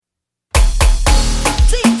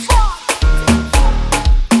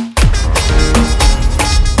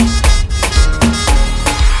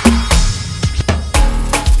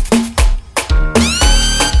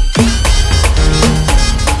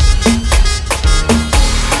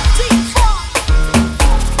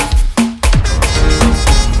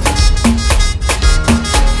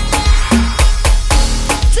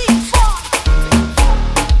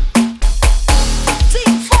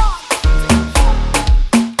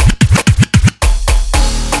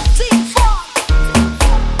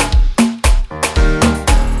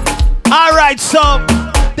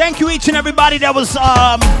each and everybody that was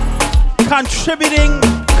contributing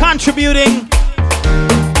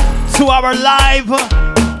to our live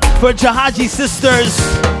for Jahaji Sisters.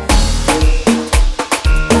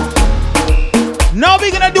 Now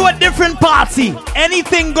we're gonna do a different party.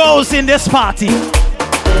 Anything goes in this party.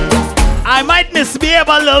 I might misbehave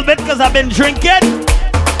a little bit because I've been drinking.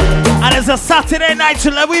 And it's a Saturday night, so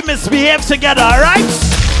let we misbehave together, alright?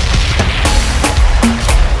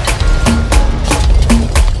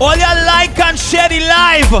 All you like and share the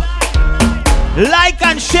live. Like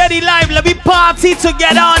and share the live. Let me party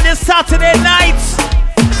together on this Saturday night.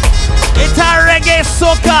 It's a reggae,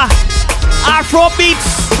 soca, Afro beats,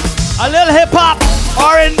 a little hip hop,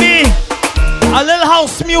 R&B, a little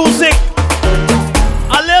house music,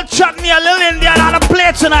 a little chutney, a little Indian on the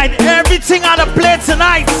plate tonight. Everything on the plate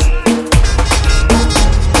tonight.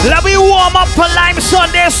 Let me warm up for Lime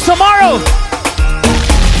Sundays tomorrow.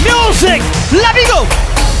 Music, let me go.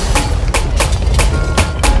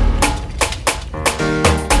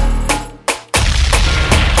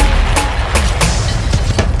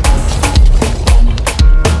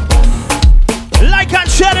 Like and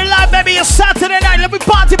share the live, baby. It's Saturday night. Let me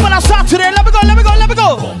party for a Saturday. Let me go, let me go, let me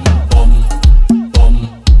go.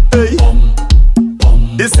 Hey.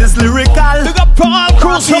 This is lyrical. Big up for all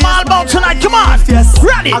crews from all about tonight. Come on. Yes.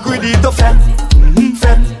 Ready. Agree to fat.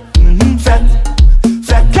 Fat.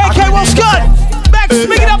 KK, what's good? Bex,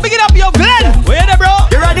 big it up, yo, Glenn. Where there, bro?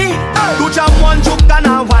 You ready? Two jam, one juke and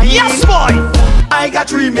a wine. Yes, boy. I got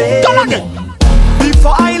 3 men. Come on,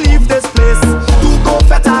 Before I leave this place, to go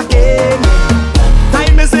fat again.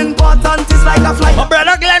 Time is important, it's like a flight. My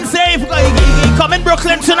brother Glenn say he come in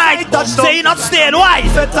Brooklyn tonight. Say he not staying. Why?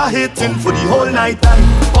 Feta hitting for the whole night time.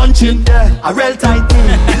 Punching, yeah, a real tight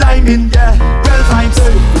thing. We liming, yeah, real vibes.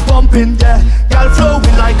 We pumping, yeah, girl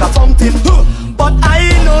flowing like a fountain. But I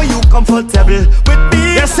know you comfortable with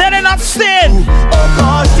me. They say they not staying. Oh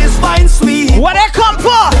gosh, this fine sweet. What they come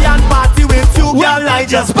for? And party with you, girl, I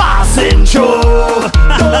just passing through.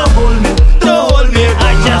 Don't hold me,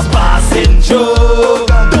 I just passing through.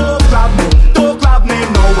 Don't grab me,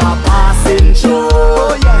 no, I'm passing through.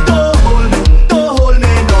 Don't hold me,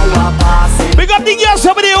 no, I'm passing. Big up the girls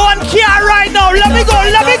over the one car right now. Let me go.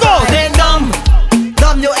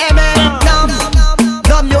 Dumb you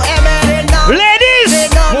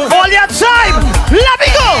Ladies, all your time. Let me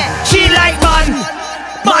go. She like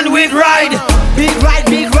man with ride. Big ride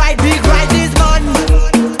this man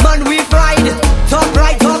with ride. Top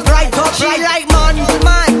right. She like man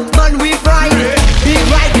with ride. Big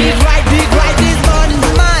ride this man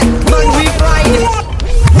with ride.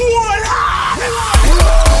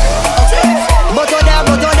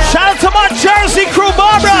 Shout out to my Jersey crew,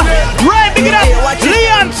 Barbara. Ray, big it up.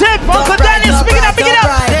 Leon, Tip, Uncle Dennis, big it up.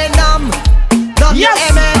 Yes.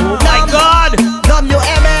 Oh my God.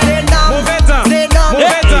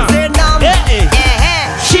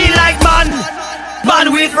 She like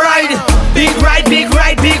man with ride. Big ride this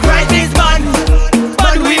man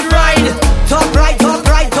with ride. Top right.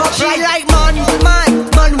 She like man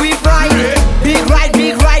with ride. Big ride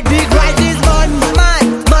this man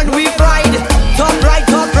with ride. Top right.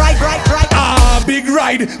 Ah, big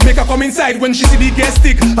ride. Make her come inside when she see the gas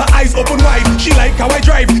stick. Her eyes open wide. She like how I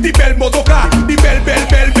drive the bell motorcar. The bell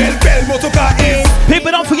motorcar is.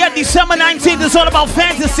 People, don't forget December 19th is all about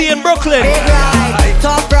fantasy in Brooklyn. Big ride,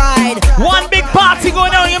 top ride. One big party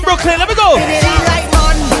going on in Brooklyn. Let me go. She like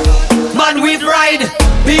man with ride.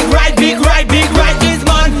 Big ride this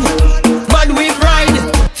man with ride.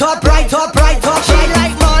 Top right. She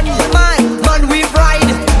like man with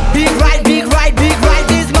ride. Big ride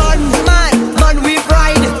this man with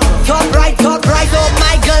ride. Top right. Oh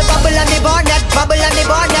my girl, bubble on the bonnet,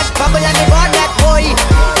 boy.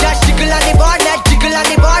 Just jiggle on the bonnet, boy.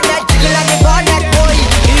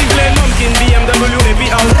 Evelyn Lumpkin, BMW, maybe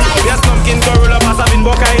out. Yes, Lumpkin, Corolla, Passavin,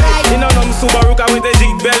 Bokai. In a Subaru, with a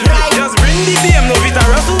jig bell. Just bring the DM, no Vita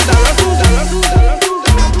Rasu.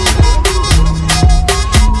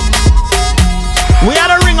 We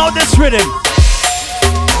gotta ring out this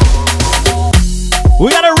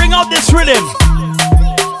rhythm.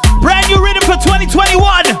 Brand new rhythm for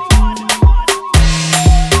 2021.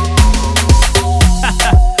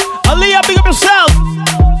 Aaliyah, big up yourself.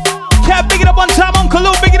 Kev, big it up one time. Uncle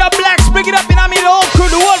Lou, big it up. Blacks, big it up. You know what I mean? The whole crew,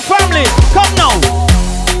 the whole family. Come now.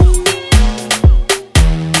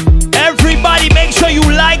 Everybody, make sure you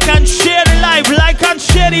like and share the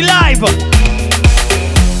live.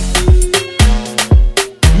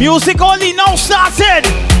 Music only now started.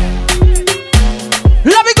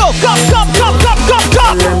 Let me go. Come.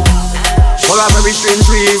 For a very strange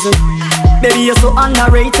reason, Baby, you're so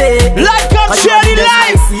underrated. Like and share the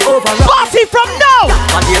life. Party from now.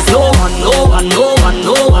 But there's no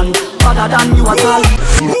one other than you at all.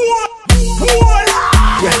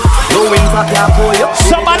 Yeah. No winter can pull you.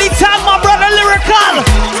 Somebody tag my brother Lyrical.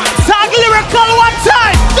 Tag Lyrical one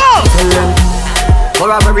time. Go. For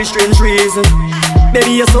a very strange reason,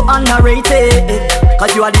 baby, you're so underrated.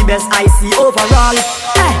 Cause you are the best I see overall.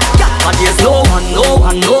 Hey, but there's no one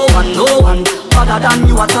other than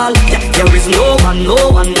you at all. Yeah, there is no one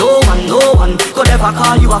could ever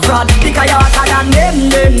call you a fraud. Because you're hotter than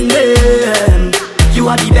them. You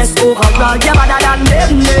are the best overall. You're better than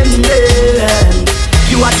them.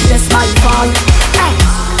 You are the best by far. Hey,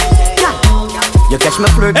 you catch me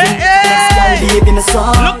flirting. Next girl, baby, me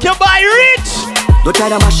saw. Look your boy rich. Don't try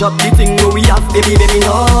to mash up the thing where we have, baby,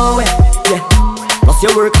 no way. Yeah. Plus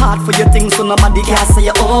you work hard for your things, so nobody can say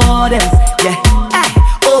you owe them. Yeah. Hey,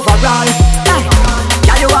 overall. Hey.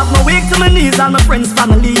 Yeah, you have my weak to my knees and my friends,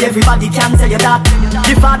 family. Everybody can tell you that.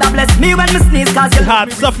 The Father bless me when me sneeze, cause you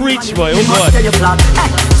hard stuff rich, boy. Oh God. Tell you flat. Hey,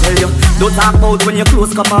 tell you. Don't talk about when your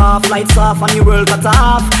clothes come off, lights off and your world cut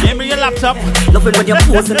off. Give me your laptop. Loving when you're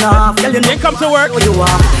posing off. Girl, you know come to work. You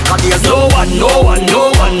are. Cause there's no one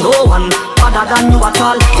other than you at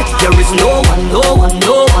all. There is no one.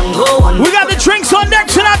 We got the drinks on deck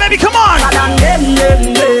tonight, baby. Come on.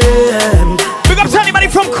 Big up to anybody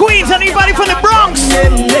from Queens, anybody from the Bronx.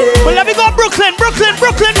 Well, let me go Brooklyn.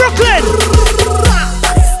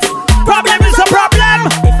 Problem is a problem.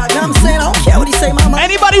 I'm saying, I don't care what he say, mama.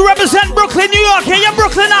 Anybody represent Brooklyn, New York? Hey, you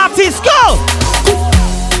Brooklyn artists, go.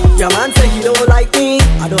 Your man say he don't like me.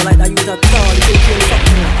 I don't like that you at all.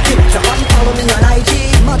 Your man follow me on IG.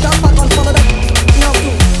 Matter of fact, unfollow that. No,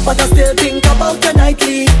 but I still think about you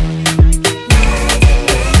nightly.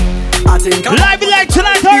 I think live like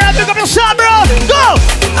tonight, alright, pick up your shot, bro. Go!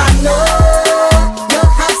 I know you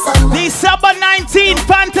have some December 19,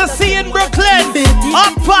 Fantasy in Brooklyn.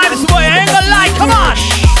 Up vibes, boy, I ain't gonna lie, come on.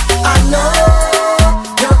 I know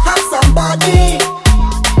you have somebody,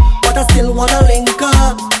 but I still wanna link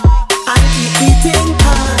up and keep eating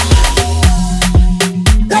cash.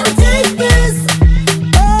 Let me take this.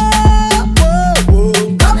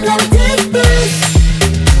 Come, let me take this.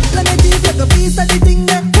 Let me take a piece of the thing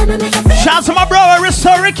that. Shout out to my bro,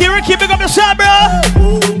 Aristo, Ricky, pick up your shot, bro.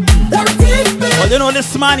 Well, you know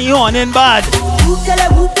this man, he on in bad.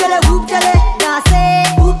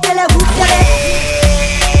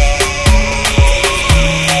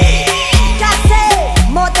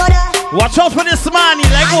 Watch out for this man, he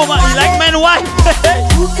like woman, he like man wife.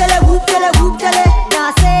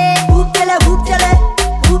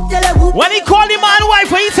 When he call the man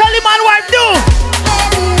wife, when he tell the man wife do?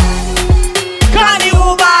 Call the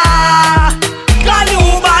Uber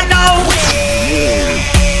now.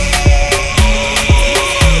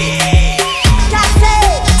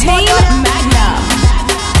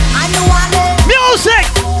 Music.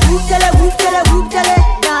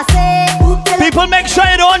 People, make sure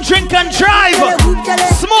you don't drink and drive.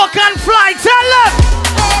 Smoke and fly. Tell them.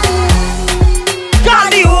 Call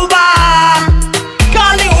the Uber.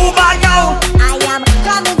 Call the Uber now. I am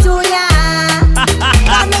coming to ya.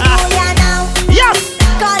 Coming to ya now. Yes.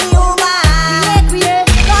 Call the Uber.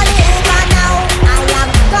 Call the Uber now. I am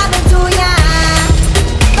coming to ya.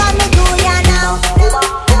 Coming to ya now.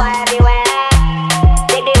 Uber everywhere.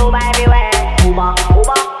 Take the Uber everywhere. Uber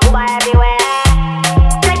everywhere.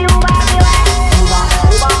 Take the Uber everywhere.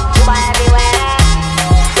 Uber everywhere.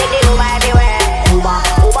 Take the Uber everywhere. Uber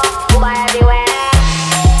everywhere.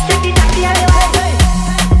 Take the taxi everywhere.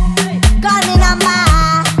 Call me number.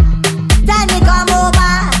 Tell me come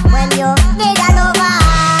over when you need a lover.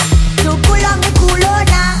 To pull on the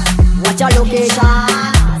Kulona. What's your location?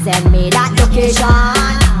 Send me that location.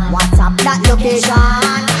 WhatsApp that location.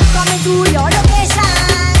 Coming to your location.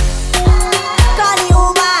 Call the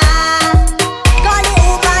Uber. Call the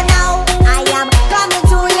Uber now. I am coming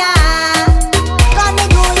to ya. Coming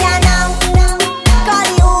to ya now. Call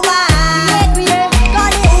the Uber.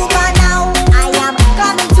 Call the Uber now. I am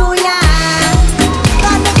coming to ya.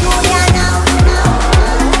 Coming to ya now.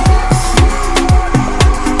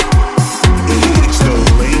 It's the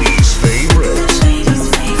ladies' favorite.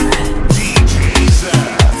 DJ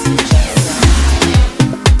Zap.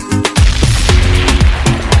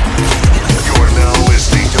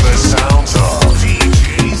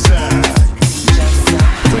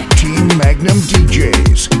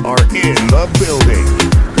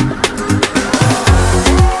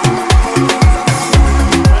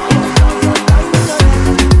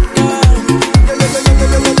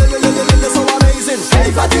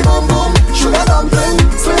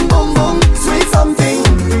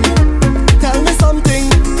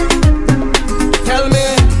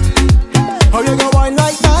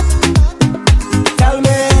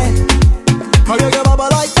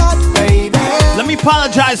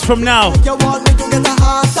 minutes from now.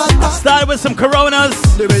 I started with some Coronas.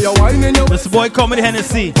 This boy called me the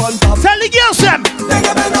Hennessy. Tell the girls them.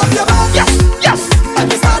 Yes, yes.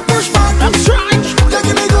 That's right.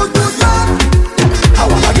 I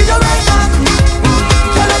wanna give you right back.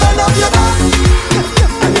 Tell them I love you back.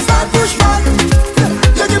 And you start push back.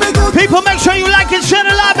 You give me good. People, make sure you like and share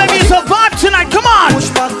the live, baby. It's a vibe tonight. Come on. Push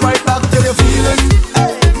back right back till you feel it.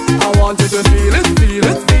 I want you to feel it, feel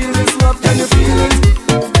it, feel this love. Can you feel it?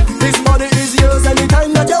 This body is yours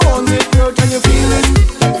anytime that you want it, girl. Can you feel it?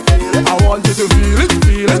 I want you to feel it,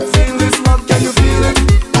 feel this love. Can you feel it?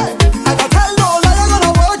 And I tell no lie, I'm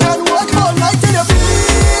gonna work and work all night till you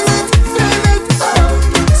feel it, feel it.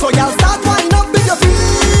 So y'all start winding up if you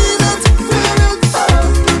feel it, feel it.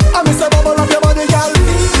 I miss a bubble of your body, y'all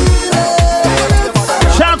feel it.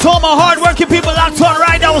 Shout out to all my hard-working people locked on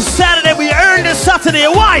right now. Saturday, we earned this Saturday.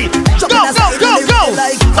 Why? Go, go, go, go.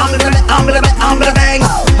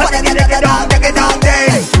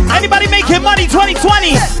 Anybody making money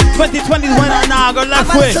 2020? 2020 is when I now go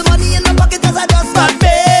left with. Some money in my pocket as I just got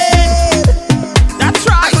paid. That's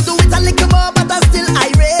right. I could do it a little more, but I'm still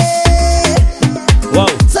irate. Whoa.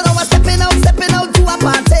 So now I'm stepping out to a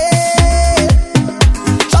party.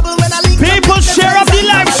 Trouble when I link People, share up the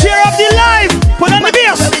live, share up the live. Put on the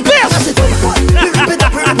bass, bass.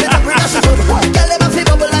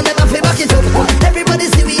 Everybody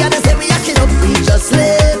see we and they say we acting up. We just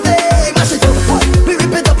living, mash it up. We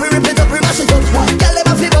rip it up, we mash it up. Girl, them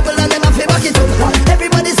a fi bubble and them a fi back it up.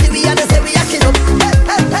 Everybody see we and they say we acting up.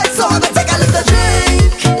 Hey, so I'm gonna take a little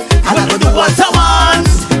drink. And I'm gonna do what I want.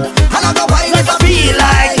 And I'm gonna wine if I feel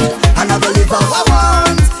like. And I'm gonna live how I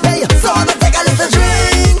want. Hey, so I'm gonna take a little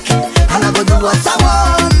drink. And I'm gonna do what I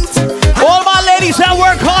want. All my ladies that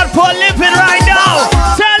work hard for a living right now.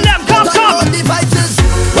 Tell them, come.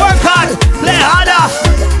 Work hard, play harder.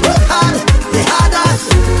 Work hard, play harder.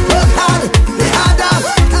 Work hard, play harder.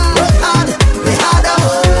 Work hard, play harder.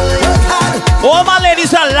 Work hard. All my ladies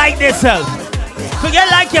that like themselves. Forget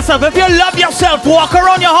like yourself. If you love yourself, walk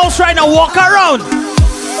around your house right now. Walk around.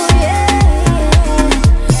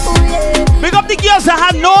 Big up the girls that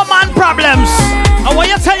have no man problems. I want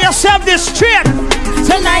you to tell yourself this straight.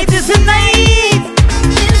 Tonight is the night.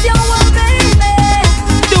 It's your world, baby.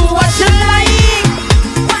 Do what you like.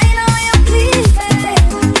 Why not you please, baby?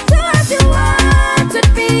 Do what you want to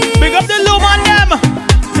be. Big up the loom on them.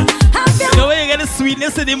 Have your You know when you get the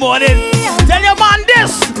sweetness in the morning. Tell your man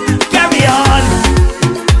this. Carry on.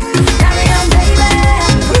 carry on, baby.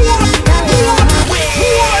 Carry on.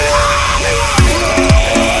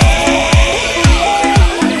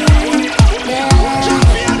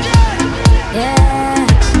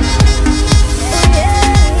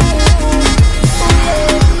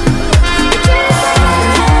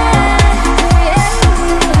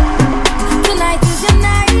 Tonight is your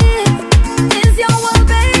night. It's your world,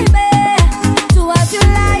 baby. Do what you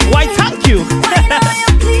like. Why, thank you. Why not you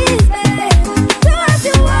please, baby? Do what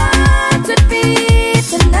you want to be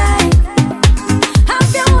tonight. Have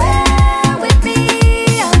your way with me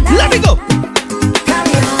all night. Let me go.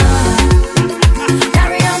 Carry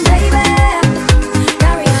on, baby.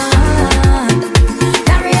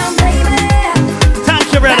 Carry on, baby. Thank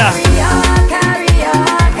you, brother. Carry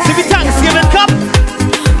on. See the Thanksgiving cup.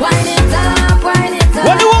 Wind it up.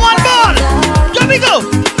 When the woman born. Let me go.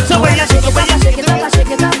 So when you shake it,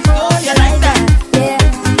 Shake it up. Oh, you like that? Yeah.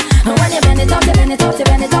 And when you bend it up, I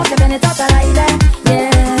like that.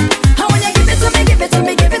 Yeah. And when you give it to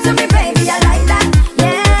me, baby, I like that.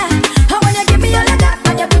 Yeah. And when you give me all of that,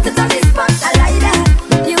 and you put it on the spot, I like that.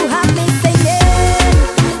 You have me singing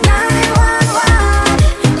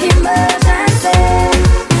 911 emergency.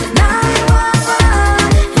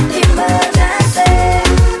 911 emergency.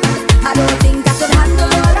 I don't think I could handle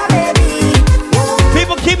all that, baby.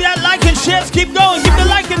 people keep that like and shares, keep going. Keep the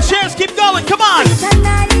like and shares, keep going. Come on.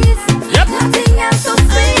 Yep. Nothing else so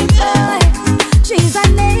sweet, boy. She's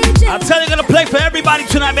an angel. I'll tell you, gonna play for everybody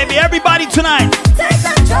tonight, baby. Everybody tonight. Take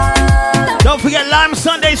control. Don't forget Lime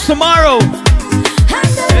Sundays tomorrow.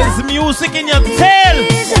 There's music in your tail.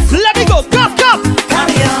 Let me go. Come.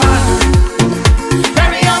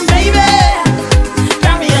 Carry on, baby.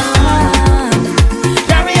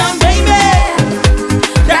 Carry on, baby.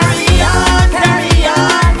 Carry on.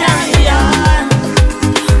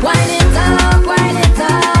 Wind it up.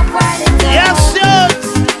 Yes, sir.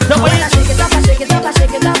 The way When I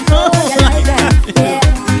shake it up. Oh, you like that?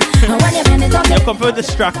 Yeah. And when you bend it up, you come to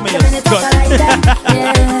distract me. bend it up, I like that.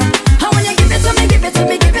 Yeah. And when you give it to me,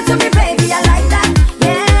 baby, I like that.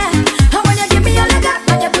 Yeah. And when you give me all of that,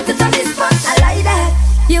 and you put it on the spot, I like that.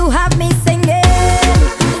 You have me singing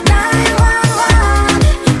 911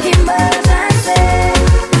 emergency.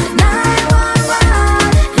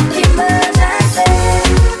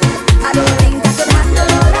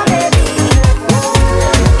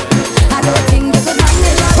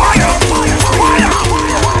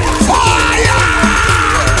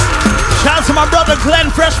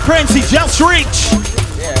 Prince, he just reached.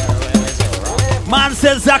 Man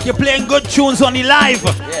says, Zach, you're playing good tunes on the live.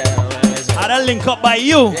 I don't link up by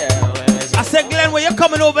you. I said, Glenn, what you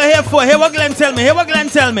coming over here for? Hear what Glenn tell me. Hear what Glenn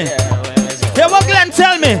tell me. Hear what Glenn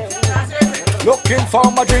tell me. Looking for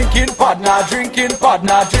my drinking partner, drinking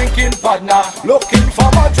partner, drinking partner. Looking for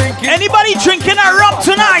my drinking. Anybody drinking a rum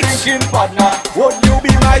tonight? Drinking partner, would you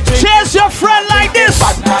be my drinking? Cheers your friend like this.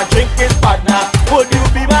 Partner, drinking partner, would you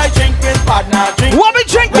be my drinking partner? What we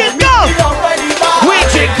drinking? Go. We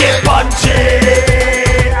drinking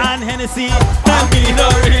punching and Hennessy. And we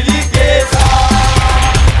don't really get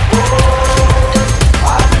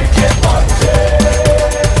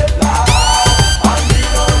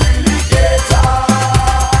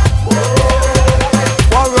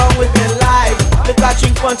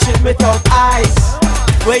Drink punches without ice.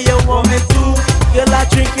 Where you want me to? Girl, I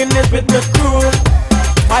drinking it with the crew.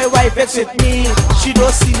 My wife vex with me. She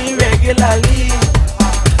don't see me regularly.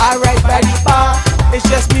 I ride by the bar. It's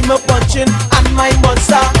just me, my punching and my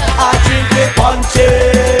monster. I drink it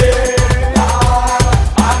punching.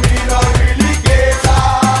 I mean, I really get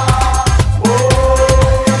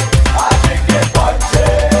oh, I drink it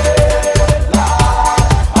punching.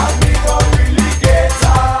 I mean, I really get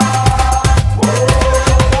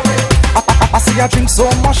I see I drink so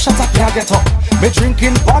much that I can't get up. Me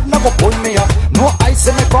drinking bad, now go pull me up. No ice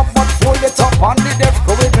in my cup, but full it up. On the deck,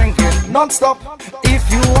 go we drinking non-stop. If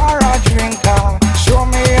you are a drinker, show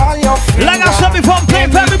me all your fingers. Like I said before, I'm playing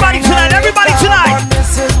for everybody tonight. Everybody tonight.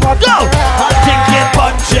 Go! Drinking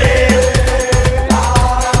punches.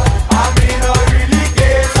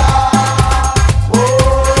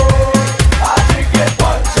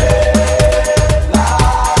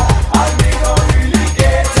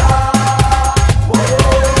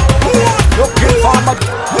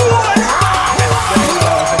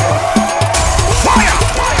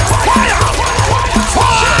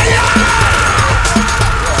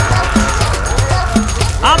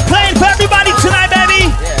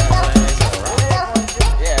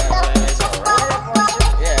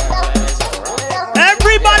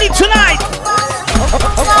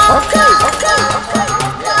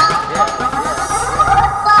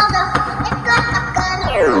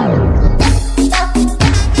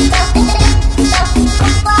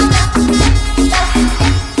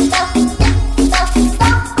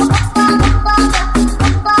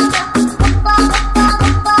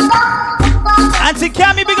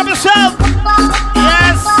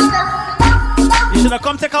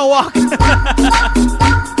 Come take a walk.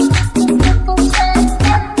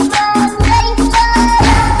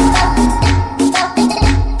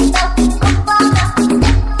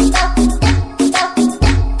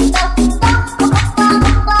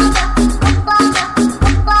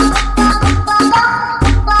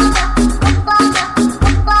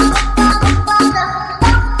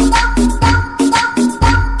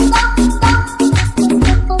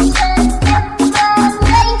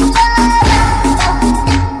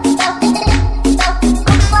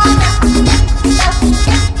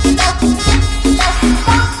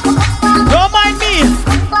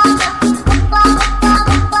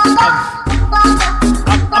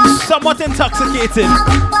 Intoxicated.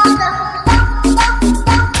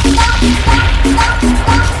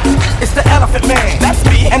 It's the Elephant Man, that's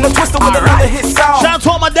me, and the Twister with another hit sound. Shout out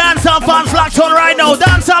to all my dancehall fans locked on right now.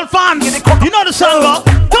 Dancehall fans, you know the song, go.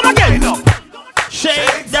 Come again.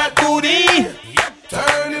 Shake that booty.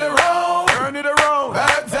 Turn it around. Turn it around.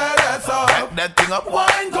 Back that ass up. Back that thing up.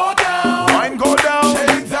 Wine go down. Wine go down.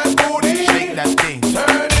 Shake that booty. Shake that thing.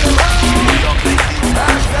 Turn it around.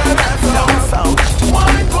 Back that ass up.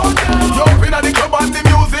 Wine go down. Jump in at the club and the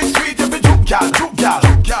music sweet. If you juke gal, juke gal,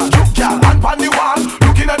 juke gal, juke gal. And pan the wall,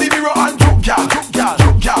 looking at the mirror and juke gal, juke gal,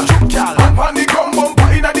 juke gal, juke gal. And pan the gum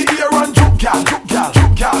bumper in at the ear and juke gal, juke gal,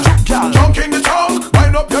 juke gal, juke gal. Junk in the tongue,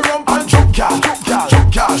 wind up your rump and juke gal, juke gal,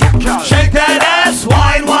 juke gal, juke gal. Shake that ass,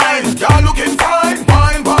 wine, wine. You're looking fine,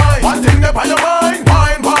 wine, wine. One thing up on your mind,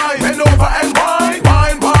 wine, wine. Bend over and wine,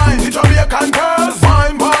 wine, wine. The Jamaican girls,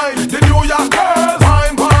 wine, wine. The New York girls,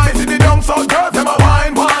 wine, wine. See the down south girls, them a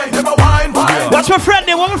wine, wine, them a wine, wine. What's my friend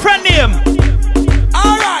name? What's my friend name?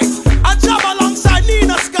 Alright, I jam alongside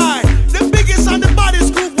Nina Sky, the biggest and the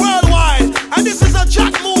baddest group worldwide. And this is a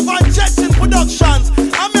Jack Move and Jetson Productions.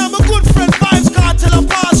 I'm here, my good friend Vibes Cartel and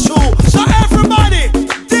Pass Show. So everybody,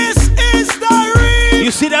 this is the real.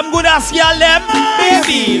 You see them good ass y'all them?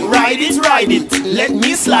 Baby, ride it, let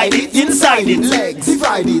me slide it inside it. Legs,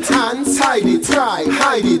 divide it, hands, hide it, try,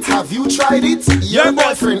 hide it. Have you tried it? Your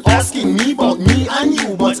boyfriend asking me about me and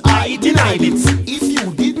you, but I denied it. If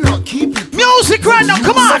you did not keep it, music right now,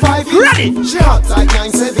 come on, ready? She hot like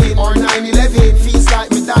 9/7 or 9/11. Feels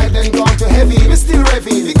like me died and gone to heaven. Me still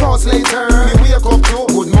revving. hours later, me wake up to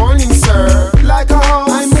good morning, sir. Like a house,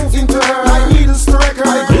 I move into her. Like needles to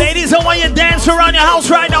record. Ladies, I want you to dance around your house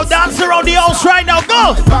right now. Dance around the house right now.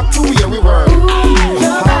 Go. Back to where we were.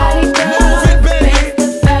 Your body, girl, makes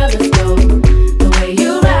the fellas go. The way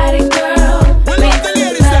you ride it, girl, makes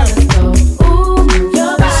the fellas go. Ooh,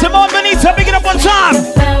 your body, Simone Benita, pick it up one time. the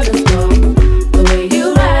fellas go. The way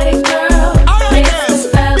you ride it, girl, makes the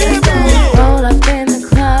fellas go. Roll up in the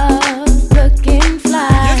club, looking fly.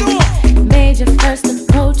 Made your first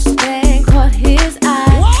approach, then caught his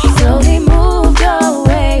eye. Slowly moved your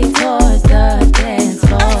way towards the dance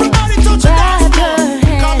floor. Grab your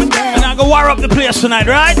hand And I'm gonna wire up the place tonight,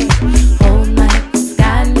 right? hold my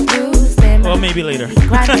sky and bruise, then Or maybe later.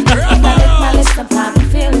 grinding my lips, I'm probably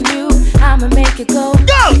feeling you. I'ma make it go.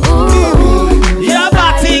 Go! Ooh, Your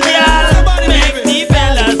body, girl, make the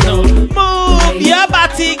fellas know. Move your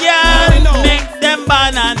body, girl, make them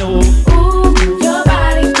banana know. ooh, your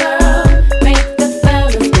body, girl, make the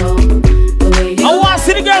fellas go. The way you I want to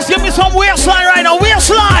see the girls give me some waistline right now.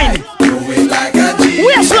 Waistline!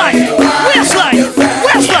 Waistline! Waistline!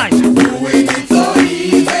 Waistline!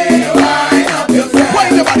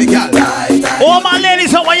 All my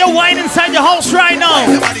ladies, I want you wine inside your house right now.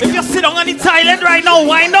 If you sit down on the toilet right now,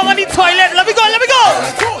 wine down on the toilet. Let me go, let me go.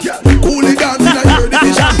 Cool it down in a your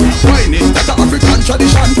division. Wine it, that's an African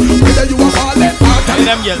tradition. Whether you are ballin' or Hey,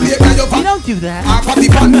 them girls. you don't do that. party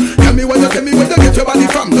pan. Tell me where you get your body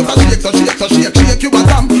from. Just a shake, shake your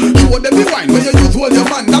bottom. Show them the wine where you use hold your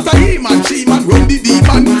man. That's a he-man, she-man, run the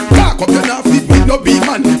D-man. Back up your now feet with no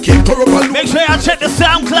B-man. Keep corrupt and Make sure you check the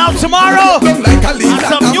SoundCloud tomorrow. like a lead. And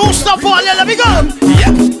some new stuff on there. Let me go.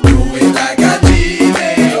 Yep. Do it like a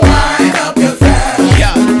G-man. Wind up yourself.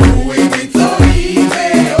 Yeah. Doing it so easy.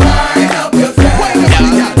 Wind up yourself. Wind up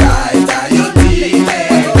your tight, your teeth.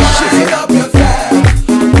 Wind up yourself.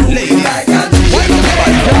 Ladies, like a G-man.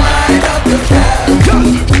 Wind up yourself.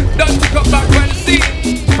 Don't pick up back when see.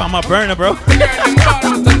 I'm a burner, bro. Girl, them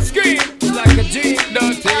bottles and scream like a G,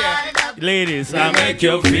 don't you? Ladies, I make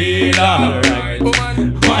you feel alright.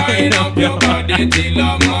 Woman, wind up your body till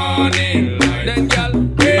the morning light. Then, girl,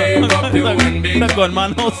 wake up you and be The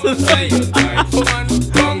gunman house. say you tight. Woman,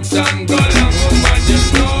 bunks and go long. Woman, you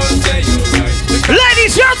know say you right.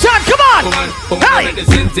 Ladies, your turn. Come on. Woman, Hey. make the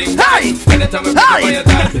same thing. Hey. Anytime we pick up on your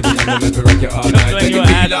time, baby, I'm gonna rock you all night. Make you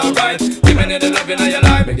feel alright. Giving you the loving of your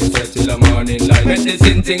life. Make you sweat till the morning light. Make the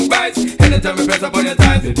same thing bites. Anytime we press up on your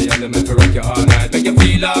time, baby, I'm gonna rock you all night. Make you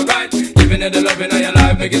feel alright. Giving you the loving of your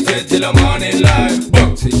life. Make you sweat till the morning light.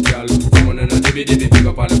 Boxy girl, someone on a dibby pick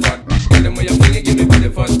up on the front. Tell them where you're feeling, give me for the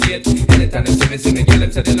first date. Anytime they see me, girl,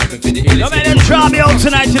 them say they love me for the illest. Yo, man, them drop you out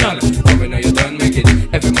tonight, you know. When you done make it,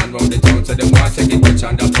 every man round the town so them want to get touch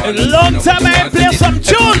on the phone. A long time I ain't play some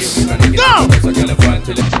tunes. Go! So girl, I find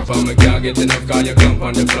till it from me can't get enough. Call you clump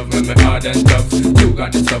on the bluff, make me hard and tough. You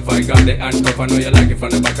got the stuff, I got the handcuff. I know you like it from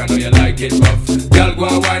the back, I know you like it rough. Girl, go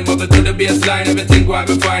and wine, bubble to the baseline. Everything go and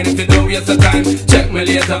be fine if you don't waste the time. Check me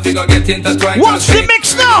later, figure get intertwined. Watch the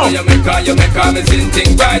mix now! You make her me sing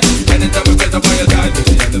thing right. Anytime we press up on your side,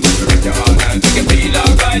 you have to make me rock you all night. Make you feel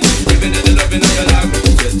alright. Giving you the loving of your life, make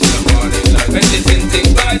you sweat till the morning light. Make the sing thing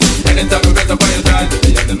right. Anytime we press up on your side,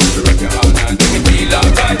 you have to make me rock you all night. Make you feel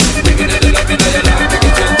alright. Giving you the loving of your life, make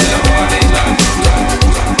you sweat till the morning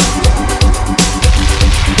light.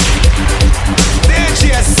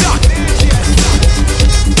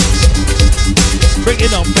 Bring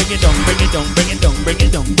it on, bring it on, bring it on, bring it on, bring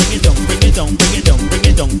it on, bring it on, bring it on, bring it on, bring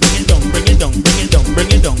it on, bring it on, bring it on, bring it on,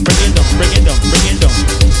 bring it on, bring it on, bring it on, bring it on.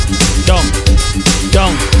 Dong,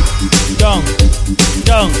 dong, dong,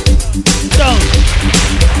 dong, dong.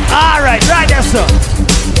 All right, right there, sir.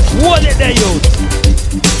 Hold it there, you.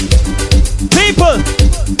 People,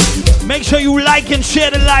 make sure you like and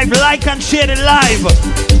share the live, like and share the live.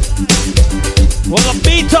 We're gonna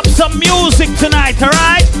beat up some music tonight,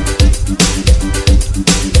 alright?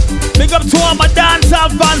 Big up to all my dancehall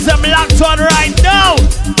fans, I'm locked on right now.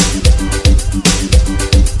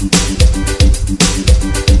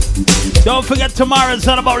 Don't forget tomorrow it's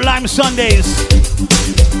all about Lime Sundays.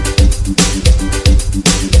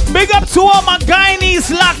 Big up to all my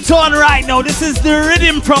Guyanese locked on right now. This is the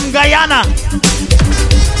rhythm from Guyana.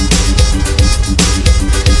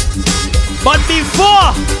 But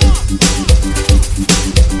before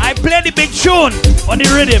I play the big tune on the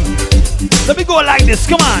rhythm, let me go like this,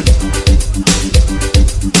 come on.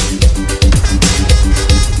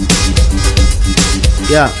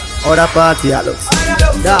 Yeah, how the party a looks.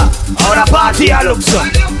 Yeah, how the party a looks.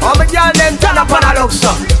 All my girl them turn up on a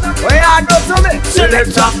luxor. Where you do to me?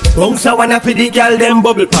 Selector. Bounce a wanna for the girl them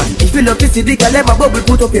bubble pan. If you love to see the girl them a bubble,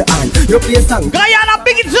 put up your hand. You play a song. Guyana,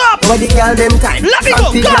 big it up. Over the girl them time. Let me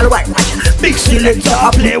go. Girl white. Big selector, I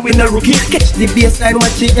play with a rookie. Catch the baseline,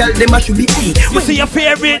 watch the girl them a should be high. You see your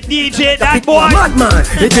favorite DJ, that boy. Madman,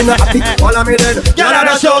 it is not happy. All of me dead. Girl on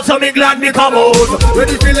the show, so me glad me come out.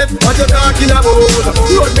 Ready feel it? What you talking about?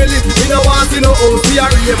 Road me live, me no want to no house. We are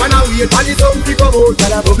rave and a wait, and it's time to come out.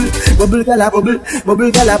 Girl a bubble, bubble, girl a bubble, bubble,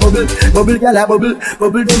 girl a bubble, bubble, girl a bubble,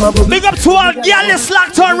 bubble, them a bubble. Big up to all gals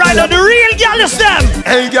locked on right now, the real gals them.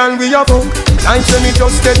 Hey girl, we a fuck. Time say me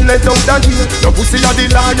just get let out and here. Your pussy a the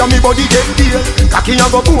liar, me body get deal. Cocky a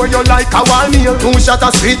go pour you like a wall meal. 2 shot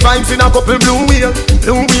of sweet vibes in a couple blue wheel.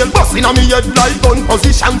 Blue wheel bustin' on me head like gun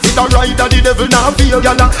position. Fit a rider, the devil now feel.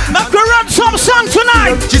 Gyal a make we run some song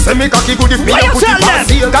tonight. She say me cocky good if me a put it on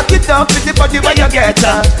seal. Cock it up with the body where you get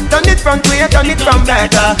her. Turn it front way, turn it from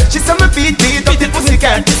better. She say me beat up the pussy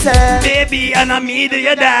cat. Baby, and I'm me to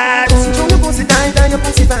your dad. Show your pussy tight and your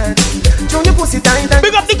pussy fat. Show your pussy tight and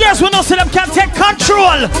big up the girls who know say them can take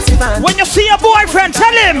control. When you see your boyfriend,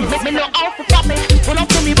 tell him. Me know how to pop it. Pull up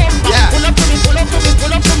to me bumper. Pull up to me, pull up to me,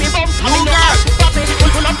 pull up to me bumper. Me know how to pop it.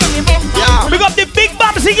 Pull up to me bumper. Big up the big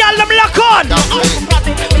Babsy girl them lock on.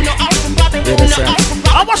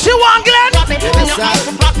 And what she want, Glenn?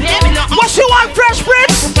 What she want, Fresh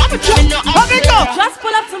Prince? How we go? Just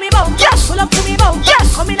pull up to me bumper. Yes. Pull up to me bumper.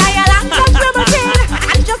 Yes. Come in your long and dribble chin.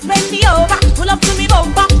 And just bend me over. Pull up to me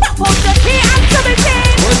bumper. Pop up the key and dribble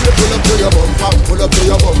chin. when you pull up to your bumper, pull up to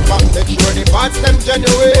your bumper. Make sure the parts them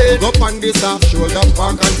genuine. Go on this off shoulder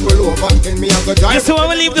park and pull over. Then me and go drive. You see when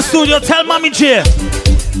we leave the studio, tell Mommy J.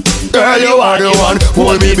 Girl, you are the one,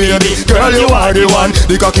 hold me baby. Girl, you are the one.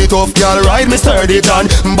 The cocky tough girl, ride me sturdy tan.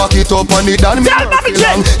 Back it up on the dan. Tell Mommy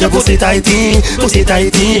J. Your pussy tighty, pussy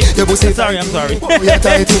tighty. Your pussy. Sorry, I'm sorry. You're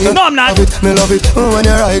tighty. No, I'm not. Me love it when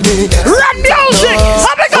you ride me. Run music.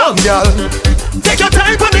 How we go? Girl, take your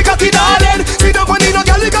time for the cocky darling. Sit up on the no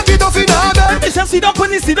girl, the cocky tough in her bed. Listen, sit up on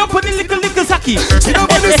the little saki. Sit up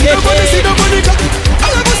on the, sit up on the, sit up on the cocky.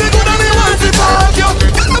 All of us say good and me want to fuck you.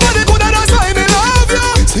 Everybody good and that's why me love you.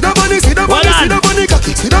 Sit up on the, sit up on the, sit up on the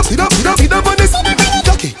cocky. Sit up, sit up, sit up, sit up on the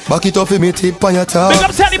cocky. Back it up for me tip on your top. Big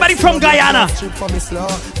up to anybody from Guyana.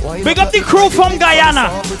 Big up the crew from Guyana.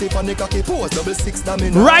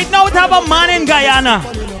 Right now we have a man in Guyana.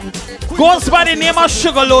 Goes by the name of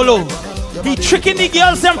Sugar Lolo. He tricking the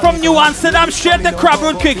girls them from New Amsterdam straight to Crab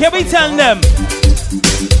Road Quick. Here we telling them.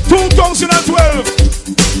 2012.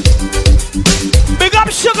 Big up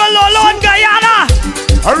Sugar Lolo in Guyana.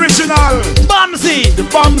 Original Bamsy. The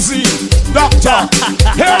Bamsy Doctor.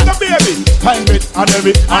 Hear the baby. Time it and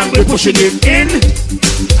every and we pushing it in.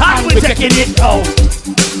 And we taking it out.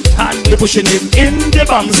 And we pushing it in the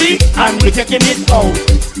Bamsy and we taking it out.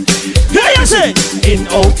 Here you say. In,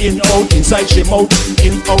 out, inside she mouth.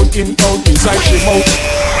 In, out, inside she mouth.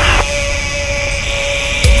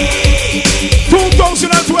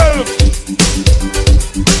 2012.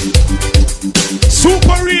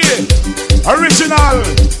 Super Ray. Original.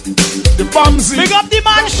 The Bamsy. Big up the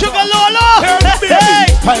man Sugar Lolo. Hear the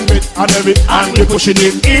baby. Time it and every and we pushing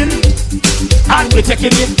it in. And we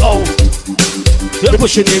taking it out. We're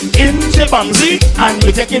pushing it in the Bamsy and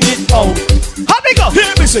we're taking it out. How we go?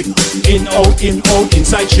 Hear me sing. In, out,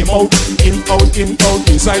 inside she mouth. In, out,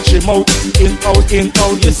 inside she mouth. In, out,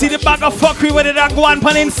 You see the bag of fuckery with it that go on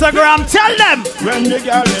Instagram. Tell them. When the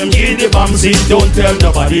girl them give the Bamsy, don't tell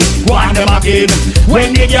nobody. Go on them again.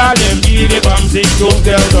 When the girl them give the Bamsy, don't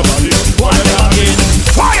tell nobody. Go on them again.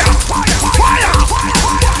 Fire! Fire! Fire!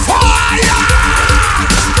 Fire!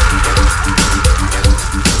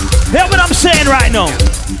 Hear what I'm saying right now.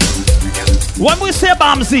 When we say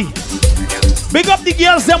Bamsy, big up the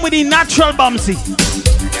girls them with the natural Bamsy.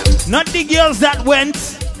 Not the girls that went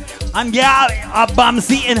and got a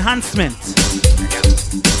Bamsy enhancement.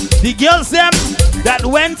 The girls them that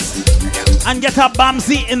went and get a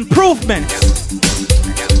Bamsy improvement.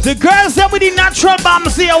 The girls them with the natural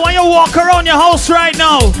Bamsy, I want you to walk around your house right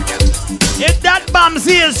now. If that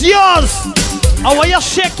Bamsy is yours, I want you to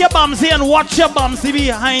shake your Bamsy and watch your Bamsy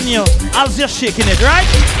behind you as you're shaking it, right?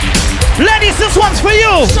 Ladies, this one's for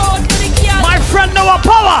you. My friend Noah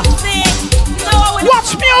Power.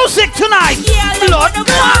 Watch music tonight. Blood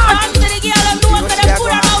God.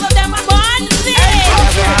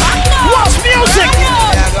 Watch music.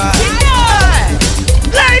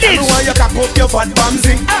 Ladies. Why you cock up your fat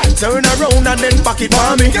Bamsy? Turn around and then back it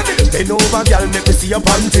for me. Bend over, girl, make me see your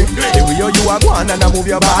panty. The way you are going and I move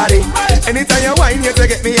your body. Anytime you whine, you to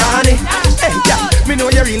get me honey. Hey, yeah, Me know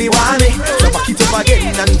you really want me, so back it up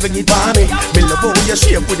again and bring it on me. Me love how you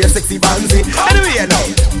shape with your sexy bandsy. Anyway now,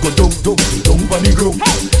 go down on the ground.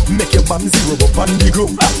 Make your bam zero up on the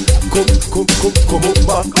ground. Come up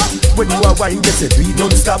back. When you are wine, you say do it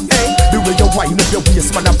non-stop. Hey, the way you wine up your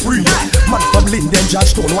waist, man, I free. Man from Linden,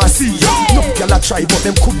 Georgetown, I see you. No girl I try, but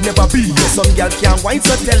them could never be you. Some girl can't wine,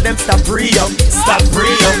 so tell them stop free up. Stop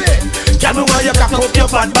free up. Can me while you cock up your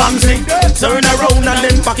fat bamsy. Turn around and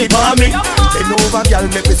then back it on me. Bend over, girl,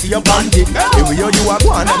 make me see your panty. The way you are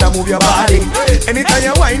going and I move your body. Anytime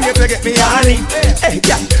you wine, you get me honey. Hey,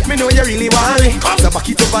 girl, me know you really want me. So back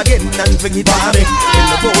it up again and bring it on me. In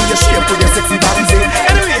the bowl, you shape with your sexy bamsy.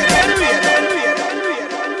 Anyway.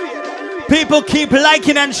 People keep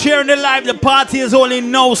liking and sharing the live. The party is only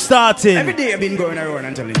now starting. Every day I've been going around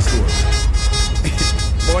and telling stories.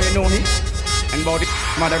 Boy, you know me, and boy, the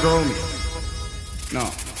mother grow me. No.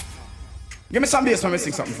 Give me some bass when we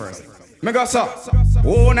sing something first. Me go so.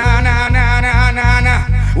 Oh na na na na na na.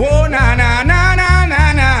 Oh na na na na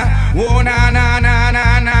na na. Oh na na na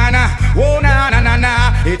na na na. Oh na na na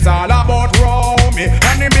na. It's all about Romy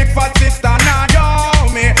and the big fat sister now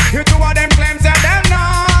me. You two of them claims that them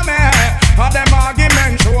know me. All them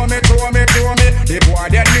arguments show me. The boy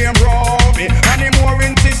that name Romy and the more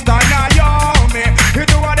sister now me. You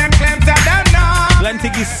two of them claims that them know. Glenn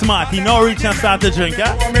think he's smart. He know reach and start to drink,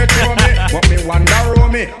 huh? But me wonder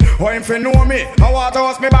Romy, how him fi know me? I want to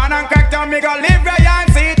host me ban and crack down me go live right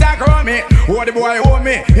and see it and grow me. Oh the boy owe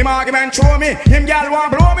me, him argument show me. Him gal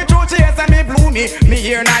want blow me through chase and me blew me. Me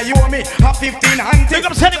here now you owe me, have 15 hands. Big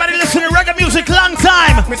up to anybody listening to reggae music long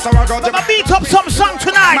time. I'ma beat up some song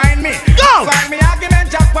tonight. Mind me, go! Find me argument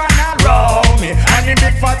Japan and roll me. And the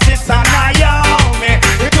big fat sister now you me.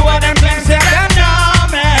 The two of them claims say them know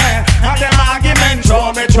me. And them argument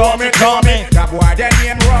throw me. That boy that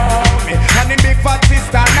name Romy and the big fat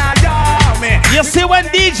sister now you me. You see when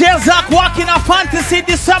DJ Zach walking a fantasy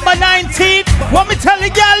December 19th, what me tell the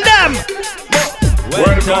girl them?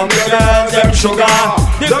 Welcome the girls, them sugar.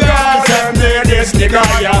 The girls, them need this nigga,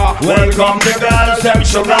 yeah. Welcome the girls, them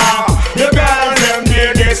sugar. The girls, them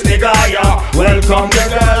need this nigga, yeah. Welcome the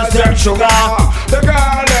girls, them sugar. The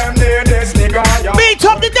girls, them need this nigga, yeah. Beat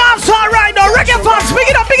up the dance all right now, reggae fans, pick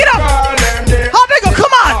it up. How big go,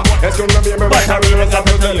 come on. It's gonna be me right, I realize I have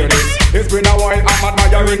to tell you this. It's been a while, I'm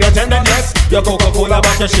admiring your tenderness. Your Coca-Cola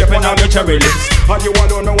about your shape and all your cherry lips. And you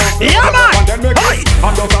alone know what yeah, man.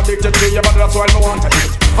 I'm just addicted to you, but that's why I want it.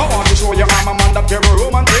 I want to show you I'm a man that very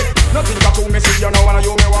romantic. Nothing got to me, see you know and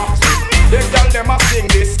you me want to. They tell them I sing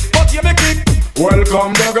this, but you make it.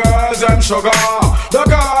 Welcome the girls, them sugar. The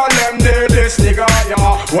girl, them need this nigga,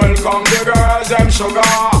 yeah. Welcome the girls, them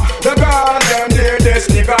sugar. The girls, them need this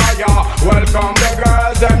nigga, yeah. Welcome the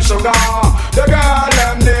girls, them sugar. The girl,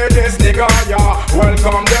 them need this nigga, yeah.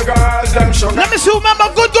 Welcome the girls, them sugar. Let me see, remember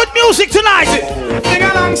good music tonight. Sing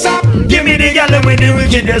along, son. Give me the girl with the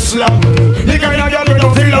wickedest slum. The kind of girl with no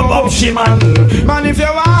feel about she man. Man, if you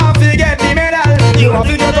want to get the medal, you have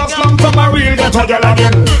to get a slum from a real ghetto girl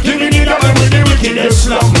again. Give me the girl with the wickedest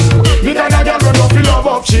slum. The kind of girl with no feel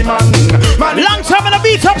about she man. Long time gonna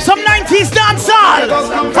beat up some 90s dancehall.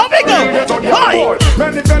 How big go? Hi.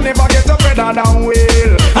 Man, if you never get a feather down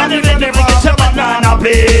wheel, and if you never get a banana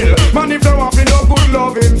peel, man, if you want to no good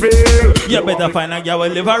loving feel, you better find a girl who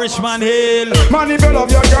live a Richmond Hill. Man, if you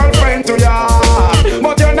love your girlfriend to ya,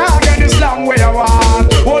 but you're not getting this long way you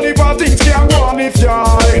want. Only for things can go on if you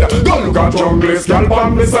hide. Go look at junglist, girl,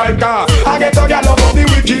 on beside car. I get a girl of the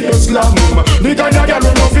wicked slum. The kind of girl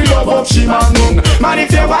who no feel love of she man. Man,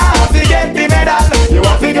 if you want to get the medal, you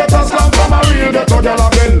have to get a slum from a real ghetto girl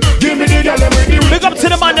again. Give me the girl with the big up to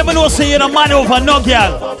the man, never know say you're a man over no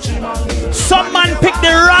girl. Some man pick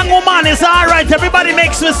the wrong woman, it's alright, everybody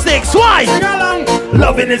makes mistakes. Why?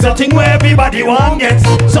 Loving is a thing where everybody won't get.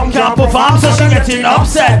 Some can't perform, so she getting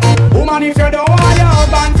upset. Woman, if you don't want your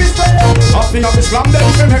husband to stay, up in the slum, then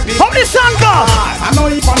you can make me. How the song go? I know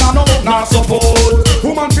if I know not suppose.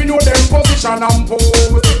 Woman, we know them position and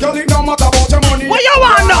pose. Girl, it don't matter about your money. What you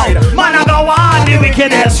want now? Man, I go on the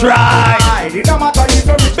wickedest right. It don't matter if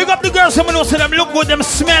you're rich. Big up the girls, someone who say them look good, them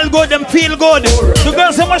smell good, them feel good. The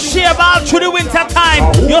girls, they must shave all through the winter time.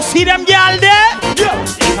 You see them girl there? Yeah.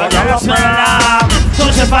 If a girl smell them, so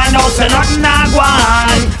she find out say nothing not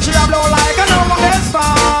one. She a blow like a nobody's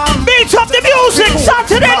farm. Beat up the music,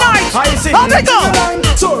 Saturday night. How they go?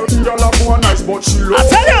 Certain girl have one nice, but she low. I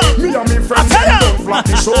tell you. Me and me friends don't flat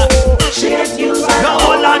the show. She ain't you. No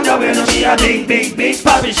Orlando will be a big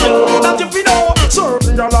party show. That if you know,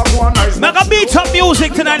 certain girl have one nice. Make a beat up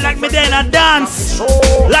music tonight like me then a dance.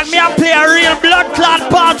 Like me I play a real blood clot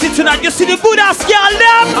party tonight. You see the good ass girl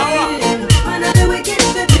them? One of the wicked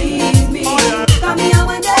to please me.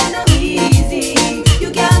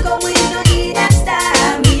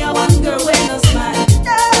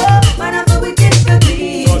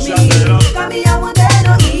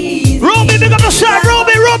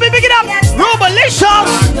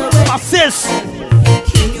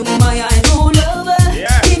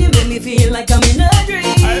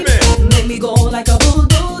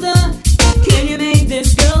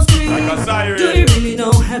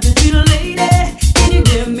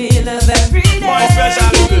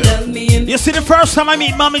 time I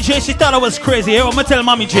meet Mommy J, she thought I was crazy. Here, I'm gonna tell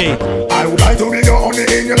Mommy J. I would like to be the only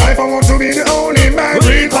in your life. I want to be the only man.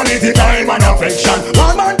 Real quality time and affection.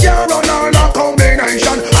 One man can run on a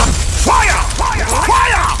combination. Fire! Fire!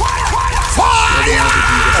 Fire! Fire!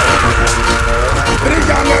 Bring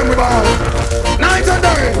down them with all. Night and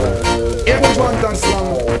day. It was one dance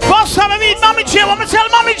song. First time I meet Mommy J, I'm gonna tell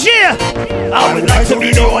Mommy J. I would like to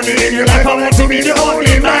be the only in your life. I want to be the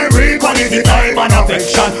only man. Real quality time and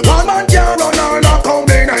affection. One man can run on a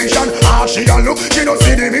combination. Ah, she a look, she don't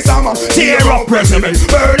see the miss a man. Tear up resume,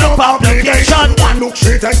 burn up application. One look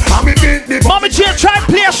she take, and me beat the Mommy J try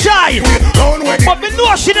play shy, but me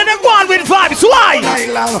know she didn't go on with vibes. Why?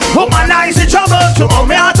 Humanize the trouble, to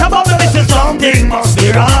me out of bubble. This is something must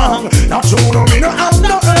be wrong. Not true, no me no have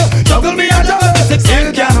nothing. Juggle me a juggle,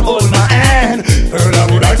 still can't hold my hand. Girl,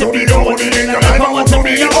 I would like to be the only in your life. I want to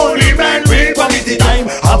be the only man with quality time,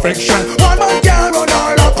 affection. One man can run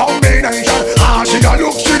all a combination. Ah, she a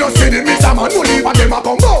look, she don't see the miss a man. No leave a them a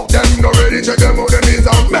come out. Them no ready, check them out, them is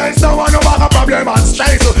a mess. No one no have a problem and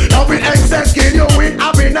stress. Now with excess skin, you with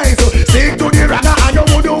happiness. Stick to the ragga and you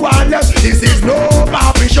would do one less. This is no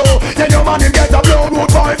papi show. Then your man get a blown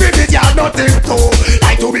wood boy. Visit you have nothing to.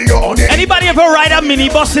 Like to be your only. Anybody ever ride a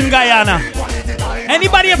minibus in Guyana?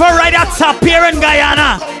 Anybody ever ride a top here in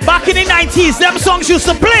Guyana? Back in the 90s, them songs used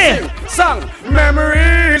to play. Song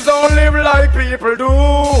memories don't live like people do.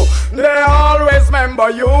 They always remember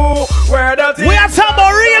you. Where the we are talking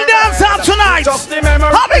about real dance out tonight. Just the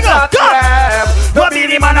memories how big up? The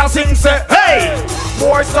Billy man a sing say, hey,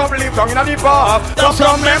 boy stop live down in the park. Just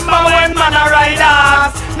remember when man a ride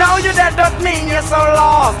us. Now you dead don't mean you're so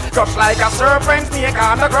lost. Crush like a serpent snake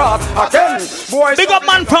on the grass. Again, boy. Big up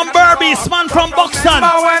man from Berbice, man from Buxton,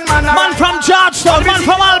 man from Georgetown, man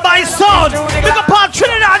from Albi South. Big up on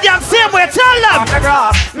Trinidad, and same way, tell them.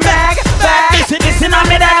 Meg, listen on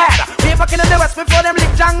me dad. People killing the West before them lick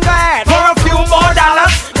Django head. For a few more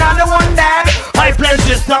dollars, now the one dead. I pledge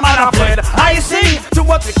this time and I played. I sing to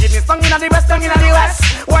what wickedness song in the West, song in the West.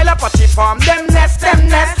 While I put it from them nest.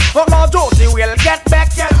 Oh Lord Josie will get back.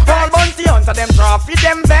 All bounty hunter them trophy,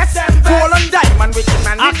 them best. Gold and diamond wicked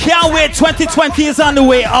man. I can't wait, 2020 is on the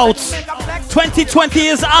way out. 2020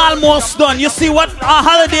 is almost done. You see what a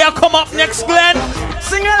holiday come up next, Glenn?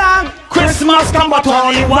 Sing along. Christmas come but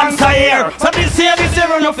only once a year. So this year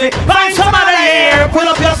run off it. Find some other year. Pull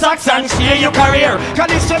up your socks and share your career.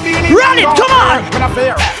 Run it, come on.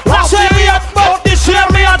 Last year me at but this year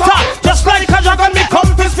me at top. Just like a dragon me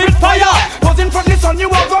come to spit fire. Was in front of the sun you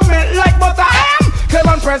walk up me like butter. Clever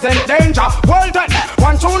and present danger. Well done.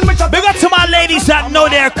 One tune me. Big up to my ladies that know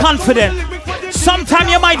they're confident. Sometime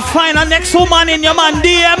you might find a next woman in your man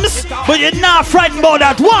DMs, but you're not frightened about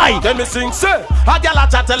that. Why? Then me sing say, a gal a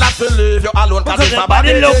chat tell us to leave you alone cause if my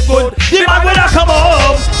body look good, the man will come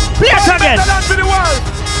home. Play it again.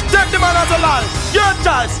 Take the man as a lie. Your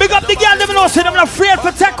choice. Big up the girl, them know say them not afraid to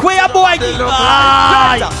take away a boy.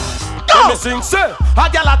 Let me sing say, a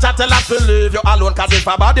gal a chat tell us to leave you alone cause if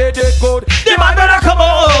my body did good, the man better come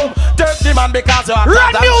home. Take the man because you are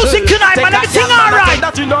run music tonight, man, everything alright.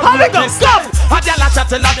 How we go? Stop. A gal a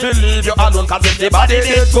chat tell us to leave you alone cause if the body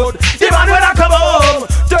did good, the man better come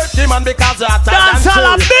home. Take the man because you are dance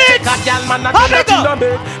all a bit. A gal man how we go?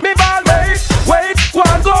 Me ball wait,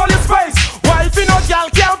 one goal is space. Wife in a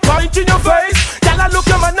gal can't point in your face. Gal a look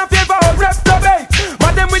your man a favor or reprobate.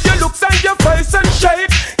 But them with your looks and your face and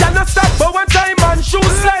shape. Stop for one time and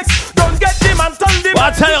shoes legs. Don't get them and turn them. Well,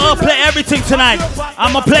 I'll tell you, I'll play everything tonight.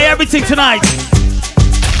 I'm gonna play everything tonight.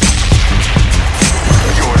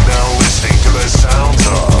 You're now listening to the sounds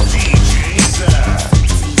of DJ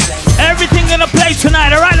Zach. Everything gonna play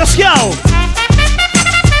tonight. All right, let's go.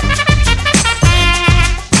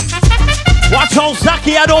 Watch out,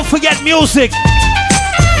 Zaki. I don't forget music.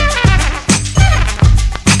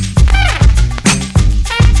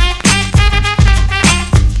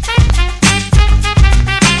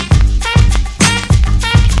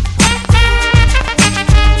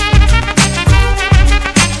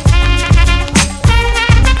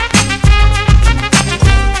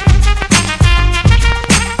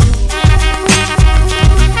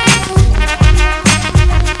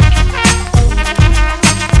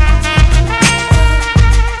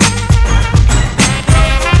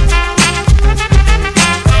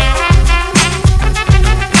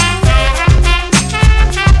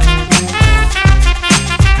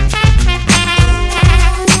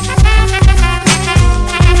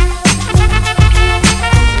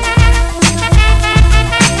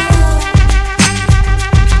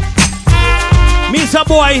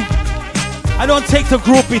 Boy, I don't take the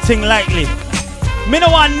groupie thing lightly. Me no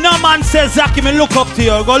want no man says Zaki, me look up to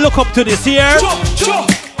you. Go look up to this here.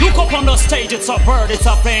 Look Kick up on the stage, it's a bird, it's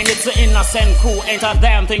a plane, it's the innocent crew. Ain't a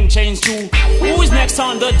damn thing changed too. Who is next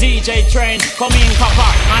on the DJ train? Come in,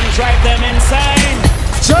 Papa, and drive them insane.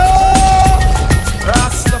 Joe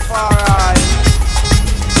Rastafari.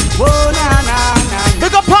 Whoa, na na na.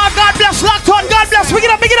 Big up, God bless, locked on, God bless. Pick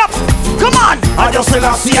it up, pick it up. Come on. I just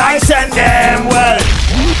will see I send them well.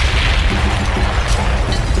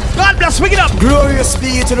 God bless, pick it up. Glorious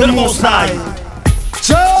be to the Most High.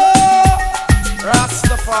 Joe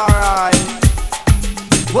Rastafari.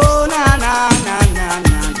 Whoa, na na na na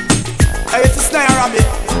na. Hey, it's a snare rabbit.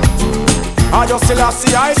 I just still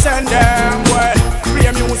see I send them well. Play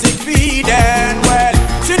music feed them well.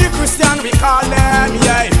 See the Christian we call them,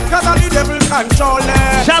 yeah. Cause all the devil control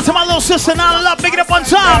them. Shout out to my little sister now, love, big it up on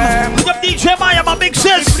time. Big up DJ Maya, my big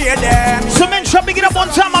sis. Cementia, big it up on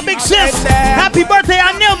time, my big sis. Happy birthday,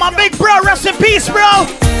 Anil, my big bro. Rest in peace, bro.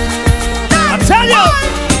 I tell you.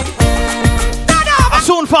 I'll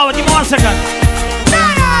soon forward, give me 1 second.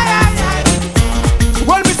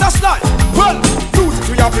 Well, Mr. Slide, well,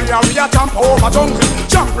 we a jump over jungle.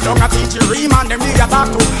 Jump down a teach you ream and them we a talk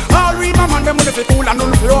to. All ream a man them with the cool and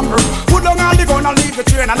none for hunger. Put down all the gun and leave the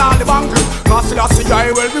train and all the bunker. Cause still I see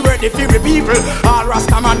I will be ready for the people. All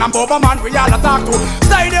Rasta man and Boba man we all a talk to.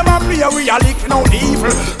 Stay them and play we a licking out the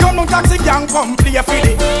evil. Come on taxi gang come play a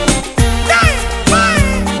filly.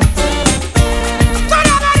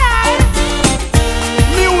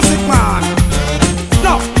 Music man.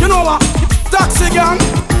 No, you know what? Taxi gang.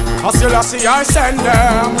 I still see I send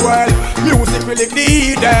them well. Music will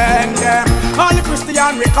lead them. All the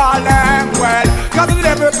Christian we call them well. Cause the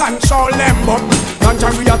devil control them. But one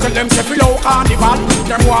time we a tell them say below carnival.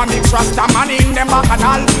 Them want mix Rasta man in them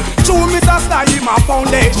bacchanal. True Mr. Style in my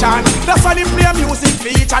foundation. That's why they play music for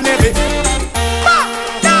each and every.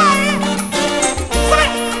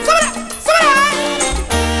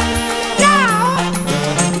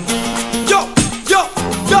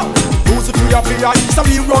 So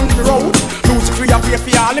we run the road. Music we a play for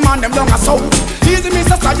all the man them down a south. Easy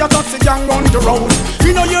Mr. Style touch the gang on the road.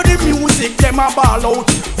 We know you the music them a ball out.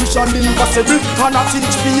 Vision impossible and a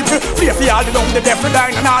teach people. Play for all the down the deaf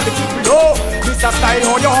dying and all the people. Oh, Mr. Style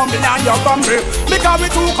how you humble and you humble. Because we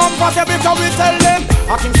too comfortable because we tell them.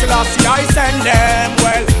 I think Selassie I send them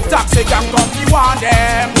well. Taxi gang come we want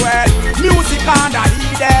them well. Music and I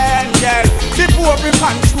hear them yeah. The poor we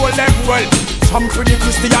control them well. Some pretty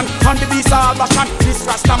Christian and the beast all bashan. This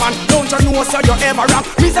Rasta man, don't you know so you ever wrong.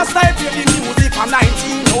 Mr. Style play the music for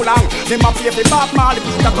 19 no long. Them a play for Bob Marley,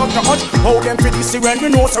 Peter Tosh, the Hutch. How them pretty see when we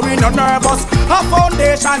know so we not nervous. A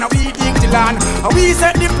foundation and we dig the land. And we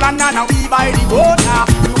set the plan and we buy the boat now.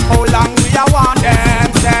 Look how long we a want them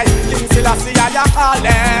say. King Selassie I call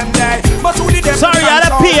them say. But who did them sorry, I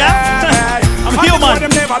left here. I'm human.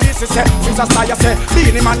 Them never listen say. Mr. Style say,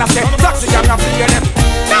 Beanie Man I say. Taxi gang a play them.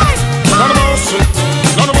 None of mercy,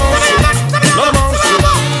 none of mercy, none of mercy.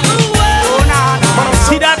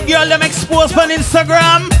 See that girl them exposed on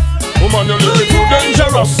Instagram? Woman, you're living too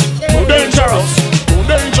dangerous, too dangerous, too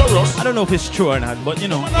dangerous. I don't know if it's true or not, but you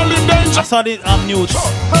know, I saw the news. Oh,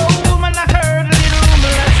 woman, I heard a little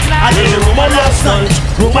rumor last night. I heard a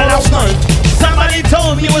rumor last night. Somebody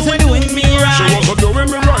told me you wasn't doing me right. She wasn't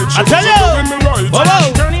doing me right. I tell you.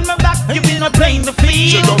 I'm turning my back, you've been not playing the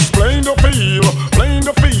field. She just playing the field, playing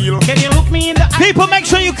the field. Can you look me in the eye? People, make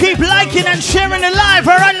sure you keep liking and sharing the live.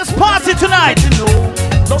 Alright, let's party tonight.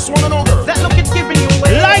 Just wanna know, girl. That look is giving you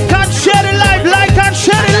away. Like and share the live, like and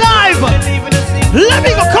share the live. Let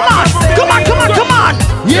me go, come on, come on, come on, come on.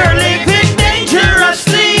 You're living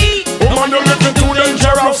dangerously. Woman, you're living too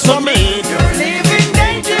dangerous for me. You're living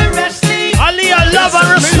dangerously. Ali, I love and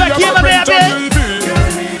respect you, my baby. You're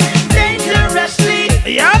living dangerously.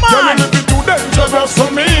 Yeah, man. You're living too dangerous for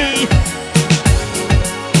me.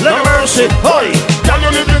 Let me mercy, oi. You're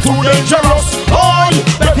living too dangerous, oi.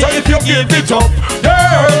 Better if you give it up,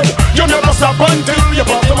 yeah. You never stop until you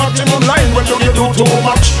pass the maximum line. When you do too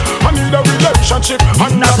much, I need a relationship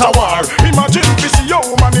and not a war. Imagine this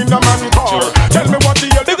young man in a man car. Tell me what the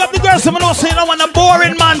big up the girls, I'm not saying I want a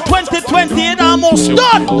boring man. 2020 it almost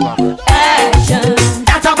done. Action,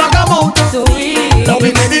 that's a bag of mouth, so we. Love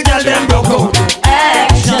it, maybe girl them broke out.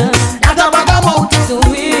 Action, that's a bag of mouth, so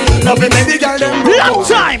we. Love it, maybe girl them broke out. Long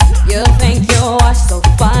time. You think you are so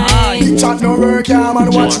fine. Chat no work, yeah, man,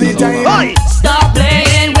 watch the time. Oi. Stop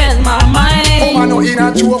playing with my mind. Oh, man, no in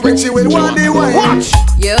a joke when she will want the wine. Watch.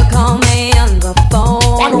 You call me on the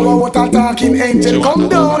phone. I know what a talking angel come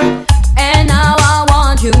down. And now I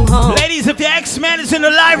want you home. Ladies, if your X-Man is in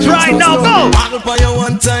the live right now, go. I'll buy you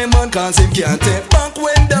one time, man, cause him can't take back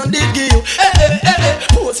when down did give you.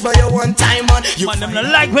 Post by you one time, man. You man, them not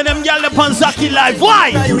like when them yell upon Zaki live. Why?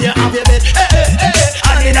 you have your bed.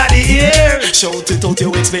 man in the air. Shout it out,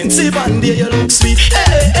 you expensive and there you look sweet.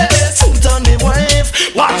 Hey, hey, hey, suit on the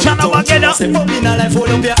wife. Watch out together. Say pop in a life, hold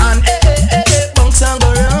up your hand. Hey, hey, hey, hey, bounce and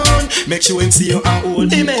go round. Make sure him see you and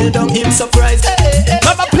hold him head down, him surprised. Hey, hey, hey.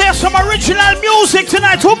 Let me play some original music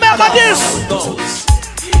tonight. Remember this.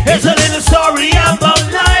 Here's a little story about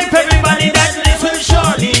life. Everybody that lives will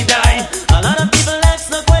surely die. A lot of people ask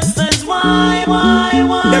the questions why?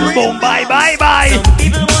 Boom, bye. Some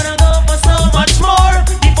people wanna go for so much more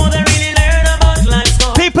before they really learn about life's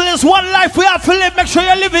goal. People, is one life we have to live. Make sure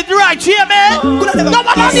you live it right, yeah, man. Come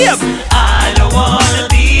on, him. I don't wanna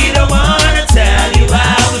be the one to tell you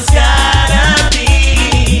how it's gotta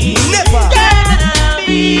be. Never. Gotta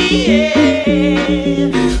be, yeah.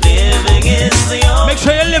 Living is the only. Make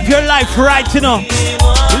sure you live your life right, you know.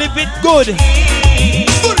 Live it good.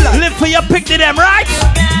 Live for your pick to them, right?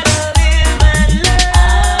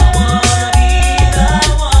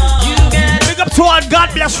 Big up to all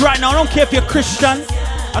God bless right now. I don't care if you're Christian.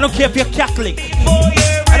 I don't care if you're Catholic.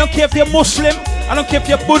 I don't care if you're Muslim. I don't care if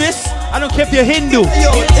you're Buddhist. I don't care if you're Hindu.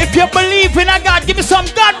 If you believe in a God, give me some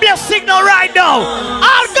God bless signal right now.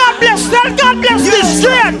 All God bless, tell God bless this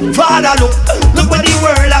straight. Father, look where the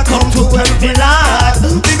world I come to help me, Lord.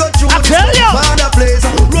 I tell you. Father, please,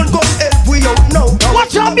 run, come help we out now.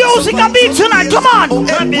 Watch our music and beat tonight, come on.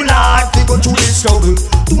 Help me, Lord. We go through this struggle.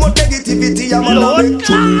 Too much negativity, I'm gonna make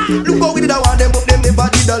trouble. Look how we did I want them, but them never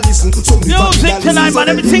did I listen. Music tonight, man,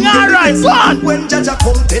 everything alright, go on. When Jaja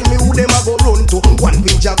come, tell me who them I go run to. One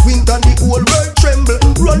wing Jack Winton, the whole world tremble.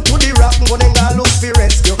 Run to the rock, but then I look for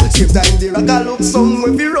rescue. Same time the rock, I look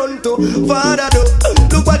somewhere we run to. Father,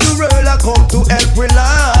 look what the world I come to help we,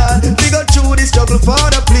 Lord. We go through this struggle,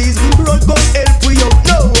 Father, please. Run, come help we out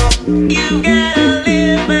now. You gotta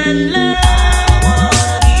live and learn.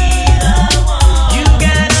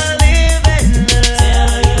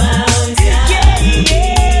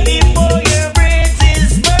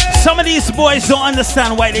 These boys don't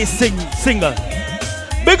understand why they sing single.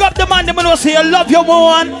 Big up the man, they know say you love your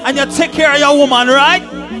woman and you take care of your woman, right?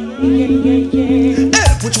 Help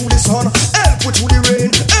with you the sun, help with you the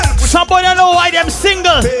rain. Somebody don't know why them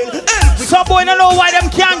single. Somebody don't know why them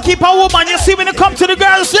can't keep a woman. You see when they come to the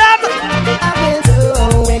girls, them.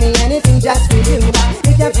 I will do anything just for you.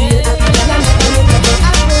 If you feel I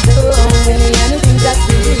will do anything just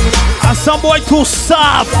for you. And some boy too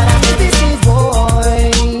soft.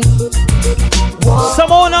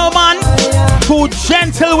 Some owner man too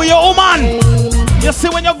gentle with your woman. You see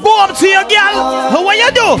when you go up to your girl, what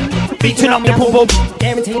you do? Beating up the pum pum.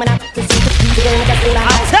 I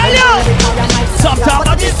tell you, sometimes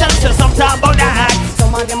about this and sometimes about that.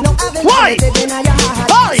 Why?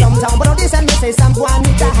 Why? Sometimes about this and say someone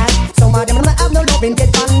need that. Some of them don't have no love in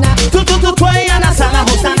get fun.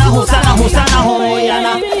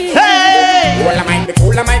 Hey!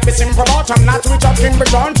 Well, I might be simple, but I'm not rich up in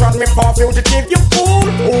return. Trust me for fugitive, you fool.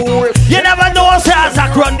 You never know, sir, as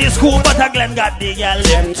I run this school, but I Glenn got the girl,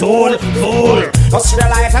 them tool, fool. Just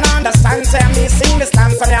realize and understand, say me sing this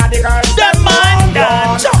dance, and you're the girls, them mind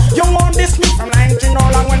that. You want this me from 19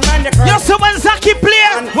 all long when man the girl. You're someone Zaki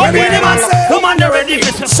play. What will the man say? The man ready,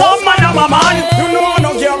 some man of a man. You know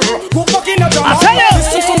no girl who fucking a drum. I tell you.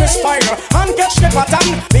 Listen to me style and catch the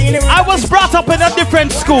pattern. I was brought up in a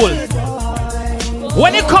different school.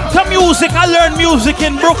 When it comes to music, I learned music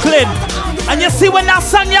in Brooklyn. And you see when that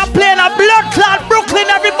song you're playing a blood clot Brooklyn,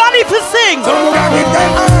 everybody to sing.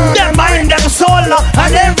 Them mind, them soul,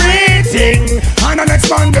 and everything. And an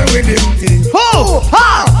expander with him thing. Oh,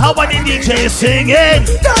 how about the DJ singing?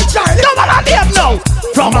 Come on, them now.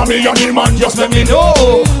 From a million man, just let me know.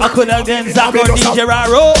 I could have been Zach or DJ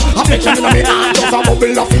Raro. I'm the channel, I'm just a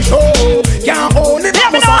bubble of the show. Can't hold it,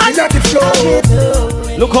 I'm a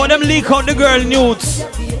flow. Look how them leak out the girl nudes.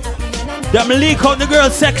 Them leak out the girl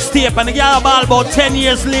sex tape and the girl ball about 10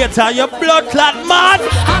 years later. You blood clot man.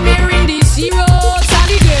 I'm hearing the zero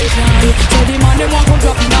allegation. So the man they want to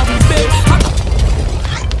drop in our bed.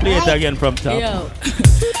 Play it again from top. Yo.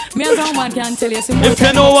 Me and some man can tell you some if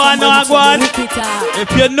you know one, no one.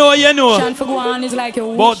 If you know, you know. Chant for one is like a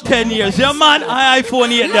about 10 years. Yeah, man, I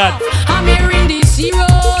iPhone 8 that. I'm hearing the zero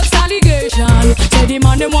allegation. Say the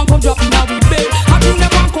man they want to drop in our bed. I think they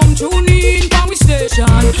want come tune in from we station.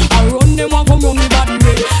 I run them want come run me body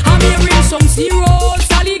red. I'm hearing some zero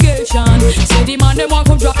allegation. Say the man they want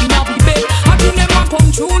to drop in our bed. I think they want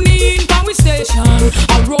come tune in from we station.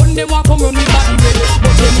 I run them want come run me body red.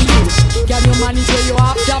 But tell me you, can you manage where you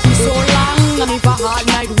have to be so long? And if a hard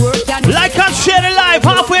night work can like I'm sharing live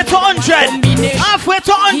halfway to 100. Halfway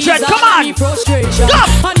to 100, come on. Go.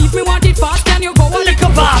 And if me want it fast, can you go a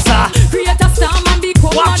little faster? Create a storm and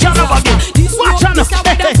become watch a disaster. This watch road is a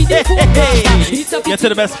weather for Get to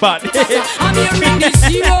the best spot. I'm hearing this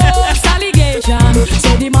serious allegation.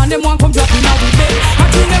 Say the man them want come drop in our bed. I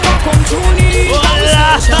do never come tune in. I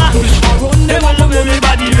run them want come run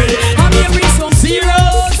body ready. I'm hearing some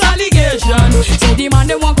serious allegation. Say the man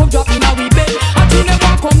them want come drop in our bed. I do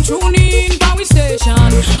never come tune in power station.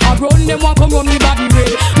 I run them want come run me body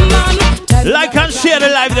ready. Man, like and share the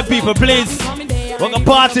live the people, please. We're gonna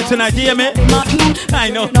party tonight, you hear me?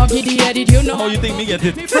 I know. Now get the edit, you know. How you think me get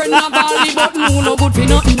it? Friend of Bali, but no good for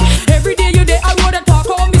nothing. Every day you day I would talk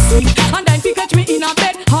on me sweet. And then you catch me in a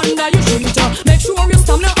bed under your sheet. Make sure you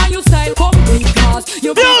stamina and you style complete. Cause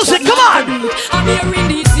you music, come on! I'm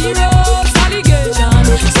hearing these serious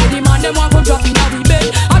allegations. Say the man them want come drop in a wee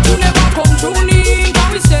bed. I do never come tune in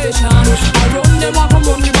power station. I run them want come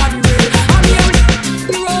run me body way. I'm hearing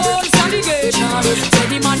serious allegations.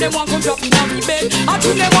 Say the man them want come drop in a wee bed. I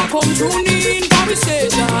do never come tune in power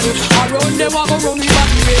station. I run them want come run me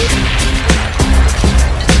body way.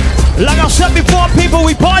 Like I said before, people,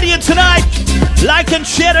 we partying tonight. Like and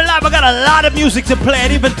share the live. I got a lot of music to play. I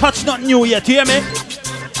didn't even touch nothing new yet, you hear me?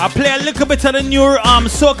 I play a little bit of the new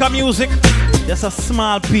soca music. Just a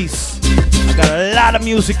small piece. I got a lot of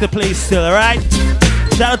music to play still, alright?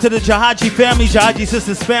 Shout out to the Jahaji family, Jahaji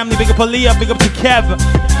sisters family. Big up Aaliyah, big up to Kev.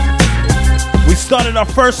 We started our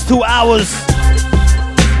first 2 hours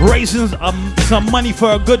raising some money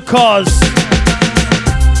for a good cause.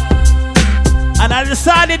 And I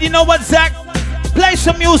decided, you know what, Zach? Play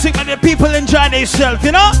some music and the people enjoy themselves,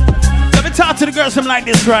 you know? Let me talk to the girls, I'm like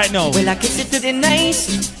this right now. Well, I kiss it to the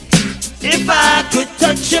nice. If I could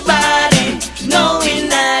touch your body, knowing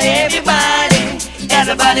that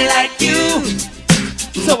everybody like you.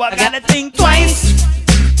 So I gotta think twice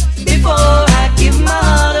before I give my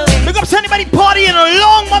heart away. Big up to anybody partying a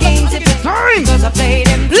long motherfucking time.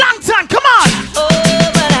 Long time, come on! Oh,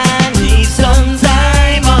 but I need some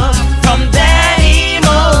time off from that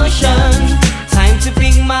emotion. Time to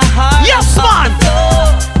bring my heart. Yes, man!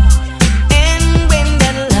 And when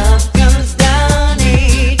that love comes down,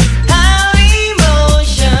 how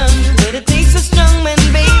emotion. But it takes a strong man,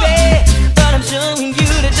 baby. But I'm showing you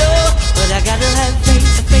the door. But I gotta have faith.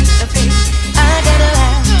 I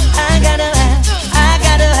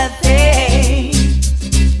gotta have faith.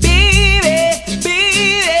 Baby,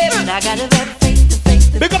 but I gotta have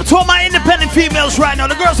faith. Big up to all my independent females right now.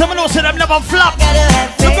 The girls haven't know said I've never flopped.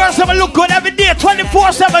 The girls haven't look good every day,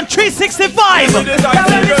 24/7, 365. Go!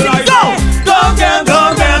 Go girl,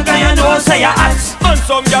 can you know say you're hot. And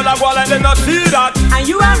some girl a go and them not see that. And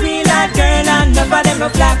you a real hot girl and none of them go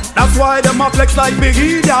flat. That's why them a flex like Big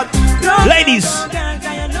Idiot. Ladies,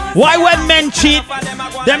 why when men cheat,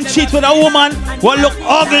 them cheat with a woman will look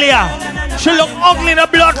uglier. She look ugly in a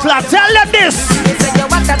blood clot. Tell them this.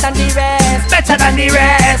 Better than the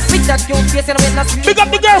rest. Big up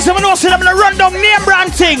the girls who know them gonna run down name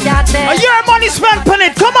brand thing. Your money spent on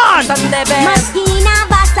it. Come on. Moschino,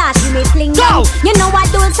 Versace, me fling down. You know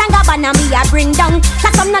what Dolce & Gabbana me a bring down.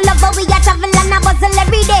 Cause some no love but we a travel and a bustle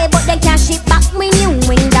every day, but they can't ship back me new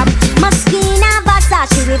wingdom. Moschino,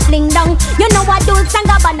 Versace, we fling down. You know what Dolce &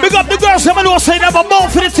 Gabbana. Big up the girls who know say never bow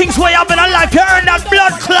for the things where you have in a life. You earn that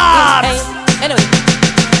blood clot. Anyway,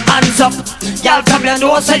 hands up, y'all from your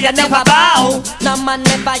nose say you never bow. No man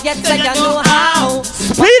never yet say you know how.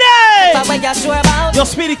 Speedy! Yo,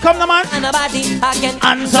 Speedy, come now, man.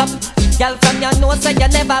 Hands up, y'all from your nose say you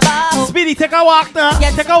never bow. Speedy, take a walk now.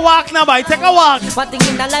 Yes. Take a walk now, boy. Take a walk. One thing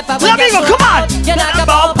in the life I let me go, come on. You're not gonna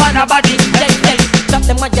bow upon nobody. Drop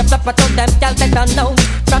them when you flop, I told them, y'all they don't know.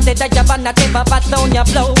 From the day you're on the table, but down your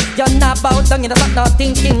blow. You're not bow down, you're not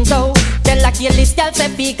thinking so. They like your list, y'all say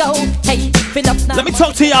we go. Hey, fill up now. Let me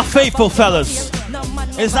talk to y'all faithful fellas.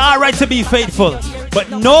 It's alright to be faithful, but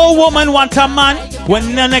no woman want a man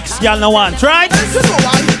when the next girl no want, right?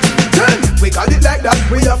 We got it like that.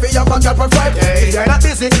 We have a girl for Friday. You're not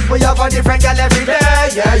busy. We have a different girl every day.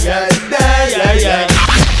 Yeah.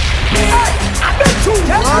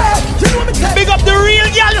 Big up the real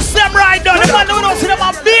girl, you see them right now. The man who knows them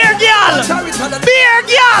a beer girl. Beer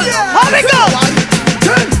girl. How we go?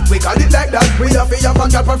 We got it like that. We have a girl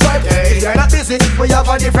for Friday. You're not busy. We have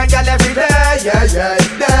a different girl every day. Yeah.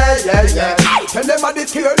 Tell them I did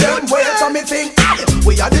hear them wait for me think.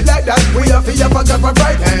 We got it like that. We have a girl for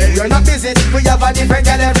Friday. You're not busy. We have a different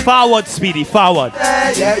girl every day. Forward, Speedy, forward.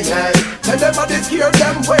 Yeah. Tell them I did hear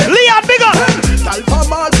them wait. Leon, big up. Girl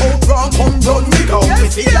from all out wrong, come run me down.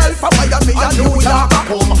 Me see girl from Miami and New York a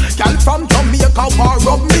come. Girl from Jamaica war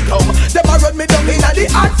rub me down. Them a run me down inna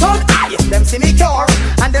the hot sun. Them see me car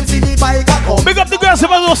and them see the bike a come. Big up the girls who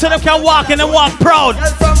know say them can walk and them walk proud.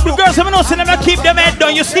 The girls who know say them keep them head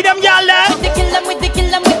down. You see them, y'all there? Kill them with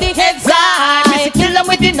the heads high. Kill them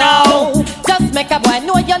with the no. Just make a boy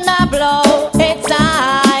know you're not blow. Heads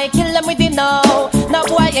high. Kill them with the no. No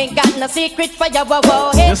boy ain't got no secret for your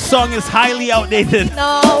wow. This song is highly outdated.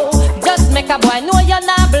 No. Just make a boy know you're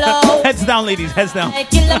not blow. Heads down, ladies. Heads down.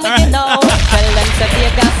 Kill them with the no. Tell them to be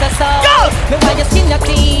a gas so. Me why you skin your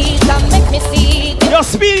teeth and make me see. You're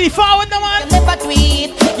speedy forward, no man. You never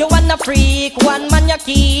tweet. You wanna freak. One man you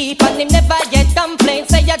keep. And him never get complaints.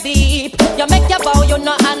 Say you're deep. You make your bow. You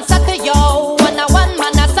no answer to yo. Wanna one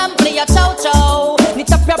man a sample your chow chow.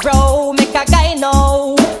 Knit up your bro. Make a guy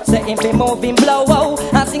know. Say him be moving blow.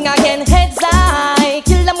 And sing again. Heads high.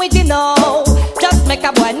 Kill them with the no. Just make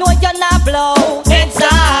a boy know you're not blow. Heads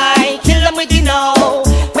high. Kill them with the no.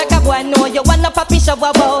 Make a boy know you wanna papi show.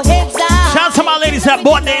 Heads high. Shout out to my ladies that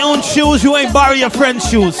bought their own shoes. You ain't borrow your friend's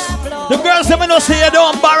shoes. The girls that know say you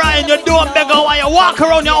don't borrow and you don't beg while you walk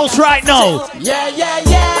around your house right now. Yeah.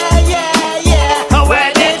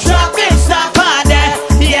 When the traffic stop on there.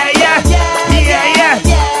 Yeah.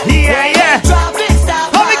 Traffic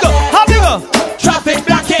stop on there. How we go? Traffic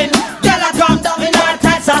blocking. Girl I come down in our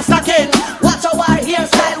tights and stocking. Watch our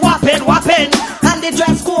hairstyle whopping. And the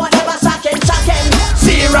dress code never shocking.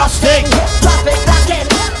 Serious thing. Traffic blocking.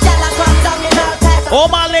 Girl I come down in our tights. All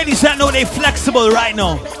my ladies that know they flexible right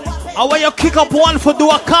now. And when you kick up one for do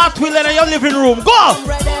a cartwheel in your living room, go!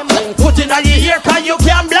 Put in your ear cause you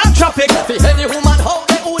can block traffic. For any woman how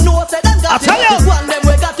they who know say them got I tell you. The one them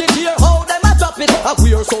we got it here, how them a drop it. A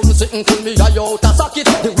weird something sitting till me eye out a socket.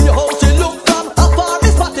 The way how she look from afar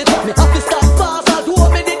is spotted. Me have to stop fast and do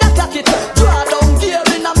me did a clock it. Draw down gear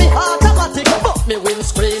in a me automatic. But me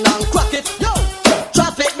windscreen and crack it. Yo,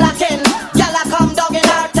 traffic blocking. Y'all a come down in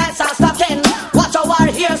our tights and stocking. Watch our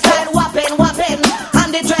hairstyle whopping.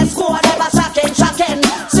 And the dress code never shocking.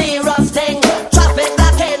 Serious thing. Traffic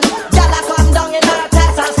blocking. Y'all a come down in our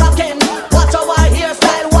tights and stocking. Watch our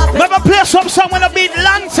hairstyle whopping. Remember play some song when I beat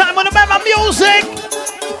long time when I remember music.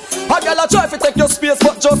 A girl a try to take your space,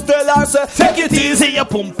 but just tell her say take it easy, you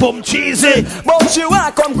pum cheesy. But she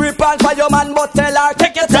want come grip on for your man, but tell her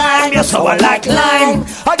take your time, you're so like lime.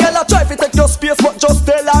 A girl a try to take your space, but just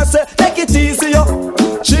tell her say take it easy, you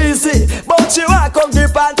cheesy. But she want come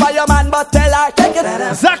grip on for your man, but tell her take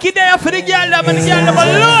it. Zaki there for the girl and the girl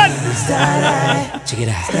alone. Check it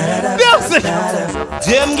out. Music.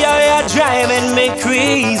 Them girl are driving me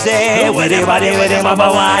crazy. With the body, with the mama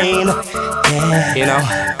wine. You know.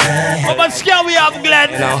 How much scale we have,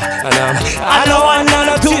 Glenn? You know, I know one,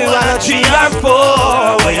 no, two, and 3 or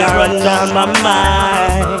 4. When you run down my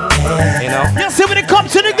mind. You know. You see when it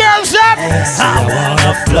comes to the girls, up? I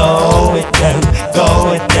wanna flow with them,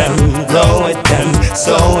 go with them, blow with them,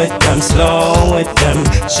 slow with them, slow with them,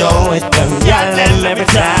 show with them, yell them every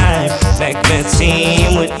time. Make me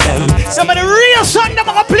team with them. Some of the real song that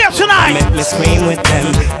I'm gonna play tonight. Make me scream with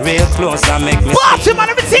them, real close. I make me. Party man,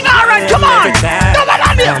 everything alright. Come on, come on,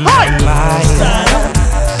 on here. Hi.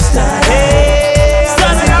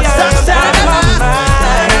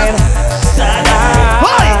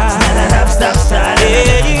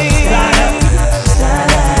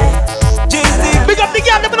 Big up the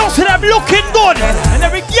girl that knows them looking good, and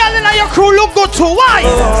every girl in your crew look good too. Why?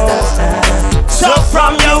 So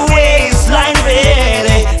from your waistline,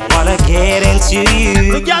 baby, wanna get into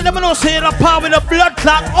you. The girl that knows you're a power with a blood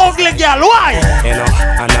clot, ugly girl. Why? You know,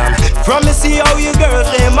 and from me see how you girls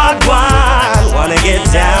them at one. Wanna get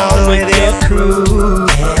down with your crew.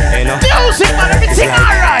 You know, music man, everything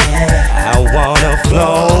alright. I wanna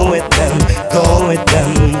flow with them, go with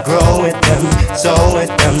them, grow with them, so with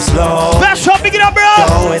them slow. Best shot, big it up, bro.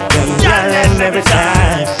 Go with them, yelling every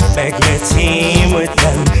time. Make me team with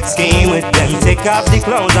them, scheme with them. Take off the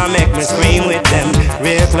clothes, I make me scream with them.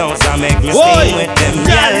 Real clothes, I make me steam with them.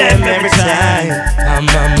 Yelling every time. I'm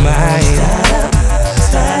on mind.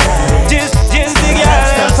 Just the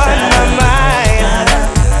girl on my mind.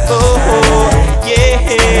 Oh, yeah.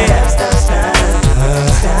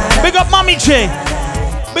 Big up Mommy J.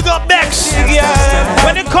 Big up Bex.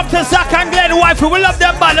 When it comes to Zach and Glenn wife, we love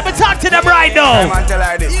them, but let me talk to them right now.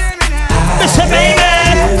 Listen, baby,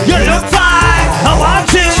 you look fine. I want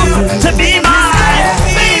you to be mine.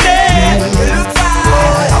 Baby, you look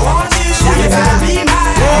fine. I want you to be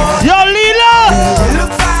mine. Yo, Lila. You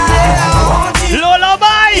look fine. I want you. Lola,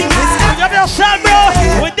 bye. Pick up yourself, bro.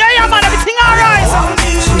 We're there, man. Everything alright.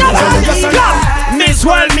 Miss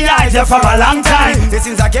World, me eyes there for a long time. It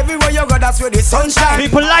seems like everywhere you go, that's where the sunshine.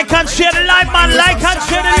 People like and share the light, man. Like and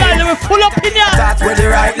share the light. Let me full up in ya. That's where the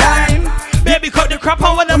right line. Baby, cut the crap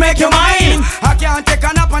on when I make your mind. I can't take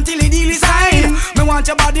a nap until the deal is signed. Me want want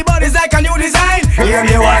your body, but it's like a new design. Hear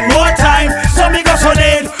me one more time, so me go so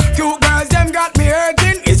then. Cute girls, them got me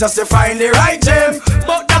hurting. It's just to find the right gem.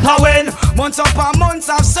 But that I win. Months upon months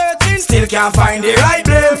of searching, still can't find the right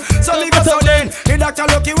blame. So me go so then. The doctor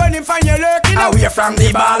lucky when him find you lurking away from the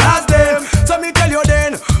ballast them. So me tell you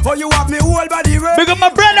then, oh you have me whole body work. Big up my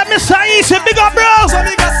brother, Mr. Easy, big up bro. So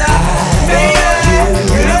me go say, baby,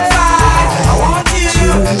 you look fine. I want you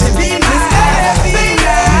to be my baby.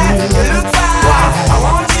 You look fine. I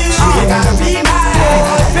want you. You gotta be my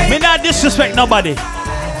baby. Me not disrespect nobody,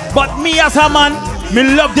 but me as a man, me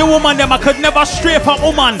love the woman them. I could never stray from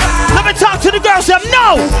woman. Let me talk to the girls them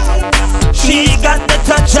now. She got the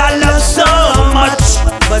touch I love so much,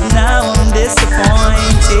 but now I'm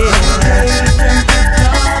disappointed.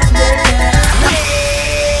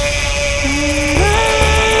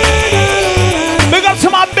 Big up to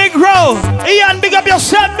my big bro Ian, big up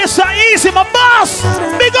yourself, Mr. Easy, my boss.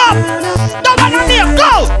 Big up. Don't let her near,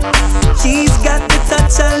 go. She's got the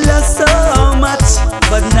touch I love so much,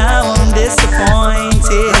 but now I'm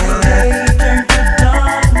disappointed.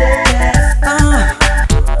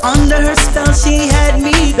 Under her spell she had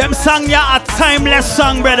me. Them song ya a timeless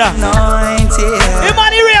song, brother. Anointed.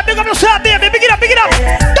 Imani Ray, big up yourself, baby. Big it up, big it up.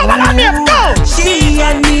 Don't let her near, go. She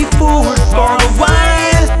had me fooled for a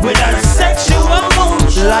while with her sexual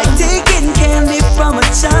motion, like taking candy from a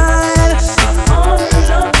child.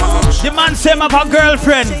 The man say him have a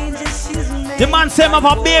girlfriend. The man say him have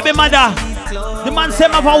a baby mother. The man say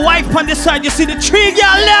him have a wife on the side. You see the tree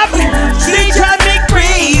girl left. She drive me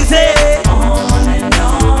crazy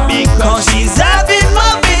because she's having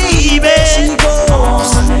my baby. She goes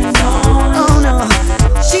on and on. Oh no,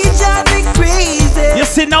 she drive me crazy. You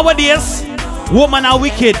see nowadays, women are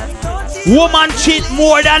wicked. Woman cheat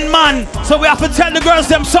more than man. So we have to tell the girls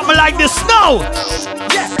them something like this now.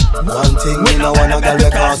 One thing me no wanna girl we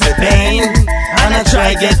cause me pain, and I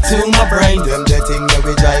try get to my brain. Them the thing that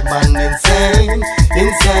we drive man insane,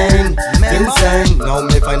 insane, insane. Now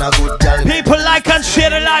me find a good girl. People like and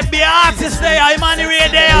share the life. Be artists there, Imani Ray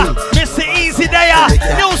there, Mr. Easy there.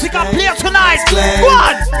 Music and play tonight. Go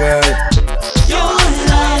on. Girl, your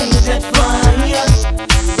light that fire,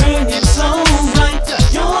 burning so bright.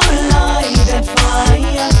 Your light that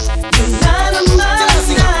fire, you light up my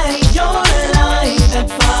night. Your light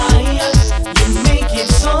that fire, you make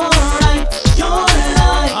it so right. Your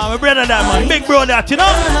light. My brother that man, big bro that, you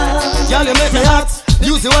know. girl you make me hot,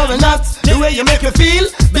 use you or not. The way you make me feel,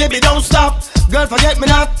 baby don't stop. Girl forget me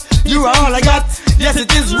not, you are all I got. Yes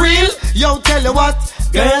it is real, yo tell you what.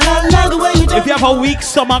 Girl I love the way you do. If you have a weak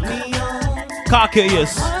stomach, cock your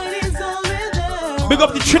ears. Big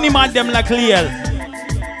up the Trini man them like Liel.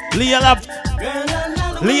 Liel have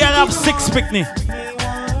 6 picnic.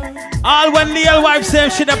 All when Liel wife said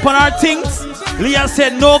shit upon her things, Liel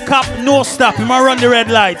said no cap, no stop. He might run the red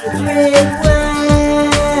light.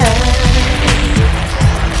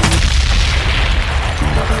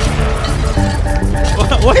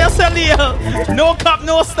 What you say, Liel? No cap,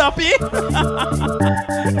 no stop, eh?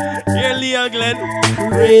 Here, Liel, Glenn.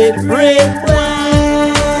 Red, red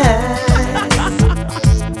wine.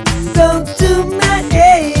 Go to my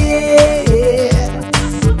head.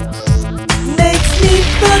 Makes me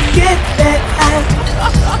forget that I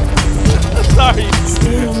Sorry.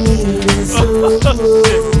 still need it so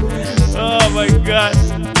good. Oh my God.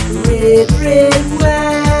 Red, red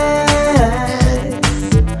wine.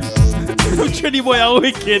 Trini boy are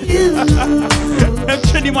wicked. Them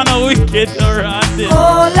Trini man are wicked.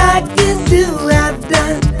 All I can do, I've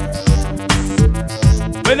done.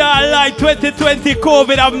 When I like 2020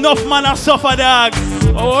 COVID, have enough man a suffer, dog. I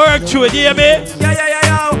work through it, yeah, babe? Yo.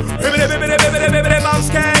 Bibbidi bounce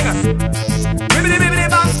gang. Bibbidi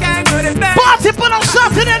bounce gang. Party put on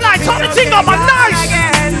Saturday night. Turn the thing up and nice.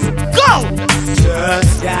 Go.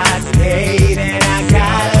 Just got paid and I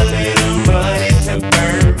got a little money to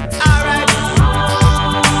burn.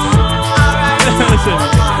 Listen,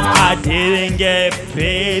 I didn't get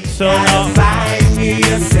paid, so now find me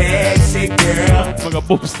a sexy girl. I'm gonna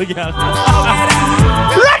boost again.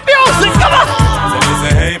 Rock music, come on!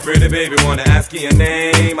 Listen, hey, pretty baby, wanna ask you your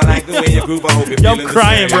name. I like the way you groove, I hope you're feeling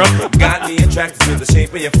crying, the same. bro. Got me attracted to the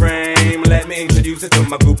shape of your frame. Let me introduce it to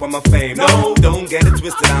my group of my fame. No, don't get it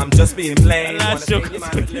twisted, I'm just being plain. Wanna sing your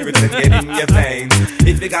mind lyrics and get in your veins.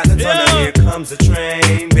 If you got the thunder, here comes the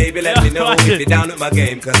train. Baby, let me know if you're down with my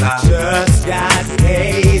game, cause I just got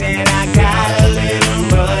paid and I got a little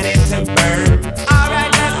money to burn.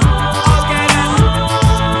 Alright then, okay then.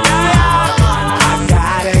 Yeah. I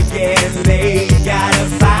gotta get laid, gotta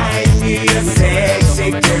find me a sexy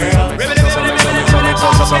girl.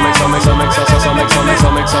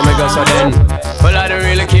 So make go so then. Well, I don't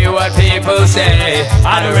really care what what people say.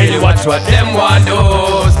 I don't really watch what them want do.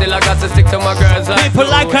 Still I got to stick to my girls like people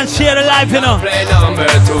like and share the life, you know. Play number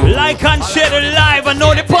 2. Like and share the life. I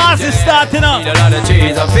know the pause is starting up. Need a lot of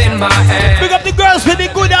cheese up in my head. Pick up the girls with the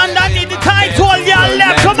good and I need the tight all y'all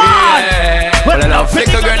left. Come on. Well, enough flick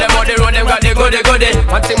the girl, them on the road, them got the goody.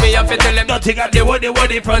 One thing me have to tell them, don't take out the woody.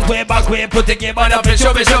 Front way, back way, put the game on up and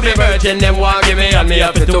show me. Virgin, them want give me and me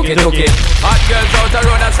have to took it. Hot girls out the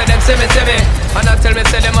road, I say them see me. And I tell me,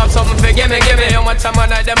 say them have something for give me. How much time I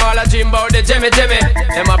night, them all a dream about the Jimmy.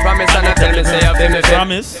 Them a promise and I tell me, say I feel me fit.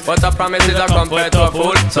 Promise. But a promise is a compared to a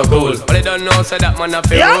fool, so cool. But they don't know, say that man a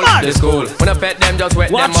feel rule, the school. When I pet them, just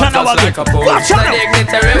wet them up just like a pool. So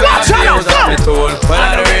dignitary when I feel up the tool. But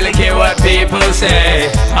I don't really care what people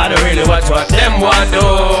say. I don't really watch what them want do.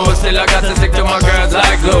 Still I got to stick to my girls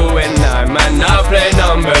like glue. And I might not play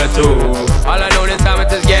number 2. All I know this time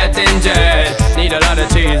it is getting jet. Need a lot of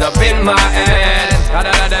cheese up in my head. Got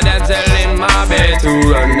a lot of dancing in my bed to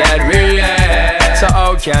run that relay. So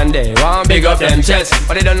how can they want big up them chests?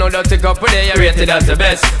 But they don't know that to go for they are rated as the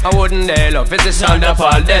best. I wouldn't they love it's a sound of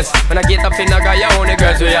all this. When I get up in a guy, you only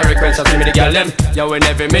girls with a request, just give me the girl them. Yo, in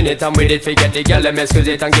every minute I'm with it, forget the girl them. Excuse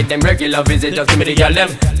it and get them regular visit, just give me the girl them.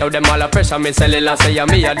 Now them all a pressure, me sell it last say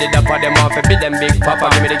me. I did up for them off, be them big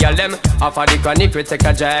papa, give me the girl them. Off of the chronic, we take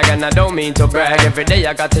a drag, and I don't mean to brag. Every day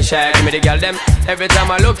I got to shag, give me the girl them. Every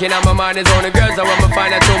time I look in at my mind is only girls, I want to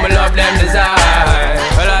find out who me love them desire.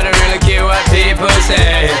 Well, I don't really care what people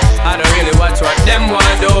say. I don't really watch what them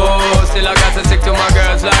want do. Still I got to stick to my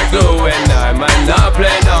girls like glue. And I might not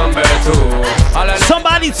play number 2.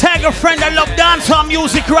 Somebody tag a friend that love dancehall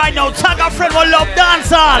music right now. Tag a friend who love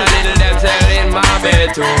dancehall. A little damsel in my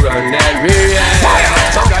bed to run that real.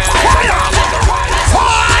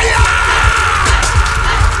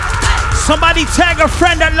 Somebody tag a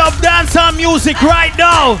friend that love dancehall music right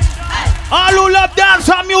now. All who love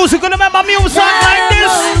dancehall music, gonna remember music like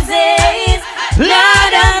this.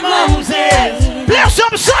 Lord of Moses. Play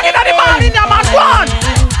some song in the morning, yeah, man. One.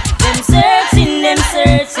 Them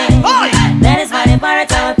searching. Oi. That is why they part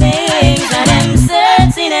our things. And them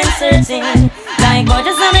searching. Like God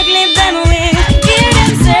just wanna clip them away. Yeah,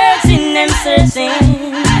 them searching.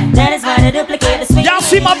 That is why they duplicate the swing. Y'all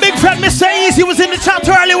see my big friend Mr. Easy was in the chat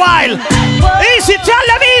early while. Easy, tell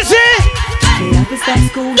them Easy.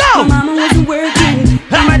 Go! My mama wasn't working,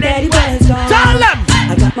 and my daddy was gone. Tell them!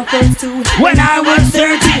 I got my first 2 when I was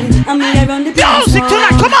 13. I mean, I run the place. Music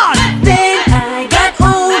tonight, come on! Then I got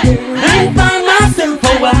older and found myself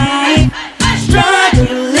a wife,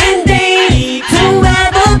 struggling daily to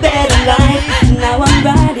have a better life. Now I'm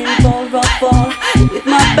riding for a fall with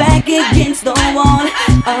my back against the wall.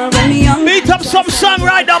 Beat up some song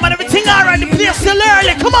right now, man. Everything alright. The place still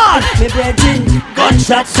early. Come on! Me brethren,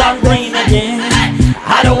 gunshots are rain again.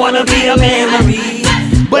 I don't wanna be a memory,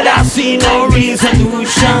 but I see no reason to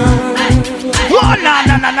shine. Oh, nah.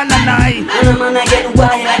 And I'm gonna get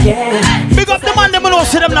wild again. Big up the man them know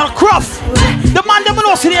see them not cruff. The man them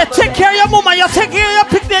know see they take care of your mama, you take care of your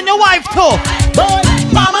picnic and your wife too. Boy,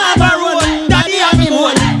 mama have a run, daddy have him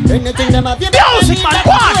one. Anything them have you music man,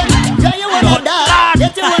 what? Yeah, you wanna die,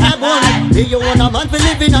 yes you wanna born. Yeah, you wanna man for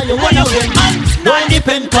living or you wanna win. Man, don't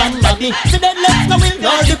depend on daddy. See that left no will,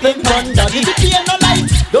 don't depend on daddy. If you ain't no light,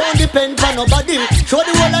 don't depend on nobody. Show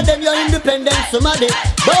the whole of them your independence, somebody.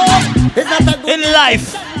 But it's not a good in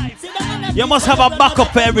life. You must have a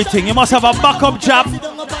backup for everything. You must have a backup job,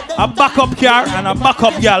 a backup car, and a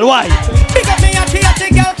backup girl. Why? Because me a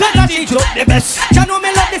creative girl, cause she look the best. You know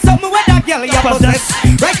me love this something with that girl you possess.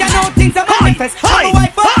 Right now things are manifest. I'm a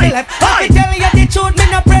wife of Philip. I tell you the truth, me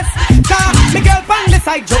no press. Cause me girl from the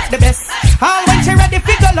side joke the best. All when she ready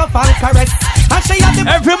fi go love and caress. And she have the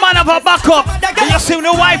every man have a backup. When you see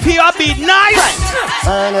the wife here, I be nice.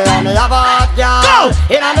 Go!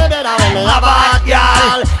 In on the bed when me have a hot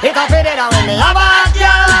girl. It a fit it when me have a hot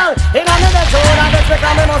girl. In on the bed so that the speak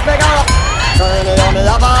and me must make her. So in on me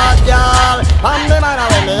have a hot girl. On the man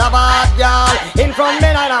when me have a hot girl. In front me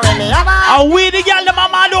night when me have a hot girl. And we the girl the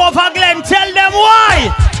mama over Glen. Tell them why.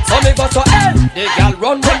 So me go so hell. The girl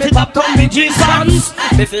run when me pop down me jeans pants.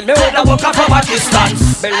 Me feel me with a walk up from a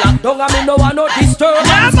distance. Me lock down and me no want no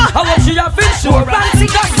disturbance. How much she have insurance?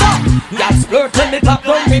 It got so. Y'all splurt when me pop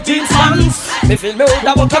down me jeans pants. Me feel me with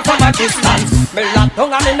a walk up from a distance. Me lock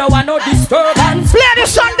down and me no want no disturbance. Play the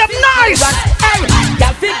song them nice. Hey,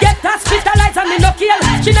 y'all fi get hospitalized and me no kill.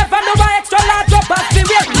 She never know why extra large drop off the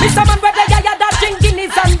wheel. Mr. Man where the guy that drink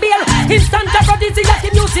Guinness and beer. Instant aphrodisiac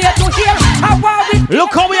the music to hear. How are we?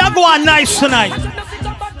 Look how we are going nice tonight.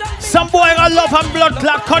 some boy got love and blood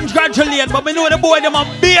clot, congratulate, but me know the boy them a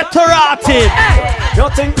bitter-hearted. You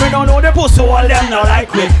think me don't know the pussy, all them no like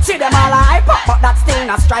me. See them all hype up, but that still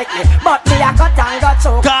not strike me. But me a cut and got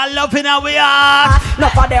choke. Call love in our heart.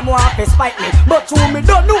 Enough of them want to spite me, but you me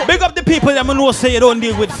don't know. Big up the people that know say you don't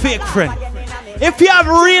deal with fake friend. If you have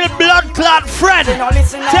real blood clot friend,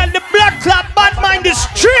 tell the blood clot bad mind is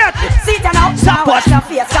straight. See them out, stop watch your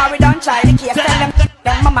face, sorry don't try the case. Tell them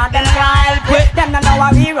mama them cry quick. Them no know how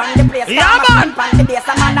we run the place. Yeah man. On the base,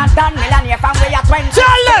 a man a done millionaire from where you 20.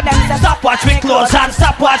 Tell them stop watch me clothes and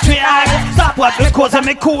stop watch me eyes. Stop watch me clothes and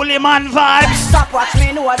me coolie man vibes. Stop watch me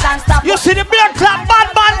nose and stop. You see the blood clot bad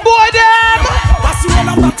man boy them. That's the one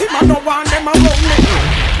I'm not him, I don't want them around me.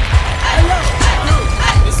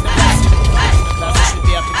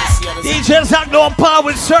 DJs that don't power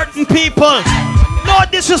with certain people. No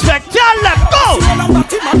disrespect, tell them go.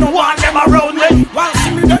 I don't want them around me. Want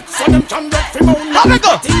see me dead, so them can get free moan me. How we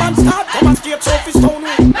go? Man start come and skate so fi stone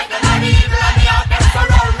me. Make them money evil and me out them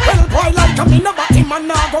surround me. Well boy like a me no batty man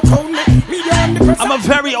now go crown me. I'm a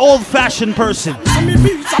very old-fashioned person.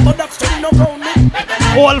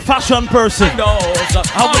 Old-fashioned person.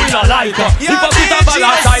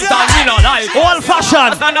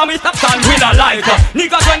 Old-fashioned.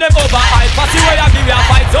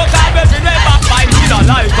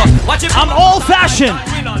 I'm old-fashioned.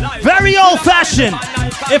 Very old-fashioned.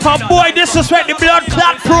 If a boy disrespect the blood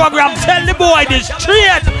clot program, tell the boy this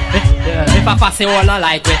straight. If I pass it all I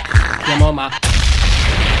like it, your mama.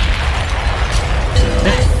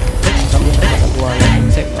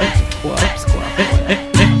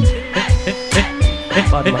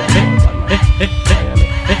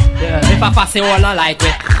 If I pass it all I like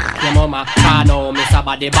it, your mama can't know Mr.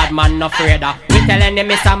 Body bad man no afraid of. We telling them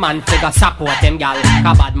Mr. Man figure support him gal.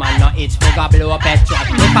 Cause bad man no itch figure blow up head shot.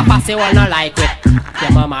 If I pass it all no like it,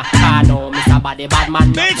 your mama can't know Mr. Body bad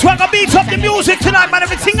man no. Bitch, we're gonna beat up the music tonight, man.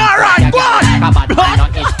 Everything alright. Go on. Cause bad man no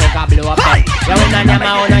itch figure blow up head. Yeah, we no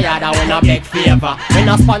nyama on a yard and we no beg favor. We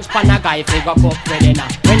no sponge pan a guy figure cook for dinner.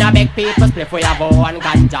 We no beg people split we have one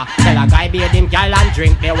ganja. Tell a guy bathe him gal and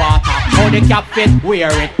drink the water. How the cap fit,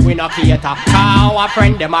 wear it, we no cater. Cause our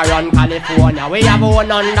friend them a run California. We have one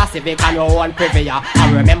Honda Civic and one Privia.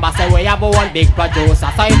 And remember say we have one big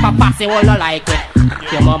producer. So if I pass it all no like it,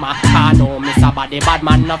 your mama can't know Mr. Body bad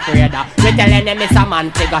man no afraid of. We telling them Mr.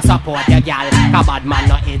 Man figure support your gal. Cause bad man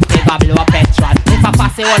no it figure blow petrol. If I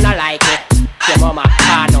pass it all no like it, your mama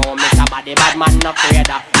can't know Mr. Body bad man no afraid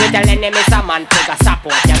of. We telling them Mr. Man figure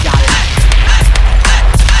support your gal.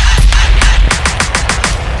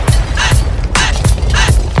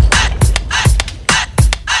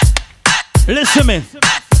 Listen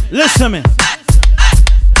me.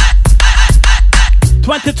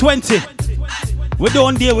 2020, we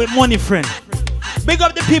don't deal with money, friend. Big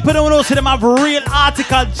up the people that know see them have real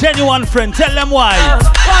article, genuine friend. Tell them why.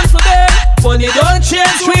 Once again, money don't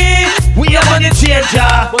change we are money changer.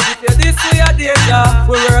 But if you're this way a danger,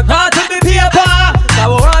 we work hard to be paper.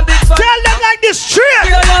 Now we want big fun. Tell them like this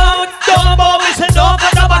straight. Don't bow me, say don't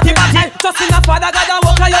for the body. Just in a father God and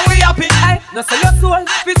walk on your way happy. No sell your soul,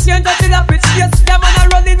 fit change the bill of pitch. Yes, the man a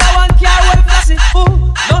running a one car well flashing.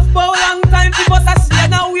 Love for a long time, people a share.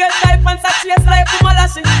 Now we are type and such chase like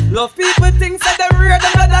Kumalashi. Love people think say them real,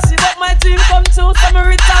 them not dashy. But my dream come true, so me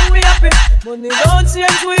return we happy. Money don't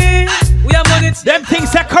change we are money. Them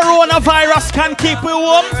things that coronavirus can keep we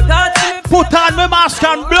warm. Put on my mask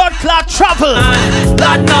and blood clot travel.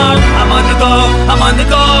 Lord no, I'm on the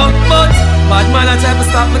go, but bad man a try to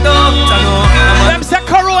stop me down. Them say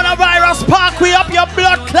coronavirus park we up your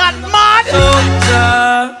blood clot mad.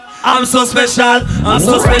 I'm so special,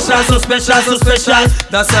 so special.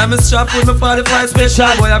 That's why I'm strapped with my 45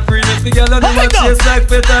 special. Boy, I pray me for girl and my chase like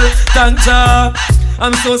petal. Thank ya.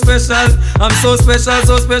 I'm so special, so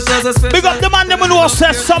special. Big up the man them who know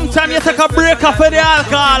says sometimes you take a break off of the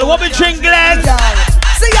alcohol. What we drink, Glenn?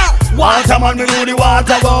 See ya! Water man, me do the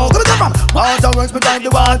water go. Come on, water works behind the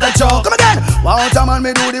water choke. Come again! Water man,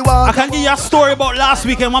 me do the water. I can give you a story about last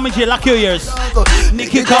weekend. Mama J, lock your ears.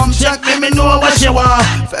 Nikki come check me know what she want.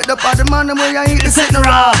 Fed up on the man, the way I eat the sitting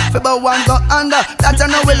raw. Fibber one go under, that I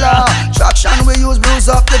know we law. Traction we use, bruise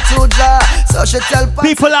up the two jaw. So she tell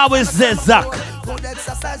people always say, Zach,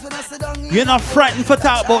 you're not frightened for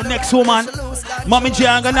talk about next woman. Mommy J,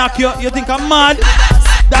 I'm gonna knock you. You think I'm mad?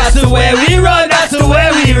 That's the way we roll, that's the way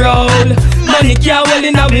we roll. Money can't well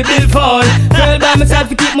in we build fall. Girl by myself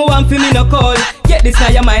to keep me warm for me no cold. Get this now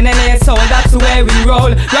your mind and your soul, that's the way we roll.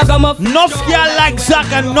 Enough y'all like Zach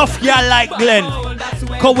and enough y'all like Glenn.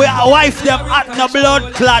 Cause we wife them at the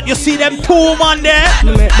blood clot. You see them two man there?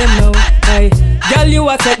 Me make them know, hey. Girl, you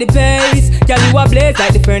a set the pace. Girl, you a blaze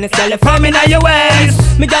like the furnace. Girl, you from in your ways.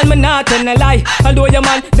 Me girl, me not tell a lie. Although your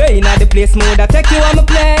man, they in the place mode. I take you on my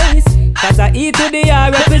place. Cause I E to the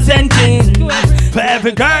R representing. For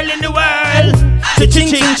every girl in the world. Ching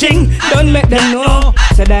ching ching. Don't make them know.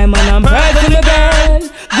 So diamond and pearl to the girl.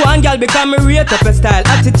 Go on, girl, become a rate up a style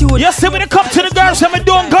attitude. You see when they come to the girls, and me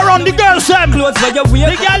don't go around the girls. Clothes for your wear.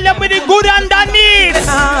 The girl them with the good underneath.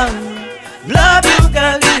 Love you,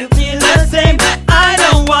 girl, you feel the same. I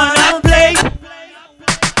don't wanna play.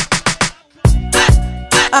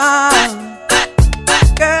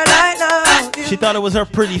 Girl, I love you. She thought it was her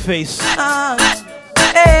pretty face.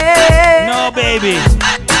 Hey. No, baby.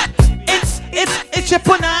 It's your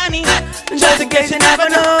punani. Just in case you never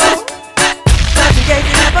know. Just in case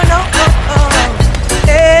you never know.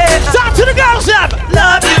 Hey. Talk to the girls, up.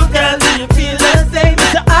 Love you, girl, do you feel the same?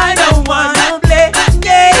 So I don't wanna play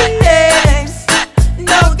games.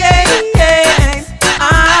 No games.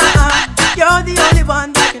 You're the only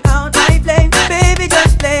one that can out my flame. Baby,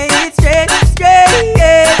 just play it straight.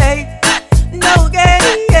 No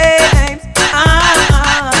games.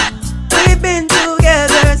 We've been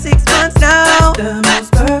together 6 months now. The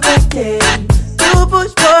most perfect day. You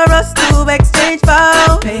push for us to exchange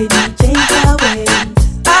vows. Baby, change our ways.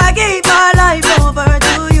 I gave my life over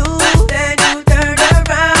to you, then you turned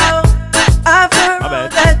around. After all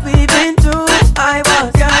that we've been through, I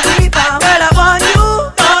was your rebound. Girl, I want you,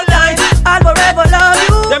 no lies, I'll forever love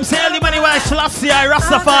you. Them say early money wise, Selassie, I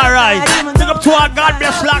Rastafari. Big up to our God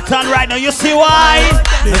bless Lockdown right now. You see why?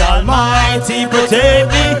 The Almighty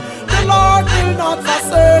protect me. The Lord will not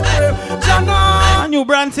forsake me. Jana. A new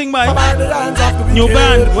brand thing, by new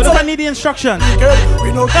brand. What if I need the instruction?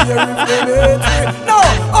 We no care if they hate me. No,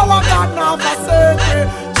 our God not forsake me.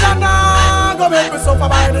 Jana, go make me suffer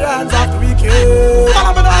by the hands of the wicked.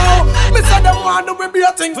 Follow me now. Me say them want to be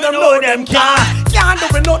a things them know them can't. Can't do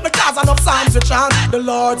it nothing cause enough psalms we chant. The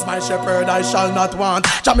Lord's my shepherd, I shall not want.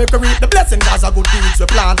 Jamaica reap the blessing cause a good deeds we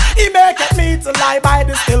plan. He maketh me to lie by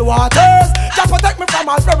the still waters. Jah protect me from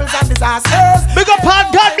all perils and disasters. Big up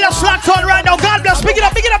on God bless Lockdown right now. God bless. Pick it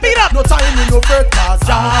up, pick it up, pick it up. No time in no fret cause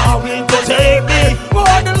Jah will protect me. Oh,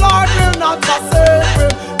 the Lord will not forsake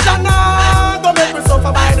me. Jana, go make me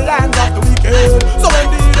suffer by the hands of the wicked. So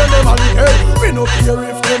when the them are wicked, we no care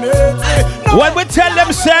if they hate me. No. When we tell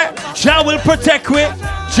them, sir, Jah will protect we,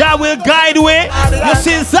 Jah will guide we. You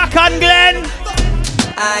see Zach and Glenn.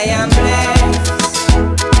 I am blessed.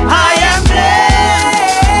 I am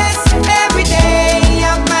blessed. Every day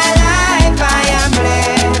of my life I am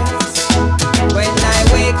blessed. When I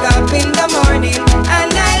wake up in the morning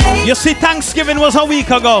and I lay. You see, Thanksgiving was a week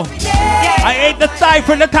ago. I ate the thigh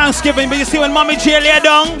for the Thanksgiving, but you see when Mommy J lay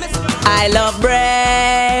down. I love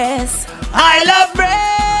breasts. I love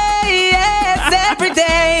breasts. Every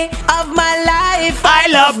day of my life I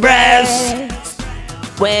love breasts.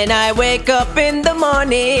 When I wake up in the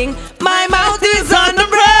morning, my mouth is on the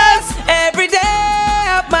breast. Every day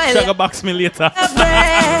of my life. Sugar box me later.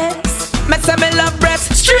 Me say me love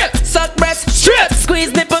breast. Strip. Suck breast. Strip.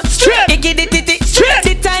 Squeeze nipple. Strip. Giggity titty. Strip.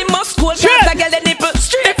 The time must cool. Strip. I get the nipple.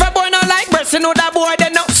 Strip. If a boy not like breast, you know that boy they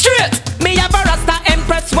know. Strip. Me have a Rasta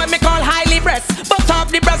Empress when me call highly breast. But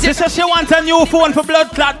off the breast. She says she wants a new phone for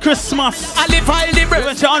blood clot Christmas. I live highly breast.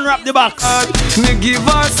 When she unwrap the box. Me give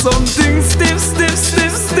her something stiff.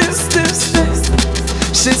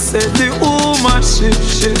 She said the woman shit.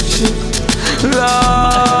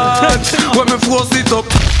 Lord, when me force it up.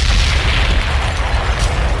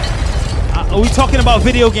 Are we talking about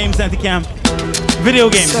video games, Anti-Cam? Video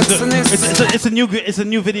games. It's a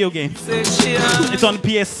new video game. It's on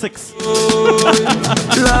PS6.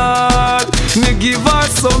 Lord, me give her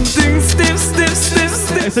something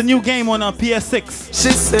stiff. It's a new game on PS6.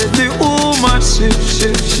 She said the woman shit.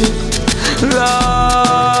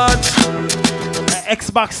 Lord,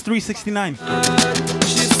 Xbox 369.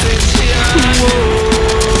 She said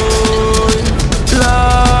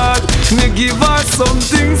Lord, me give her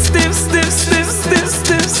something stiff.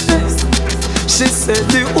 She said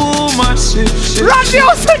the woman shit. Rock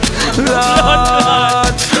music!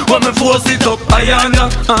 Lord, when me force it up, ayanda.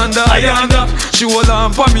 She hold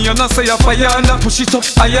on for me and I say ayanda. Push it up,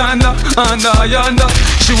 ayanda.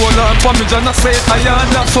 She hold on for me and I say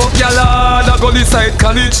ayanda. Fuck y'all hard, I go inside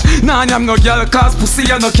college. Nah, I'm no girl cause pussy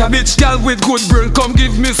and no cabbage. Girl with good brain, come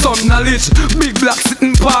give me some knowledge. Big black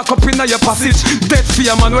sitting park up in your passage. Dead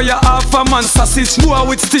fear man where you half a man sausage. Boy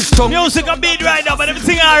with stiff tongue. Music a beat right now, but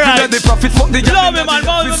everything alright. The profit fuck the love me man,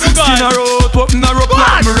 more than the God. Skin a road, open a rope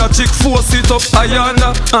like me a chick force it up,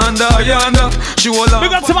 ayanda. She hold on.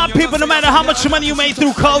 Big up to my people, no matter how much money you made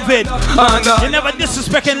through COVID. You never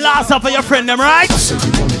disrespecting last off of your friend, them right?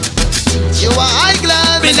 You you a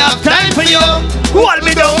eyeglass. Me not have time for you. Hold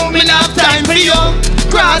me down, me not have time for you.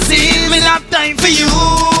 Crosses, me not have time for you.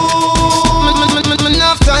 Me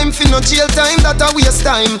not have time for no jail time, that a waste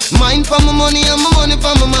time. Mine for my money and my money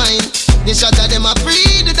for my mind. The shot of them a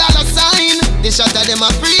free the dollar sign. The shot of them a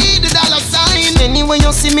free the dollar sign. Anyway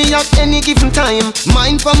you see me at any given time.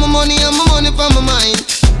 Mine for my money and my money for my mind.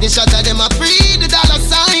 The shot of them a free the dollar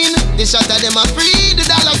sign. The shot of them a free the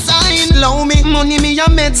dollar sign. Low me, money me a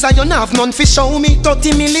meds and you have none fi show me.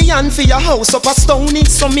 30 million for your house up a stony.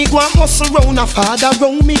 So me go and hustle round a father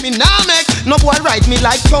round me. Me nah make no boy ride me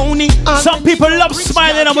like pony. Some people love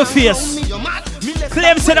smiling on my face.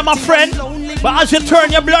 Claim say them a friend, but as you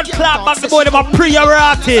turn your blood clot back, the boy them a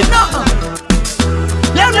pre-rotted.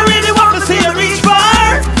 Them no really want to see you reach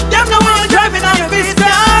far. Them no want to drive in on your big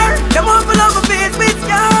car. Them want to love a face with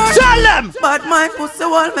scars. Tell them. But my pussy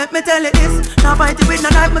wall make me tell you this. Now fight it with no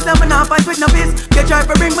knife, myself and now fight with no fist. You try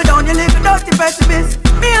to bring me down, you live a dirty pessimist.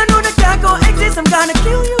 Me I know that can't go exist, I'm gonna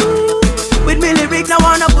kill you. With me lyrics, I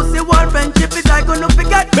want a pussy wall. Friendship is like gonna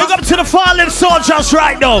forget. Big up to the fallen soldiers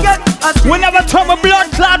right now. We never turn my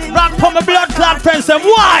blood clot back from my blood clot friends. And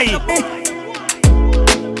why?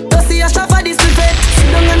 Don't see a shot for this buffet. Sit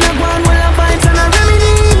down on the ground while I find and I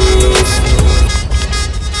reminisce.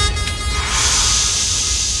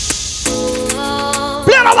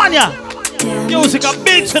 Play the one, yeah. Music a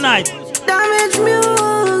beat tonight. Damage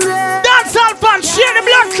music. Dance all fun, share the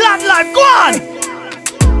blood clot life. Go on.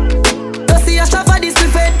 See a shop for this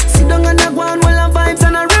buffet. Sit down on the ground while I vibes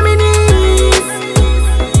and I reminisce.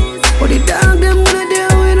 But the dog them gonna deal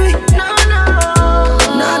with me. No.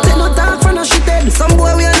 Nah, take no talk for no shithead. Some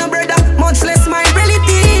boy we are no brother, much less my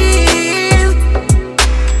relative.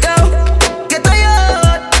 Yo, get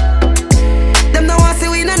tired. Them no want see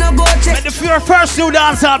we no go check. If you're first new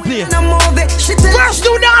dance I'll play. First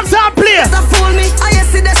new dance I'll play. Just a fool me. I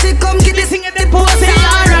see that she come get this thing in the pussy.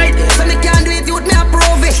 Alright, so me can't do it, youth me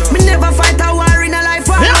approve it. Me never fight a war in a life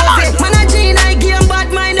or lose it. Man a G I game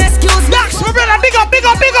bad mind excuse me. Dax, my brother, big up.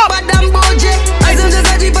 Bad damn budget. I don't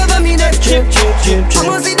just a jeep over me neck. Chip.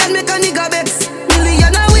 I'ma see that make a nigga vex.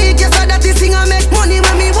 Million a week, yes I that this thing I make money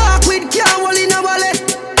when me walk with can't hold in a wallet.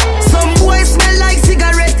 Some boys smell like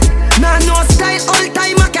cigarette. Nah no style all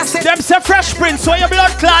time a cassette. Them say Fresh Prince, so your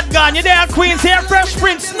blood clot gone. You there Queens here, Fresh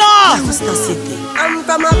Prince, no. I'm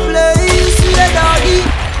from a place where doggy.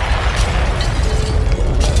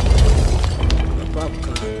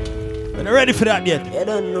 Are you ready for that yet? I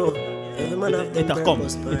don't know. It'll come.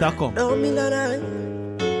 Don't mean that I.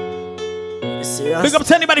 Big up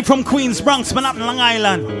to anybody from Queens, Bronx, Manhattan, Long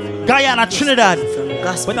Island, Guyana, Trinidad.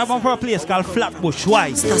 But I'm from a place called Flatbush.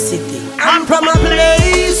 Why? I'm from a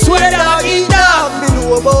place where doggy dog. Me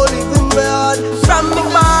know about living bad. From me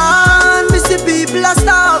man, me see people are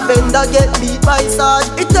starving. That get beat by Sarge.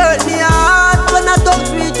 It hurt me hard when I don't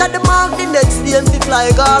reach at the mark. The next day me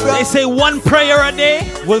fly garbage. They say one prayer a day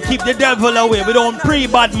will keep the devil away. We don't pray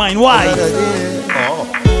bad mind. Why?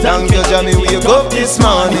 Thank you, Jamie, wake up this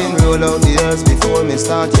morning. Roll out the earth before me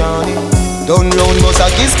start yawning. Don't round must a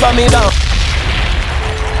kiss for me down.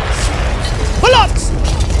 Pull up!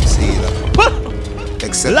 See that?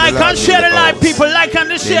 Like and share the live, people. Like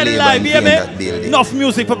and share the live, baby. Enough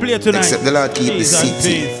music for play tonight. Except the Lord keep the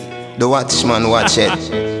city. The watchman watch it.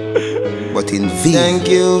 But in vain. Thank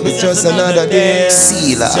you, it's just another day.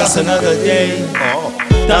 See that? Just another day.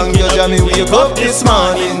 Thank you, Jamie, wake up this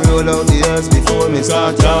morning. Roll out the earth before me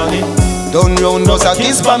start yawning. Don't round us a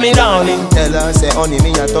kiss for me downing. Tell her, say, honey,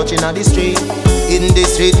 me a touching at the street. In the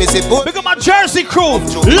street, me say, put. Big up my Jersey crew.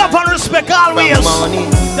 Love and respect always.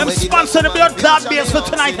 Them sponsor the blood clot base for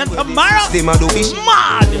tonight and tomorrow.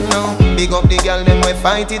 Mad. Big up the girl, them we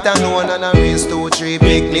fight it and one and a race 2, 3.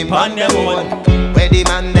 Picnic on them one. Where the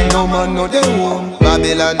man, they no man, no they won't.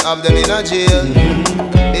 Babylon have them in a jail.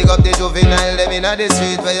 Big up the juvenile, them in the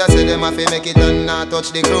street. Where you say them have to make it and not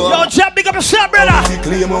touch the crew. Yo, Jab, big up yourself, brother.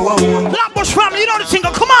 Flatbush family, you know the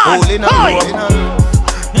single, come on. Hi.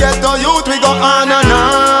 Get the youth, we go on and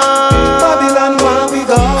on. Babylon, where we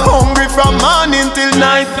go. Hungry from morning till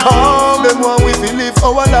night come. Them want we feel live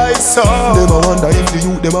our lives so. Them a wonder if the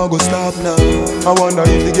youth, them a go stop now. I wonder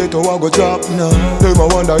if the ghetto a go drop now. Them a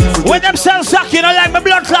wonder if we when them sell sack, you know like my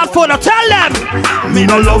blood clot phone, tell them. Me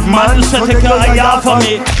no love man, so take your eye off of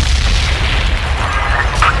me.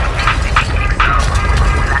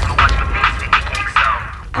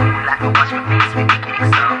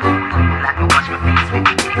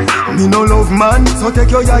 Me no love man, so take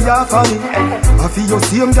your yaya for me. I feel your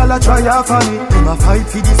same gal a try for me. Him a fight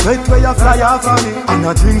for the sweat where you fly for me. And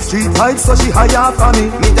I drink street vibes so she higher for me.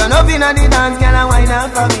 Me turn up inna the dance, gal a wine up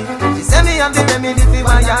for me. She say me have the remedy for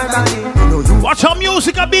why your body. Watch our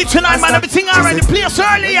music a beat tonight, man. Everything already place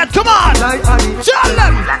early yet. Come on, tell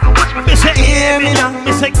them. Me say, hear me now.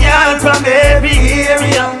 Me say, girl from every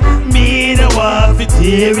area. Me the one fi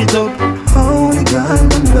tear it up. Holy God,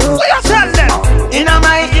 love. What you tell them? Inna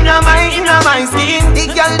my skin. The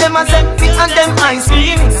girl dem a set fit and them ice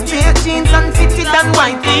cream. Straight jeans and fitted and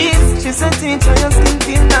white tees. She said, teacher, your skin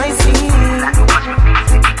feel nice.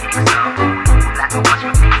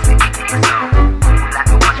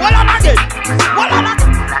 What am I doing? What am I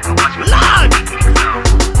doing? Lord!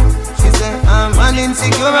 She said, I'm an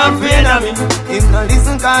insecure and afraid of me. If not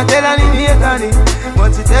listen, can't tell her him hate on it.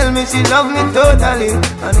 But she tell me she love me totally.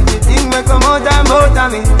 And if the thing may come out and bout of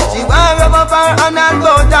me, she want rub up her hand and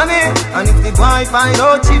bout of me. And if the boy find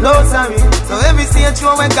out, she loves me. So every stage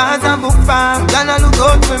show when cars and book farm, gonna look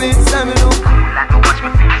out for me, say me look.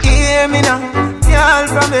 Hear me now, girl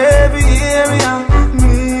from every area.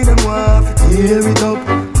 Me them want to tear it up.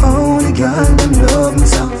 Only girl them love me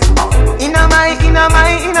so. Inna my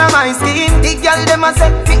skin. The girl them a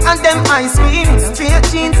set fit and them ice cream. Straight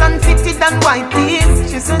jeans and fitted and white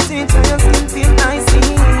tees. She said, teacher, your skin feel nice.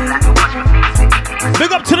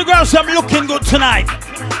 Big up to the girls, I'm looking good tonight.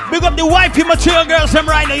 Big up the wifey material girls, them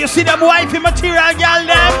right now. You see them wifey material girl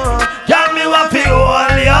them? Girl, me want to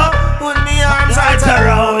hold ya. Put me arms right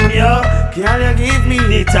around you. Girl, you give me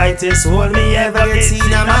the tightest hold me ever get seen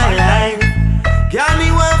in my life. Girl,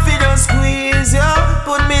 me want to just squeeze you.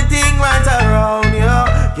 Put me thing right around you.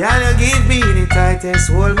 Girl, you give me the tightest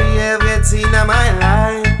hold me ever get seen in my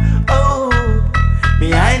life. Oh,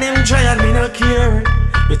 me hide them try and me no care.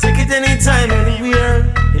 Me take it anytime, anywhere.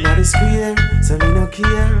 In the square, so me no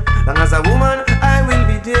care. Long as a woman, I will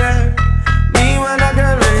be there. Me want a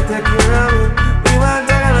girl ready to take care of me. Me want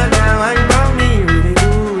a girl wine from me really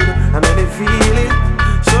good. I make me feel it.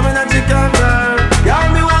 Show me that you can girl. Girl,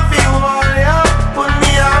 me want feel all you. Put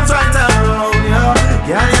me arms right around you.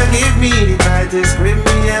 Girl, you give me the tightest grip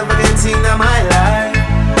me ever get in my life.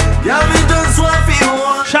 Girl, me just want feel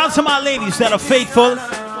all. Shout out to my ladies that are faithful.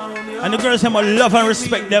 And the girls them will love and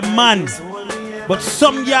respect their man. But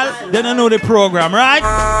some y'all, they don't know the program, right?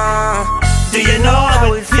 Do you know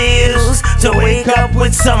how it feels to wake up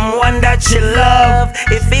with someone that you love?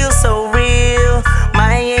 It feels so real.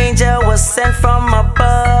 My angel was sent from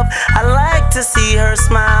above. I like to see her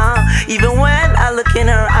smile. Even when I look in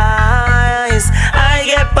her eyes, I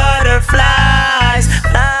get butterflies.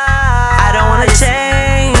 I don't wanna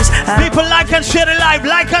change. People like and share the live,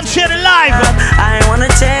 like and share the live. I wanna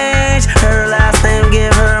change her last name,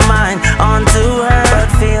 give her mine onto her. But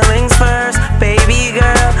feelings first, baby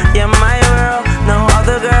girl, you're my world, no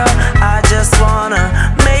other girl. I just wanna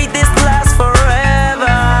make this last forever.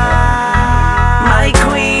 My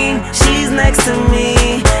queen, she's next to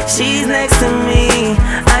me, she's next to me.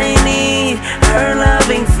 I need her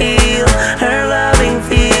loving feel, her loving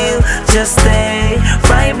feel. Just stay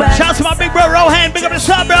right back. Shout out to my big bro Rohan, big up the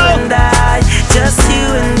sub, bro. And I, just you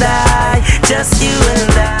and I, just you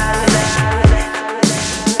and I.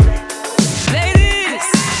 Ladies,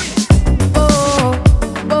 oh,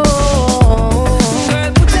 oh,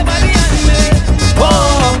 girl, put your body on me.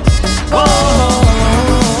 Oh, oh,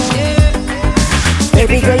 yeah.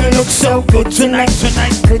 Baby girl, you look so good tonight,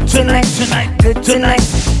 good tonight, good tonight.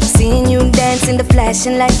 Seeing you dance in the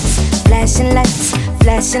flashing lights, flashing lights,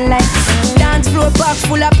 flashing lights. Dance floor box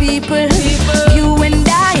full of people. You and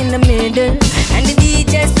I in the middle, and the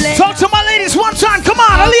DJ's playing. Talk to my ladies one time, come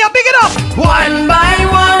on, Aaliyah, big it up. One by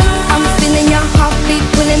one, I'm feeling your heartbeat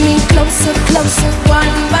pulling me closer, closer.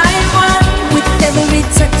 One by one, with every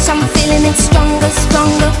touch I'm feeling it stronger,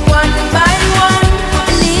 stronger. One by one,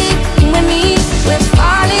 believe you and me, we're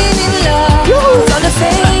falling in love. All the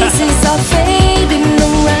faces are fading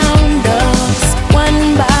around us.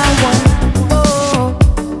 One by one.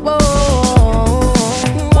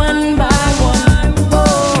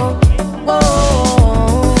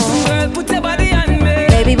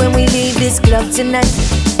 Club tonight,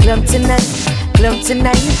 club tonight, club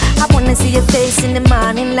tonight. I wanna see your face in the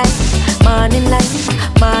morning light, morning light,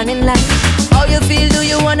 morning light. How you feel? Do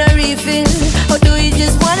you wanna refill? Or do you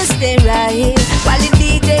just wanna stay right here while the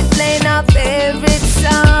DJ playing our favorite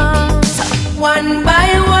songs? One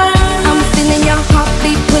by one, I'm feeling your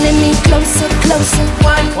heartbeat pulling me closer, closer.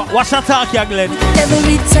 What's that talk, yeah, Glenn?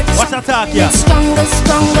 Every touch, what's that talk, yeah? Stronger,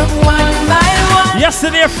 stronger. One by one.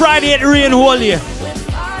 Yesterday, Friday, it rained whole year.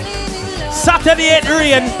 Saturday it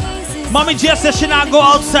rain. Mommy just said she not go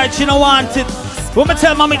outside, she don't want it. What me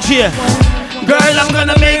tell Mommy G? Girl, I'm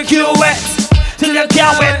gonna make you wet till you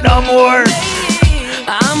can't wet no more.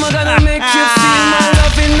 I'm gonna make you feel my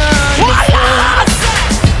loving on.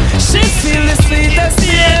 She feel the sweetest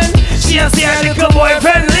thing. She has seen her little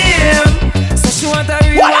boyfriend Liam. So she want a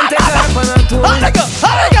real one, take her up on her tour.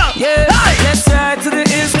 Yeah, let's ride to the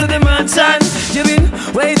east to the mansion. You've been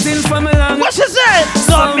waiting for me long. What she say?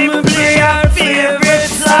 So me play your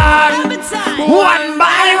favorite song. One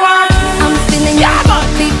by one. I'm feeling your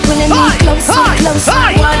heartbeat pulling me closer, closer.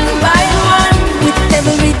 One by one. With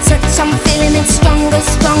every touch, I'm feeling it stronger,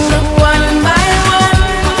 stronger. One by one.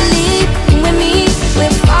 Believe with me,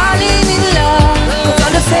 we're falling in love. 'Cause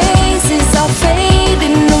all the faces are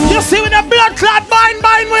fading. You see when the blood clot bind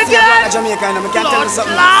with you? Lord,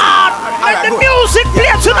 let the music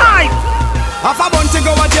play tonight. Half a bunch to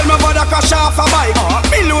go and tell me about a crash off a bike.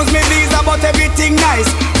 Me lose me visa, but everything nice.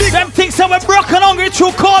 Them things that were broken hungry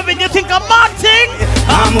through COVID, you think a mad thing?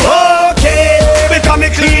 I'm okay, because me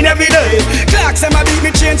clean every day. Clocks and my beat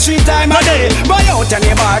me change 3 times a day. Buy out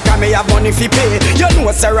any bar, cause me have money fi pay. You know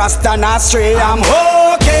it's a rasta not stray. I'm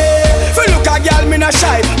okay. If you look a girl, me not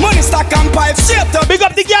shy. Money stack and pipe straight up. Big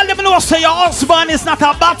up the girl, them know say your husband is not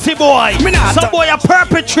a batty boy. Some boy a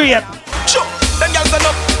perpetrate. Sure, them girls stand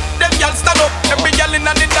up. Them girls stand up. Every girl in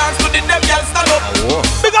the dance to the them girls stand up.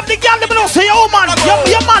 Big up the girl, them know say your man,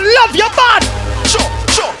 your man love your man. Sure.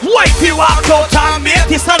 Wife you walk out and make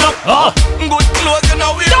you stand up. Good clothes, you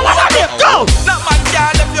know we go. No man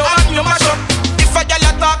can if you want you mash up. If a girl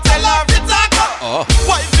a talk, tell her to talk up.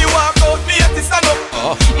 Wife you walk out, make you stand up.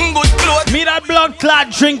 Good clothes. Me that blood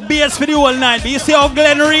clot drink beers for the whole night. But you see how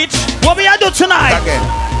Glenn reach? What we a do tonight? Again.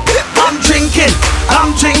 I'm drinking.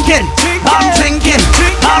 I'm drinking.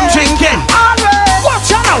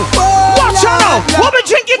 Watch out. What we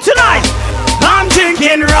drinking tonight? I'm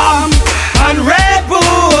drinking rum and Red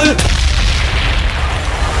Bull.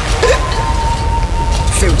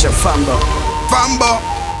 Future Fambo.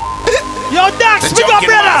 Yo, Dax, big up,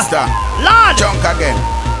 brother. Lord. Junk again.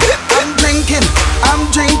 I'm drinking. I'm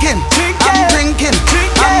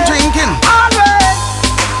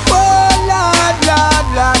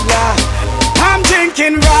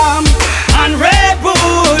drinking rum and Red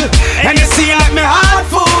Bull. And you see like me heart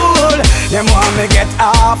full. Them want me get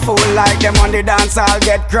awful. Like them on the dance I'll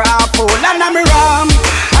get grappled. And I'm rum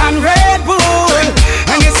and Red Bull.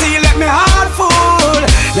 And you see like me heart full.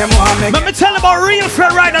 Them want me. Let me tell about real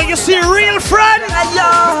friend right now. You see real friend?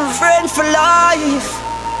 Hello, friend for life.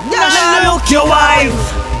 Now look your wife.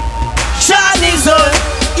 Shawnee's hood.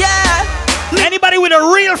 Yeah. Anybody with a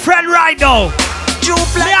real friend right now?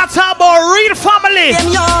 Me a talk about real family.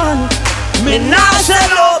 Me not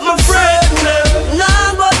sell out my friend.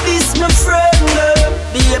 Nah, but this my friend.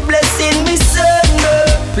 Be a blessing, me son.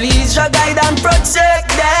 Please your guide and protect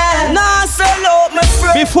them. Nah, sell out my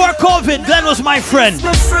friend. Before COVID, Glenn was my friend.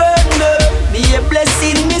 My friend. Be a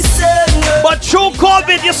blessing, me son. But through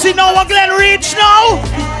COVID, you see now what Glenn reach now?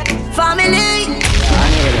 Family.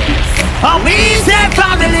 And we say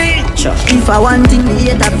family. If I want to be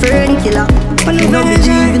a friend killer, I don't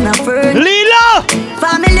believe in a friend. Lila.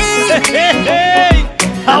 Family. Hey.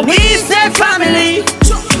 And we say family.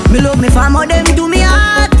 Me love me family, them do me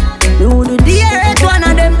heart. Me would do the earth, one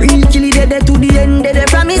of them. Real killy dead to the end, dead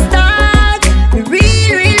from me start.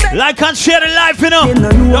 Real. Like and share the life, you know.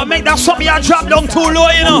 Don't make that something you drop down too low,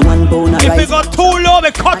 you know. If it got too low,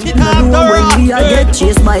 we cut it after. When we get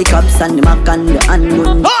chased by cops and the mac and the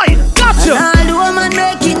handgun. Hi, gotcha. And all the woman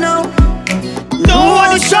make it now. No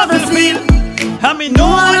one is shovel feel. And we know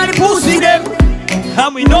all the pussy them.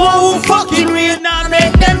 And we know who fucking real. Now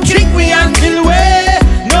make them trick we until way.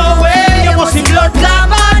 No way, you must see blood clot.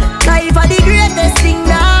 Life are the greatest thing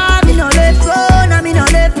that me no left phone and me no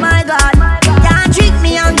left my God. Can't trick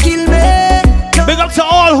me and kill me. Big up to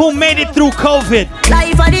all who made it through COVID.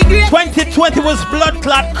 Life are the greatest. 2020 was blood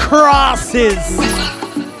clot crosses.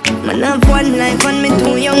 Man have one life and me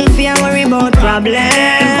too young for worry about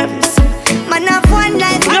problems. Man have one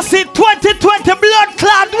life. You see 2020 blood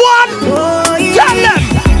clot one. Oh yeah.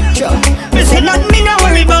 Tell them. Me say nothing me no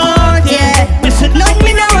worry about. Yeah. Me say nothing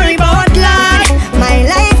me no worry about, Lord. My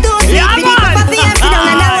life too sweet. Yeah, me need to sit down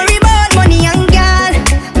and I worry about money and girl.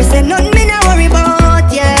 Me say nothing me no worry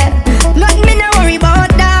about. Yeah. Nothing me no worry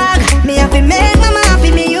about, dog. Me have to make mama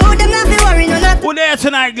happy. Me you them not to worry no nothing. Who there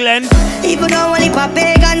tonight, Glenn? Even though only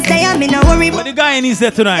pagans there, me no worry. But the guy is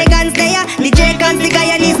there tonight. Pagans there, the Jacobs, the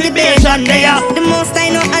guy and his libation there. The most I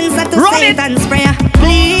know answer to Satan's prayer.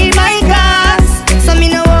 Please my cause, so me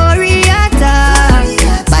no worry at all.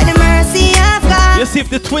 By the mercy of God. You see if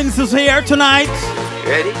the twins is here tonight.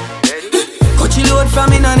 Coachy load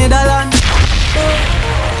from in Netherlands.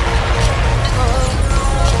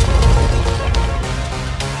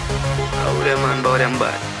 them man, bow them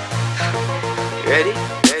bad. Ready?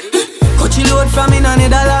 Coachy load from in a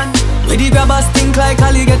Netherland. Where the grabbers think like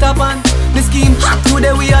Ali get up on. The scheme hot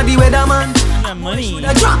today we are the weatherman. Money.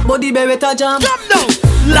 The drop body beretta jam. Jump now.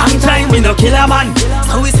 Long time we no kill a man.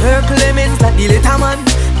 So it's her Clemens like the later man.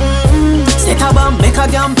 Set a bomb, make a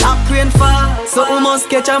damn black rain fall. So we must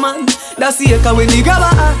catch a man. That's the echo when the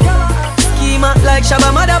grabber. Schema like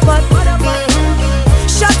Shabba Motherpot.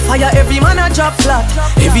 Shot fire, every man a drop flat.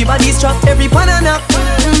 Everybody's trapped, every pan a knock.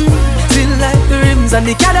 Feel like the rims and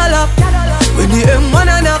the Cadillac. When the M1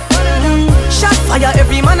 a knock. Shot fire,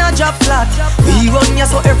 every man a drop flat. We run ya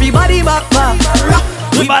so everybody back.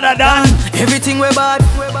 We better than everything we bad.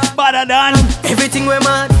 Better than everything we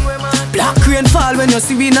mad. Black rain fall when you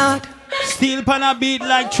see we not. Steel pan a beat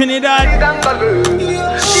like Trinidad.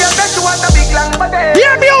 She said she want a big long body.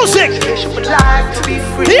 Hear music. She would like to be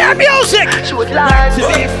free. Hear music. She would like to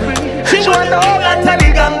be free. She want a whole lot of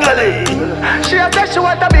big gangali. She said she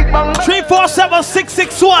want a big bang.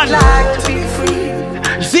 347-661. Like to be free.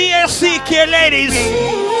 ZSCK ladies.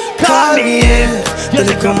 Call me in. You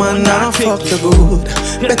little man now fuck you good.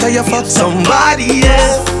 Better you fuck somebody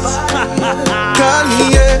else. Call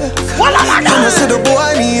me in. You know say the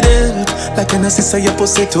boy need it. Like an sister your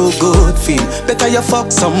pussy too good feel. Better you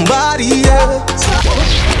fuck somebody else.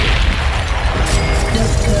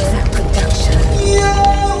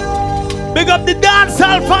 Big up the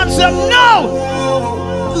dancehall fans them now.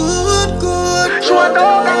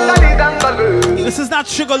 This is not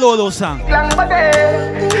Sugar Lolo song.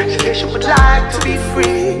 She would like to be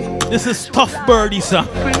free. This is Tough Birdie song.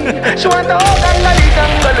 She want a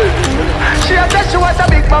gangali. She said she want a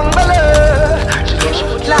big bungalow. She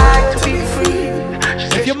would like to be free.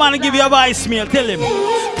 If your man give you a voicemail, tell him.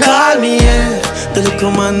 Call me in. The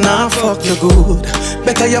little man now fuck you good.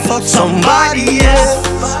 Better you fuck somebody else.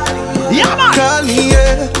 Yeah man. Call me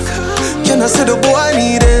in. Can I say the boy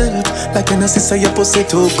need it? Like when I say your pussy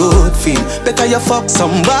too good feel. Better you fuck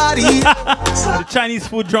somebody. The Chinese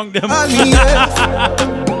food drunk them.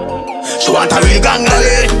 She want a real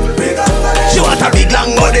gangali. She want a big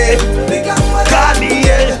long body. Call me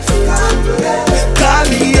in. Call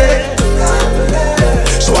me in.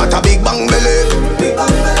 She want a big bang belly.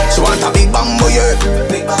 She want a big bamboo, yeah.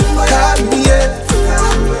 Call me in.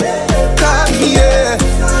 Call me in.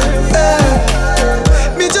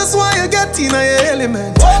 Me just want you get in your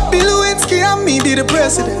element. Bill Lewinsky and me be the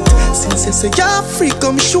president. Since you say you're free,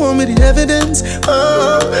 come show me the evidence.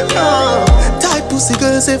 Tight pussy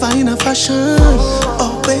girls ever in a fashion.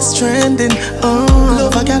 Always trending.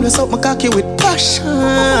 Love a girl with up my cocky with passion.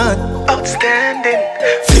 Outstanding.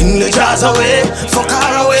 Fling the jars away, fuck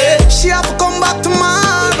her away. She have to come back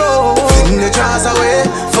tomorrow. Fling the jars away,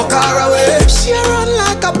 fuck her away. She run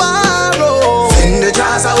like a barrow. Fling the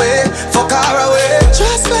jars away, fuck her away.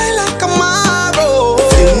 Just like a marrow.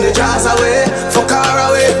 Fling the jars away, fuck her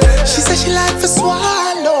away. She said she like to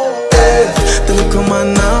swallow. The little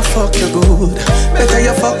man now fuck you good. Better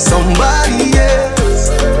you fuck somebody else.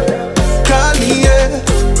 Call me, yeah.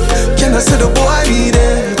 Can I say the boy need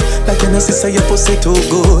it? Like when I say your pussy too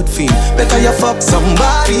good feel. Better you fuck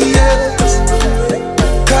somebody else.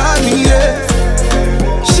 Call me, yeah.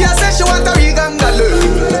 She said she want a big gangali.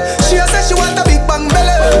 She said she want a big bang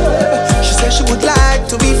belly. She said she would like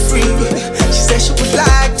to be free. She said she would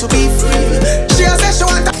like to be free. She said she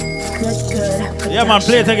want a... Yeah man,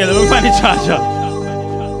 play it again. Let me find the charger.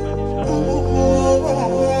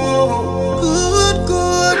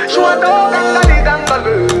 She want a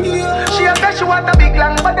gangali. She said she want a big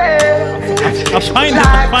long body. I'll find it,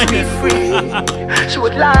 I'll find it. She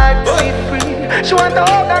would like to be free. She want a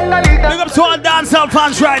gangali. Big up to all dancehall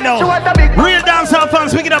fans right now. Real dancehall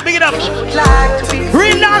fans, pick it up, pick it up.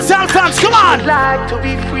 Real dancehall fans, come on.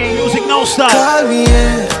 Music no stop. Call me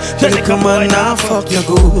in. Tell me come on now, fuck you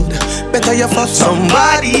good. Better you fuck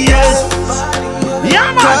somebody else.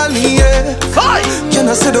 Yeah man. Call me in. Can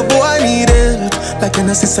I say the boy need it? Like when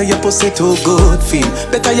I say your pussy too good feel.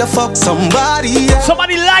 Better you fuck somebody else.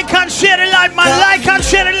 Somebody like and share the life, man. Like and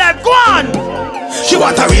share the life. Go on. She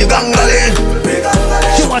want a real gangali.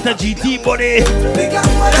 She want a GT body.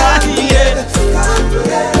 Call me in.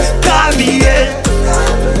 Call me in.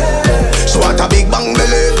 She want a big bang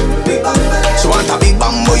belly. She want a big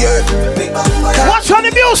bamboo, yeah. Watch on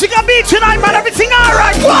the music and beat tonight, man. Everything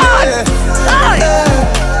alright. Go on.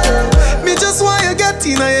 Me just want you get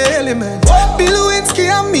in your element. Bill Lewinsky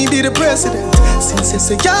and me be the president. Since you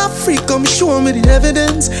say you're free, come show me the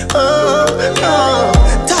evidence.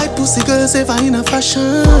 Tight pussy girls ever in a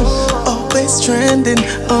fashion. Always trending.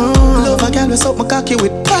 Love a girl with up my cocky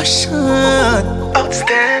with passion.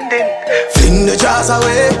 Outstanding. Fling the jars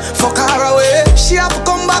away, fuck her away. She have to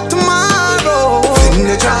come back tomorrow. go. Fling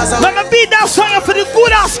the jaws away. Let me beat that song for the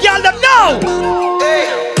good ass girl them now. Hey,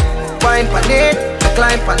 wine pan it,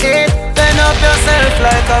 climb pan it. Turn up yourself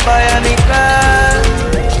like a bionic girl.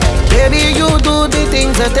 Baby, you do the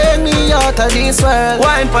things that take me out of this world.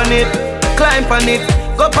 Wine pan it, climb pan it.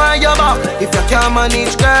 Go on your back if you can't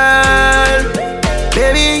manage, girl.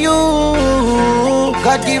 Baby, you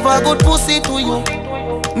God give a good pussy to you.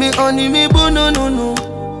 Me honey, me boo, no.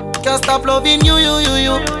 Can't stop loving you. You.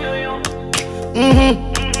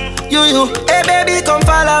 Hey baby, come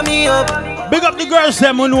follow me up. Big up the girls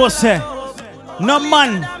them who know say no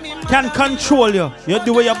man can control you. You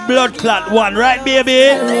do with your blood clot one, right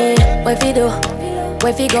baby? What we do?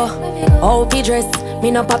 Where we go? How we dress? Me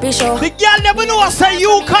no papi show. The girl never know say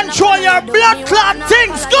you control your blood clot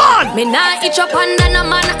things. Gone. Me nah itch up under no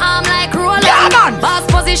man arm like roller. Yeah, man. Boss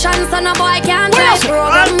position, so no boy can't try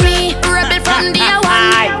program me. Rebel from day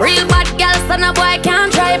one. Real bad girl, so no boy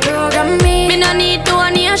can't try program me. Me no need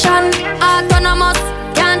donation. Autonomous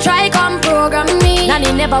can't try come program me.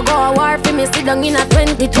 Nanny never go a war for me. Sit down in a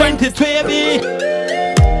 2020 baby.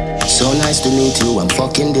 So nice to meet you. I'm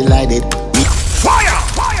fucking delighted. Fire!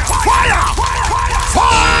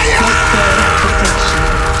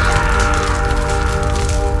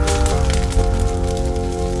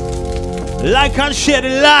 Like and share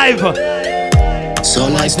it live. So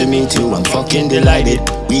nice to meet you, I'm fucking delighted.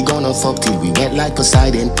 We gonna fuck till we wet like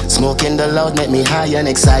Poseidon. Smoking the loud make me high and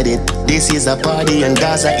excited. This is a party and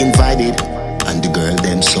guys are invited. And the girl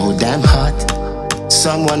them so damn hot.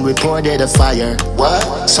 Someone reported a fire.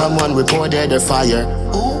 What? Someone reported a fire.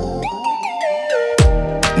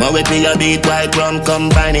 My with me a beat white rum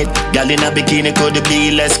combine it. Girl in a bikini could be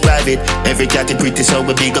less private. Every cat is pretty so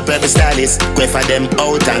we big up every stylist. Quay for them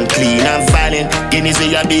out and clean and violent. Guineas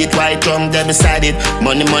we a beat white rum there beside it.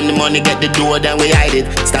 Money get the door then we hide it.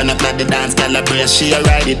 Stand up at the dance calibrate she a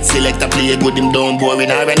ride it. Select a play good him don't boring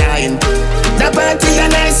or an iron. The party a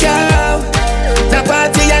nice yo. The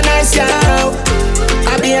party a nice yo.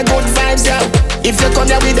 I be a good vibes yo. If you come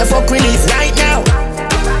here with the fuck relief right now.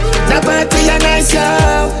 The party a nice yo.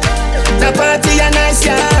 The party a nice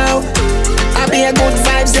yo. I be a good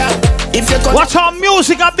vibes yo. If you come. What's our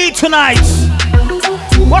music a beat tonight?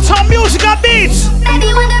 What's our music a beat?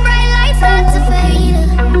 Baby, when the bright lights start to fade,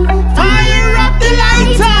 fire up the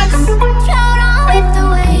lighters, float on with the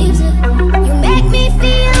waves. You make me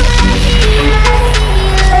feel like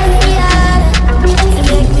you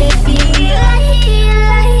make me feel like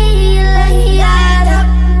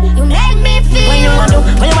you make me feel. When you want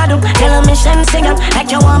to, tell a mission sing up like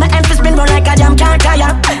you want my emphasis spin roll like a jam can't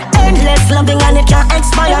tire. Endless loving and it can't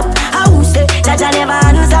expire. I who say that I never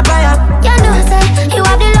answer prayer. You know, say you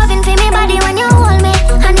have the loving for me body when you hold me,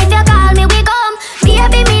 and if you call me, we come.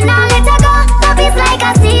 Baby, me now let you go. Love is like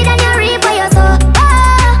a seed and you reap what you sow.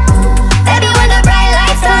 Baby, when the bright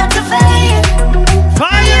lights start to fade,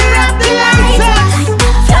 fire up the lights up,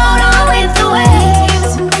 float on with the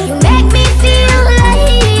waves. You make me feel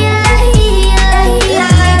like.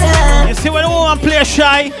 You see when a woman play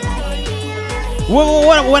shy.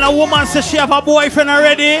 When a woman says she have a boyfriend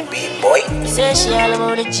already, boy, say she all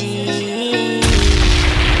about the G.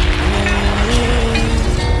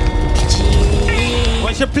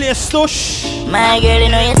 when she play stush. My girl, you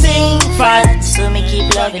know you think fat, so me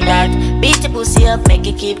keep loving that. Beat your pussy up, make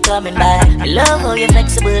it keep coming back. I love how you're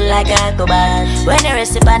flexible like a cobalt. When you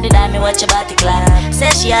rest upon the dime, me watch your body clap. Say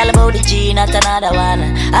she all about the G, not another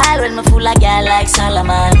one. All when me fool like girl like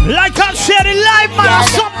Solomon. Like I'm sharing live, man.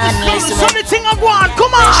 Something thing I want.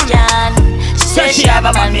 Come on. She say she have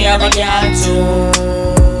a man, me have a girl too.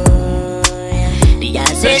 The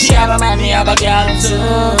girl say she have a man, me have a girl too.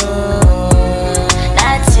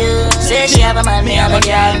 That's you. Say she have a man, me have a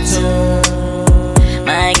girl too.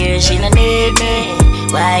 My girl, she don't need me.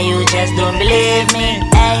 Why you just don't believe me?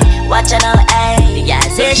 Hey, watch her now, hey. The girl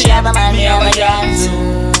say she have a man, me have a girl too.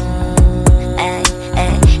 Hey,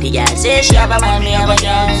 hey. The girl say she have a man, me have a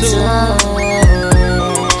girl too.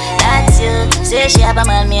 That's you. Say she have a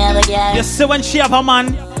man, me have a girl. You see when she have a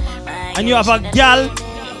man and you have a girl,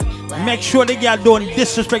 make sure the girl don't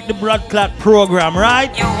disrespect the blood clot program,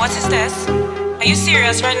 right? Yo, what is this? Are you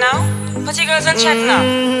serious right now? Put your girls on chat now.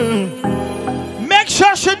 Make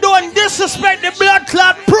sure she don't disrespect the blood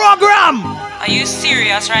clot program. Are you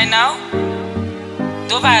serious right now?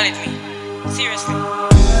 Don't violate me. Seriously.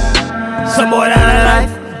 Some more than a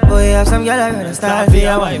life. Boy, have some girl I gotta start for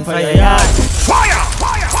your wife for your yard. Fire!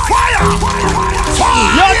 Fire! Fire!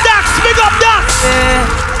 Yo, Dax, big up Dax!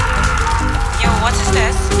 Yo, what is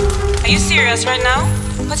this? Are you serious right now?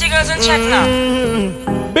 Put your girls on chat now.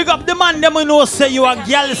 Big up the man, them we know say you a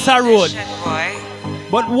girl is a road.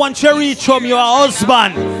 But once you reach home, you're a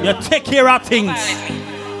husband. You take care of things.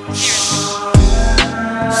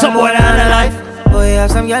 Someone on a life. Boy, you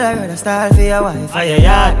have some girl I rather style for your wife or your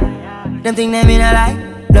yard. Them think they mean a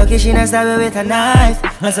lie. Lucky she not stab with a knife.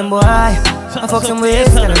 And some boy, I fuck some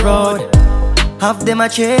waste on the road. Half them a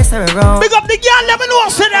chase her around. Big up the girl, let me know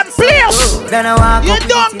say them place. Then I walk you up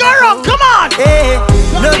don't go wrong, come on. Hey,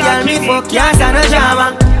 no girl me fuck can't stand no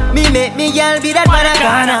drama. Me make me girl be that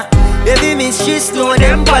banana. Baby miss she slow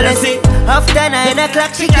them policy. After 9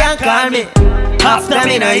 o'clock she can't call me. After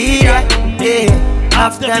me no eat that, yeah.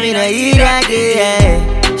 After me no eat that,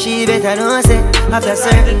 yeah. She better know say after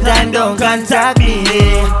certain time don't contact me,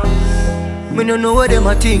 yeah. Me no know what them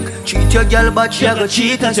a think. Treat your girl but she a go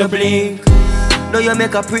cheat as you blink. Now you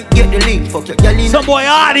make a prick, get the link. Fuck your girl in some boy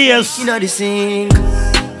audience. You know the sink.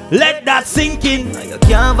 Let that sink in. Now you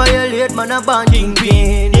can't violate man a band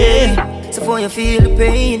kingpin, yeah. So for you feel the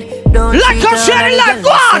pain, don't like a shady life,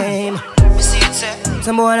 go on.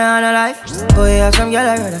 Some boy on a life. Boy, you have some girl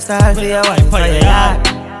I rather style for your wife or your yard.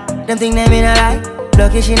 Them think they mean a lie.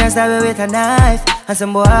 Lucky she not stab with a knife. And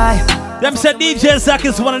some boy, them said DJ Zach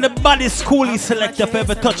is one of the baddest coolie selector if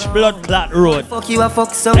ever touch Blood Clot Road. Fuck you, I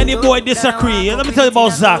fuck some. Any boy disagree. Let me tell you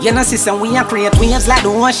about Zach. You know, sister, we are create waves like the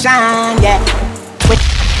ocean, yeah.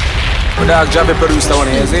 My dog Jabby produced that one,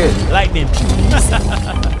 is it? Lightning.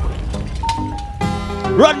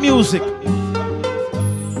 Run music.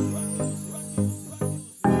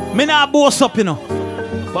 Me not boss up, you know.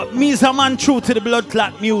 But me's a man true to the Blood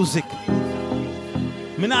Clot music.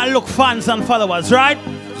 Me not look fans and followers, right?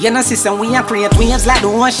 You know, sister, we are create waves like the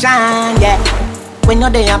ocean, yeah. When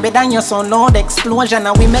you're there, better than your son, loud explosion,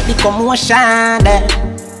 and we make the commotion, yeah.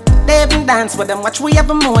 They even dance with them, watch we have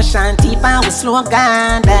emotion, deep and we slow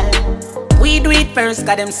down, yeah. We do it first,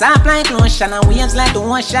 got them soft like lotion, and waves like the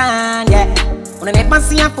ocean, yeah. When I never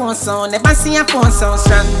see a phone sound, never see a phone sound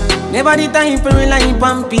strong. Never the time for rely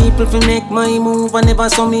on people to make my move, and never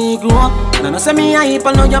saw me grow up. And I know say me a heap,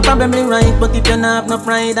 I know you're probably right, but if you not have no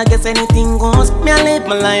pride, I guess anything goes. Me I live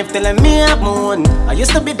my life telling me have moon. I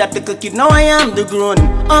used to be that little kid, now I am the grown.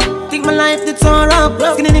 Think my life did so rough.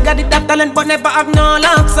 Skinny nigga did that talent, but never have no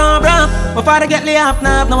luck, so rough. My father get laid off,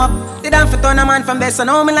 now have no up. They done for turn a man from best, so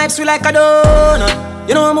now my life's sweet like a donut.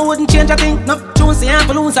 You know I wouldn't change a thing. No, choose and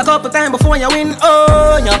lose a couple times before you win.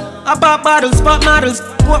 Oh, yeah. I pop bottles, pop models.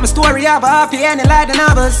 Put my story up, happy ending like the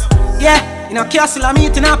novels. Yeah, in a castle I'm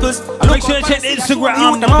eating apples. Make sure you check the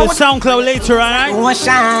Instagram, the SoundCloud later, alright?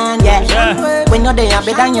 Ocean, yeah. When you're there,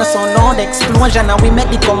 better than your son, loud explosion, and we make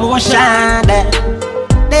the commotion, yeah.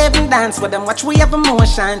 They even dance with them, watch we have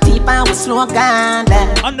emotion, deep and we slow down,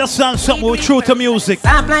 yeah. Understand something, we're true to music.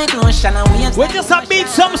 Stop like lotion and we just a beat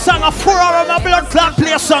some song, a 4 hour my Blood Clot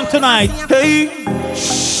play a song tonight. Hey,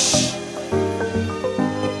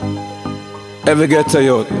 ever get to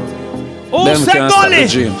you? Who said Gully?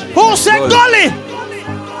 Who said Gully?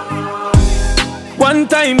 One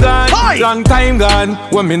time gone, long time gone,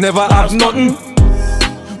 when me never have nothing.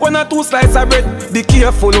 One or two slices of bread, be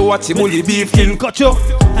careful watch the bully beef king cut you.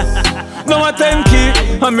 Now a 10 key,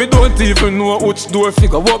 and me don't even know which door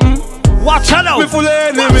figure open. Watch out! Me full of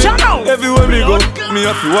enemy, everywhere me go, me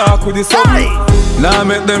have to walk with the sun. Now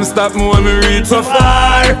make them stop me when me reach so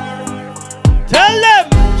far. Tell them!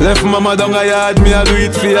 Left mama down a yard, me a do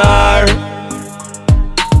it for her.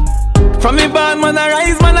 From me born, man I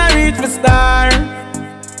rise, man I reach my star.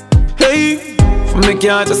 Hey! From me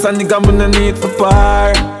can't just a nigga, me no need for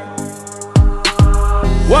par.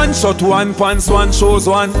 One shot, one pants, one shows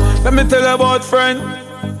one. Let me tell you about friend.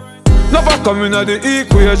 Never come in the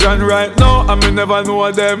equation right now, and me never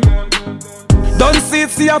know them. Don't see it,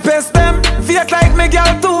 see I pest them. Fake like me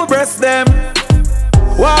girl to breast them.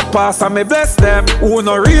 Walk past and me bless them. Who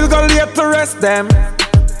no real go late to rest them.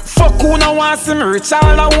 Fuck who no want see me rich,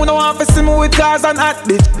 all who no want to see me with cars and hot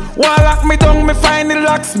bitch. Wall lock me down, me find the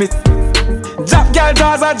locksmith. Drop girl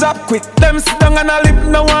jaws a drop quick. Them sit down and a lip,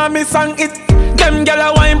 no want me song it. Them girl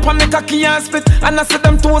a wine pon me cocky and split. And I see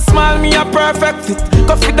them too small, me a perfect fit.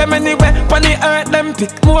 Go fit them anywhere, pon the earth them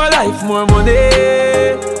pick. More life, more money.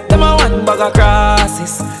 Them a one bag of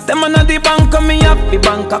crosses. Them a not the bank, me have the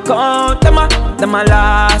bank account. Them a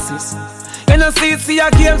losses. You know see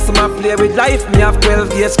a game, so I play with life. Me have 12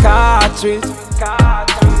 gauge cartridge.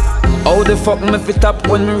 How the fuck me fit up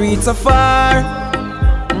when me reach so far?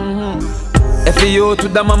 If you to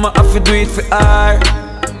the mama, I fi do it for her.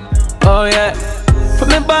 Oh yeah. For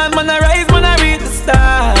me born, man I rise, man I reach the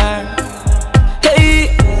star. Hey,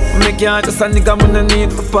 me can't just a nigga, man I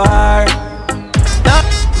need for par.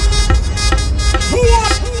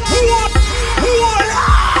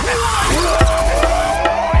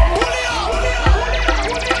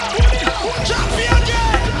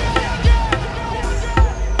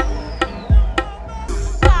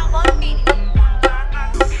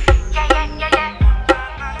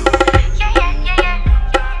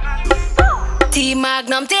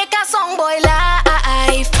 boy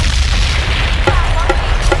life.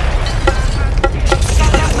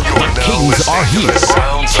 Kings are here.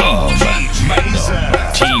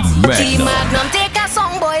 Team Magnum take a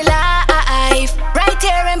song boy life. Right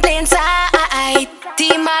here in plain sight.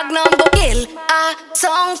 Team Magnum go kill a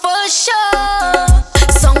song for sure.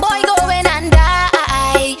 Song boy going and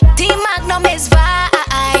die. Team Magnum is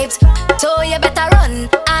vibes. So you better run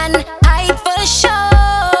and hide for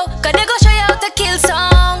sure. Cause they go show you how to kill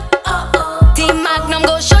song. Team Magnum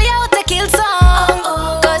go show you how to kill song.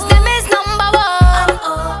 Cause them is number one.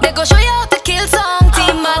 They go show you how to kill song.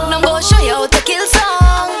 Team Magnum go show you how to kill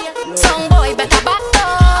song. Song boy better back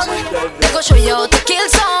down. They go show you how to kill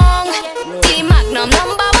song. Team Magnum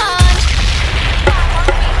number one.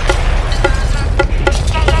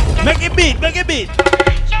 Make it beat, make it beat.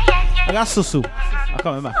 I got Susu. I'm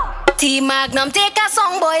coming back. Team Magnum take a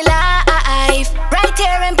song boy life. Right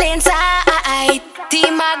here in plain sight.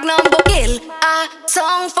 Team Magnum go kill a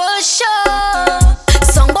song for sure.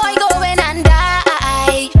 Song boy going and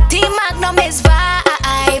die. Team Magnum is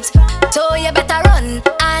vibes. So you better run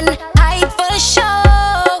and hide for sure.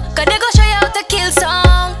 Cause they go show you how to kill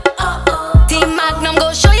song. Team Magnum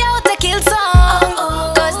go show you how to kill song.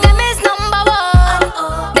 Cause them is number one.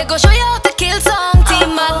 They go show you how to kill song.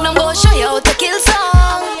 Team Magnum go show you how to kill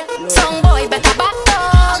song. Song boy better back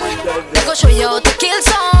down. They go show you how to kill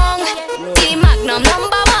song. Team Magnum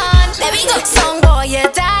number one. There we go. Song boy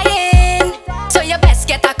you're dying. So you best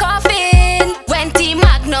get a coffin. When Team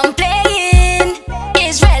Magnum playing,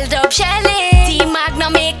 Israel dub shelling. Team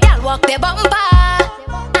Magnum make y'all walk the bumper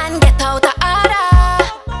and get out of order.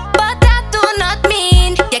 But that do not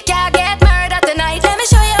mean you can't get murdered tonight. Let me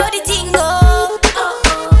show you how the thing go.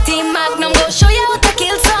 Team Magnum go show you how to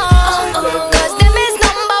kill song. Cause them is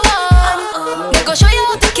number one. They go show you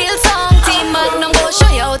how to kill song. Team Magnum go show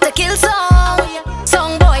you how to kill song.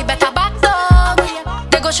 Song boy better back down.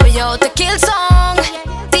 They go show you how to kill song.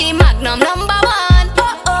 Team Magnum number one.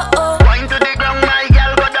 Wine to the ground, my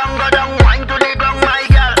girl, go down, go down. Wine to the ground, my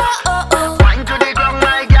girl. Wine to the ground,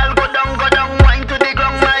 my girl, go down, go down. Wine to the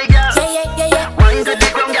ground, my girl. Wine to the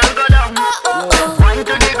ground, girl, go down. Wine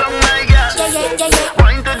to the ground, my girl.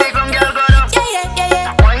 Wine to the ground, girl, go down.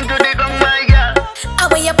 Wine to the ground, my girl.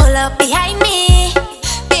 When you pull up behind me,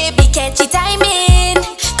 baby, catch your timing.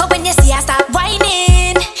 Cause when you see I start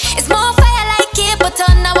whining, it's more fire like it, but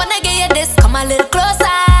on I wanna get you this. Come a little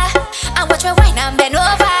closer and watch me whine and bend over.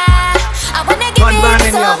 I wanna give you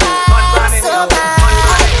it so hard, so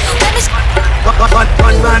hard. Let me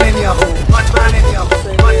One man in your home, one man in your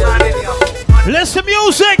home, one man in your home. Listen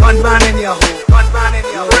music. One man in your home, one man in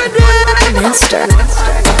your home. Monster.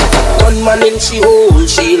 One man in she hole,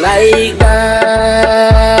 she like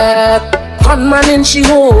that. One man in she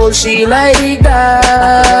hole, she like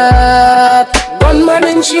that. One man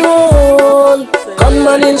in she hole, one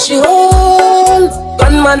man in she hole,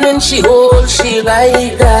 one man in she hole, she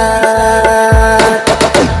like that.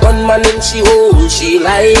 One man in she hole, she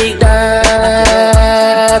like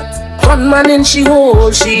that. One man in she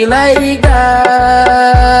hole, she like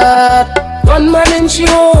that. One man in she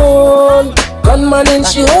hole, one man in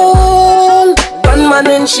she hole, one man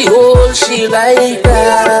in she hole, she like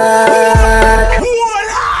that.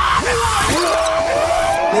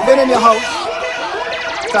 Living in your house,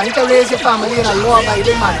 trying to raise your family in a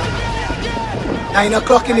law-abiding manner. 9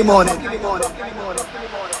 o'clock in the morning.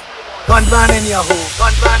 Gun ban in your home,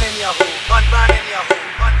 gun ban in your home, gun ban in your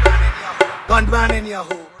home, gun ban in your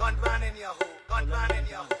home, gun ban in your home, gun ban in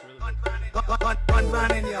your home, gun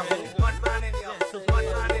ban in your home, gun ban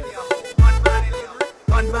in your home, gun ban in your home,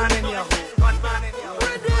 gun ban in your home, gun ban in your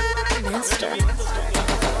home. Monster.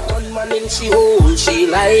 One man in she hole, she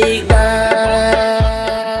like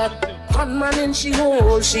that. One man in she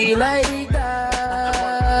hole, she like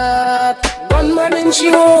that. One man in she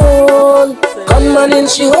hole, one man in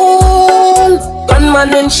she hole, one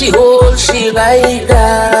man in she hole, she like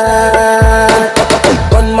that.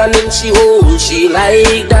 One man in she hole, she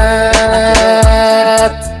like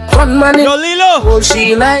that. One man in hole,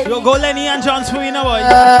 she like. Yo, go Lenny and John Sweeney, boy.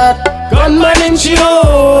 Gunman in she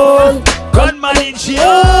hole, gunman in she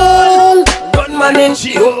hole, gunman in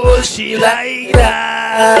she hole, she like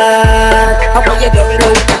that. How will you do it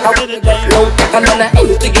low? How will you do it low? And then I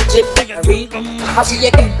empty the clip and I read. How will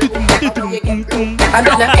you do it? And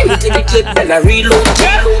then I empty the clip and I reload.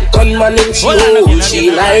 Gunman in she hole,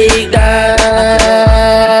 she like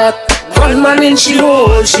that. Gunman in she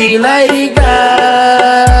hole, she like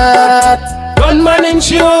that. Gunman in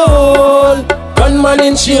she hole, gunman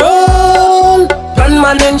in she hole,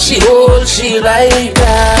 gunman in she hole, she like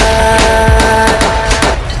that.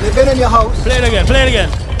 Living in your house. Play it again, play it again.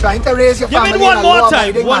 Trying to raise your Give family. me one in a more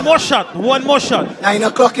law-abiding time. One manner. more shot. One more shot. 9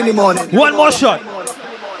 o'clock in the morning. One more shot.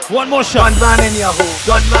 One more shot. Gunman in your hole.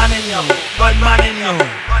 Gunman in your hole. Gunman in your hole.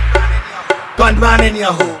 Gunman in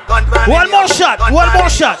your hole. One more shot. One more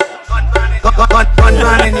shot.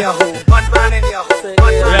 Gunman in your hole. Gunman in your hole.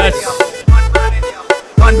 Yes.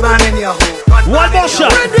 Gunman in your hole. One more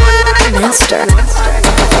shot. Master.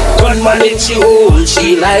 Gunman in she hole,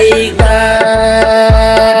 she like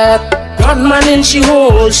that. Gunman in she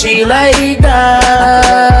hole, she like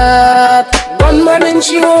that. Gunman in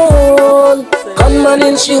she hole, gunman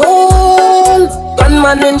in she hole,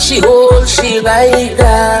 gunman in she hole, she like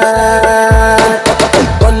that.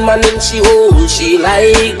 Gunman in she hole, she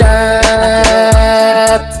like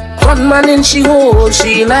that. Gunman in she hole,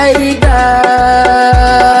 she like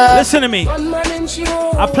that. Listen to me.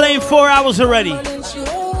 I'm playing 4 hours already.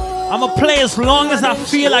 I'ma play as long as I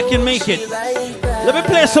feel I can make it. Let me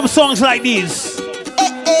play some songs like these.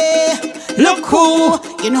 Look who,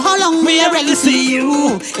 you know how long we already see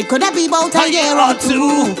you. It could have been about a year or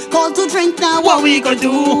two. Call to drink now, what we gonna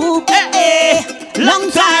do? Long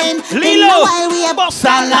time, Lilo, while we have bossed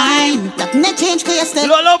our line. Nothing that change, cause you're still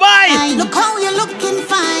Lullaby. Look how you're looking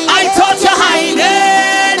fine. I thought you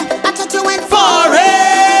hiding. I thought you went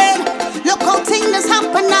foreign. Look how things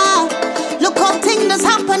happen now. Look how things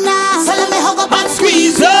happen now. So let me hug up and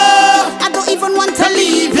squeeze you. I don't even want to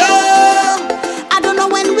leave you. I don't know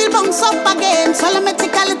when we'll bounce up again. So let me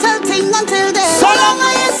take a little thing until then. So long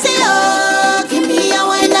as you see you. Give me a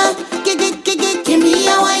wine now. Give me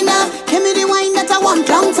a wine now. Give me the wine that I want.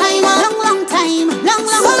 Long time, long time. Long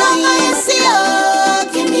so long as you see you.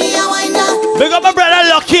 Give me a wine now. Big up my brother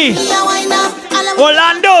Lucky. Give me a wine now.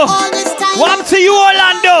 Orlando. One to you,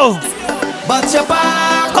 Orlando. But your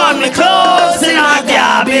back on me clothes in a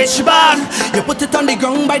garbage bag. You put it on the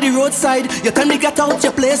ground by the roadside. You tell me get out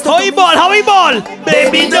your place. How he ball? How he ball?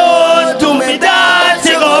 Baby, don't do me that.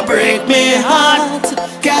 You go break me heart.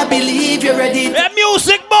 Can't believe you're ready. Hey,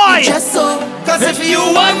 music boy. Just so. Cause if you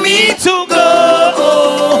want me to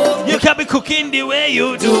go, you can't be cooking the way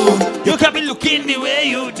you do. You can't be looking the way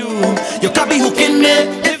you do. You can't be hooking me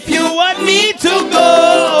if you want me to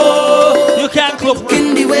go. You can't cook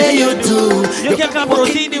in the way you do. You can't come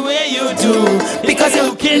protein the way you do. Because you're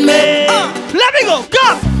hooking me. Let me go.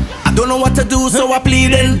 Go. I don't know what to do, so I'm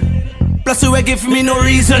pleading. Plus you ain't give me no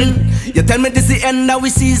reason. You tell me this the end of we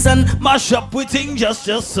season. Mash up with things just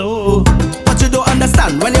so. But you don't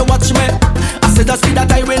understand when you watch me. I said just see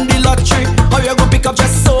that I win the lottery. Or you go pick up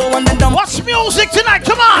just so and then down. Watch music tonight,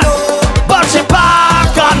 come on. But you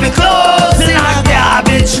park on me clothes in a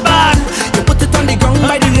garbage bag. You put it on the ground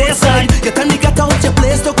by the roadside. You tell me get out your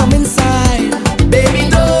place to come inside. Baby,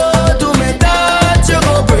 don't do me that. You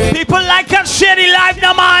go break. People like and share the live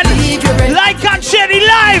now, man. Like and share the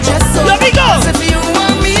live. So let me go. If you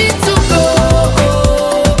want me to go,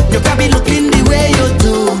 you can't be looking the way you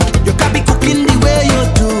do. You can't be cooking the way you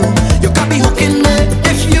do. You can't be hooking me.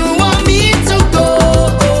 If you want me to go,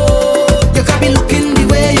 you can't be looking the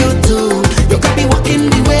way you do. You can't be walking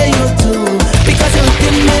the way you do. Because you're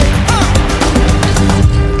hooking me.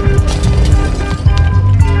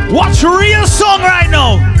 Watch real song right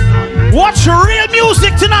now. Watch real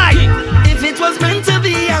music tonight. If it was meant to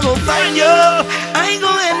be, I go find you. I ain't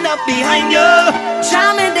gonna end up behind you.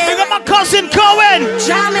 Jamming there. Look at my cousin Cohen.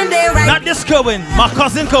 Jamming there, right? Not this Cohen, my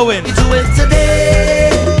cousin Cohen. We do it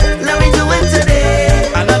today. Let me do it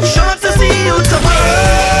today. I'm not sure to see you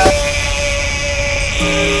tomorrow.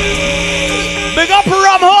 Big up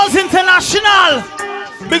Rum Halls International.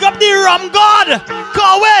 Big up the Rum God,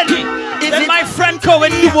 Cohen. Then my friend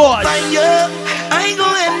Cohen Dubois. I ain't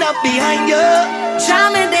gonna end up behind you.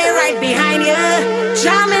 Jamming there right behind you.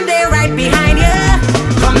 Jamming there right behind you.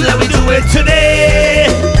 Come, let me do it today.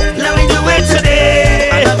 Let me do it today.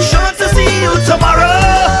 I'm not sure to see you tomorrow.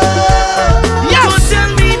 Yes. Don't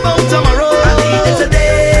tell me about tomorrow. I need it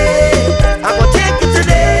today. I'm gonna take it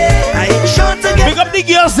today. I ain't sure to get. Big up the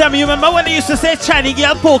girls, them. You remember when they used to say Chinese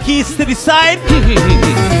girl pokies to the side?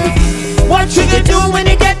 What you gonna do when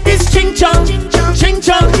you get this ching chong? Ching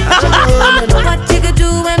chong. What you gonna do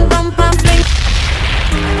when bump and fling?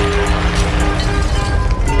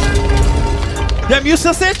 Them used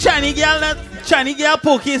to say Chinese girl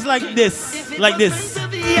pokies like this. Like this.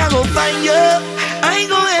 I go find you. I ain't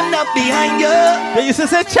gonna end up behind you. They used to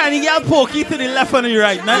say Chinese girl pokey to the left and the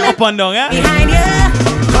right, not up and down, eh? Behind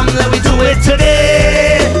you. Come, let me do it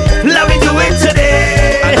today. Let me do it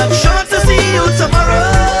today. I'm not sure to see you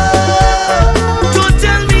tomorrow. Don't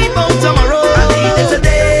tell me about tomorrow. I need it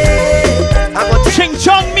today. I'm gonna Ching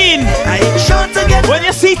chong mean. I ain't sure to get. When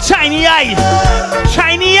you see Chinese eye,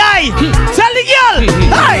 Chinese eye, tell the girl,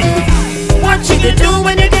 hey. What you gonna do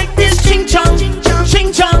when you get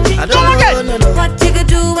What you could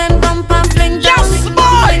do when bumper fling down? Yes,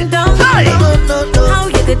 boy! Hey! How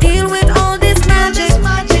you could deal with all this magic?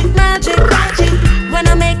 When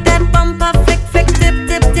I make that bumper flick,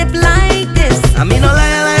 dip like this. I mean, no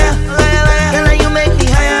liar. Girl, you make me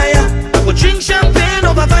higher. I go drink champagne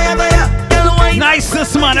over fire. Girl, wine.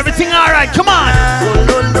 Niceness, man. Everything alright. Come on.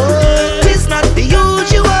 No. It's not the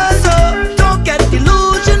usual, so don't get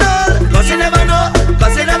delusional. Cause you never know.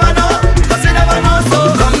 So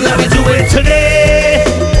come, let me do it today.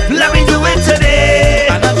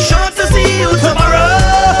 And I'm sure to see you tomorrow.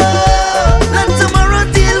 Let tomorrow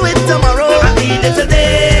deal with tomorrow. I need it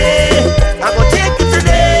today. I go take it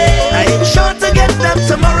today. I ain't sure to get that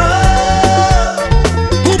tomorrow.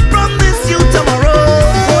 Who promised you tomorrow?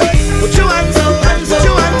 Put your hands up. Let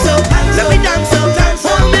me dance up.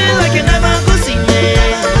 Hold me like you never go see me.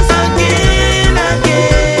 Again.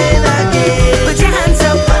 Put your hands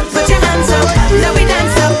up. Let me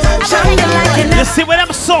dance up. Show me like you You never. see when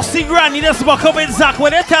I'm saucy granny, just walk up with Zach.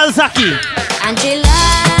 When they tell Zachy, Angela.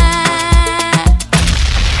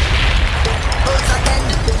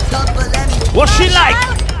 what she like?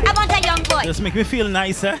 I want a young boy. Just make me feel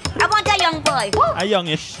nice, eh? I want a young boy. A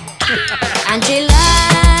youngish. Angela,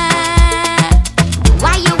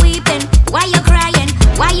 why you weeping? Why you crying?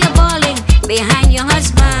 Why you bawling behind your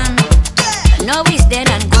husband? No, he's dead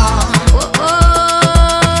and gone.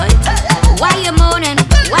 Oh. Why you moaning?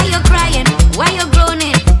 Why you crying? Why you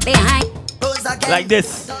groaning behind? Like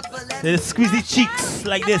this. They squeeze the cheeks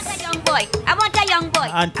like this. Young boy. I want a young boy.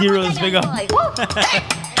 Auntie Rose, big up.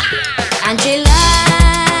 Angela,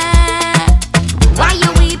 why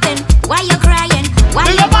you weeping? Why you crying? Why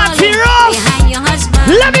Big you up, Auntie bawling Rose. behind your husband?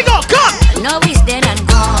 Let me go, come. No, he's dead and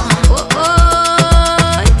gone.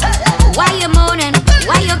 Oh. Why you moaning?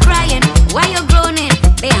 Why you crying? Why you groaning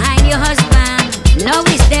behind your husband? No,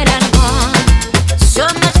 he's dead and gone. So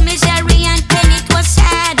much misery and pain, it was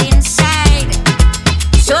sad inside.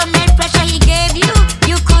 So much pressure he gave you,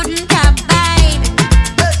 you couldn't abide.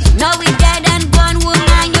 No, he's dead and gone,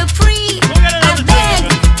 woman, you're free. I beg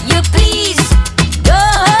you, please,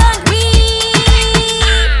 don't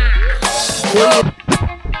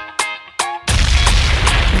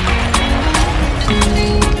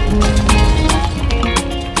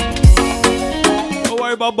Don't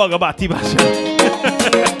worry about Bugger Batty Basha.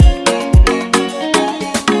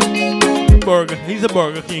 Burger. He's a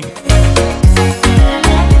Burger King.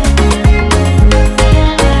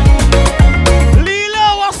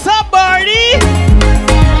 Lilo, what's up, Barney?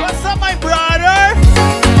 What's up, my brother?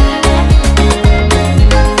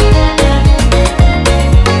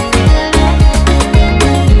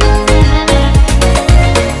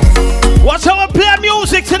 Watch how we play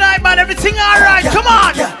music tonight, man. Everything alright. Come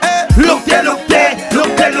on. Look there.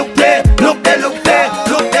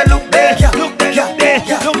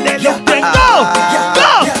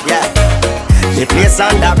 The place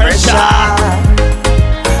under pressure.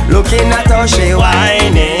 Looking at how she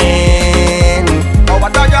whining. Oh,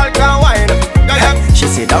 what a girl can whine. She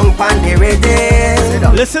sit down on the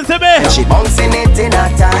rhythm. Listen to me. And she bouncing it in her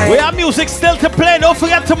time. We have music still to play. Don't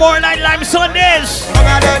forget tomorrow night, Lime Sundays.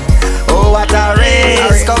 Oh, what a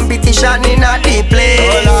race. Competition in a deep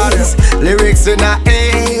place. Lyrics in a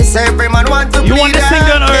ace. Every man want to You be want to sing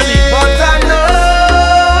that early? But I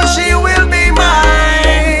know she will be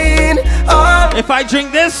mine. Oh, if I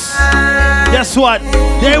drink this, guess what?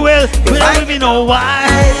 There will be no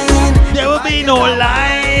wine. There will be no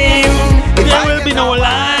lime. There will be no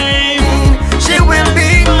lime. She will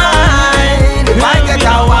be mine. If I get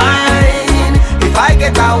a wine. If I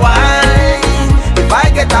get a wine. If I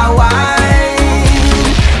get a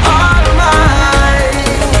wine. All mine.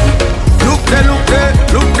 Look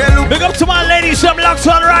there. Big up to my ladies, I'm locked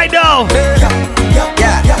on right now.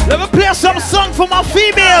 Yeah. Let me play some song for my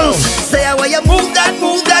females. Say how you move that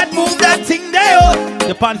thing there.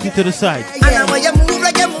 The panty to the side. And how you move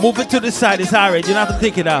like you Move it to the side, it's alright. You don't have to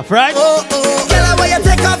take it off, right? Oh. Girl, how you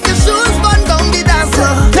take off your shoes, bun down the dance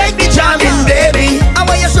floor. Take the jamming, baby. How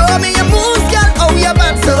you show me your moves, girl, how you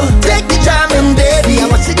back so. Take the jamming, baby. I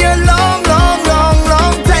want to see you long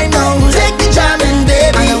time now. Take the jamming,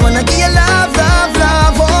 baby. I wanna give you love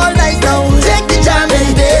all night now. Take the jamming,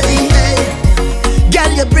 baby. Girl,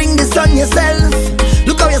 you bring this on yourself.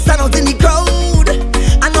 Look how you stand out in the crowd.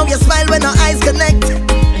 I know you smile when our eyes connect.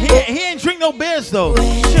 He ain't drink no beers though.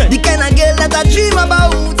 Shit. The kind of girl that I dream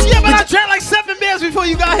about. Yeah, but I drank like 7 beers before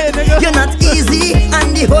you got here, nigga. You're not easy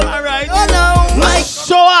and the whole. Alright. Oh no, my.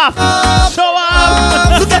 Show off. Show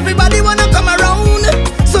off. Look, everybody wanna come around.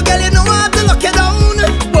 So girl, you know I have to lock you down.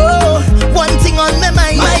 Whoa, one thing on my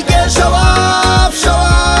mind. My girl, show off.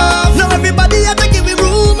 Now everybody have to give me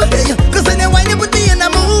room. Cause when you whine, you put me in a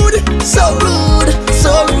mood. So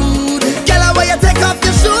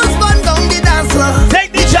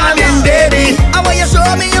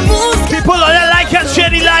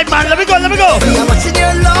right, man. Let me go. I'm watching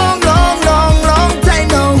you long time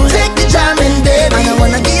now. Take the jam and baby, and I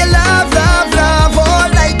wanna give you love all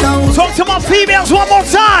night now. Talk to my females one more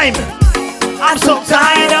time. I'm so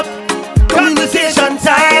tied up. Conversation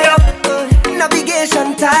tied up.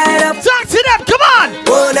 Navigation tied up. Talk to them, come on.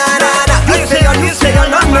 Oh na na na. You say on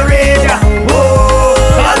my radar. Oh,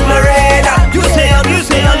 on my radar. You say on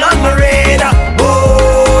my radar.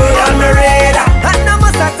 Oh, on my radar. And I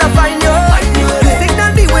must have to find you. You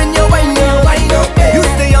signal me when you wind up. You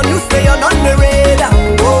stay on my radar.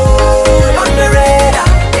 Oh, on my radar.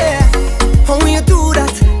 Yeah. How you do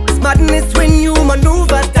that? It's madness when you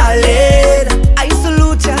maneuver, darling. I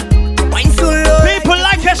salute ya. Wine so low. People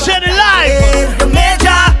like I said it live. The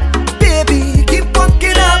major, baby, keep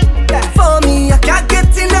walking up. For me, I can't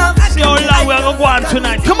get enough. See how long we're gonna go on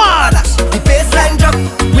tonight. Come on. The baseline drop,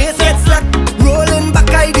 waist get slack. Rolling back,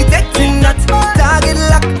 I detecting that. Target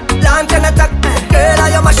lock, launch and attack. Girl,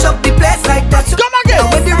 I mash up the place like that. Come again. And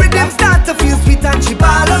when the rhythm start to feel sweet and she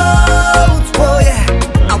ball out. Oh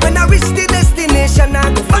yeah. And when I reach the destination,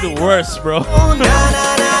 I go find the worst, bro. Oh na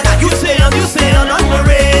na na na. You say on my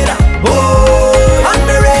radar. Oh, on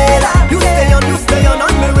my radar. You stay on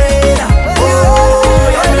my radar. Oh,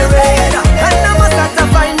 on my radar. And I must have to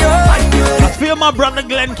find you. I feel my brother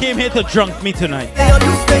Glenn came here to drunk me tonight.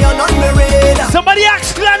 Stay on my radar. Somebody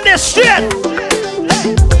ask Glenn this shit.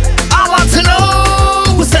 I want to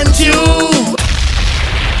know who sent you.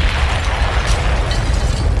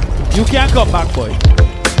 You can't come back, boy.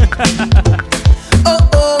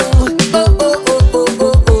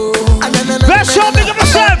 Best show, big up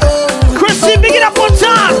yourself. Chrissy, big it up one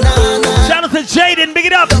time. Shout out to Jaden, big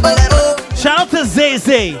it up. Shout out to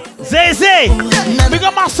Zay. Big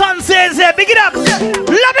up my son Zay, big it up.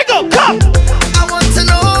 Let me go, come. I want to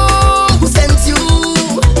know who sent you.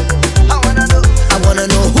 I wanna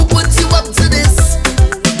know who put you up to this.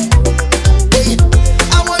 Hey,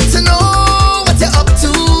 I want to know what you're up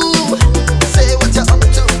to. Say what you're up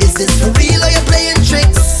to. Is this for real or you're playing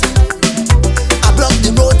tricks? I blocked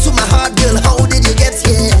the road to my heart, girl. How did you get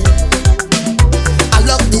here? I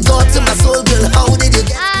locked the door to my soul, girl. How did you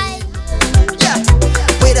get here? Yeah.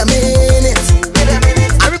 Wait a minute.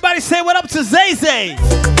 Everybody say what up to Zay.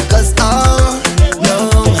 Cause oh no,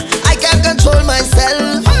 I can't control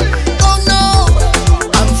myself. Oh no,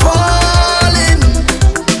 I'm falling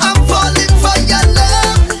for your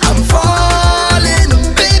love. I'm falling,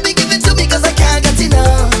 baby, give it to me 'cause I can't get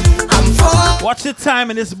enough. I'm falling. Watch the time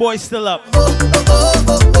and this boy's still up. I'm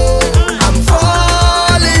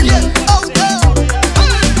falling. Oh no,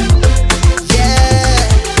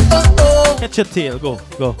 yeah. Oh. Catch your tail, go.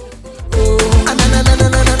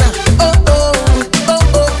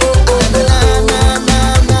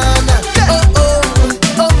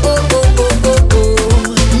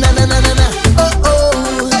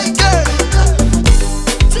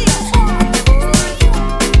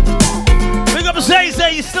 Big up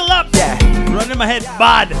Zay, you still up? Yeah. Running my head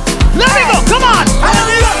bad. Let me go, come on.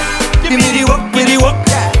 Give me the work, with the work.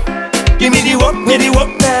 Give me the work, with the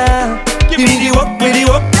work now. Give me the work, with the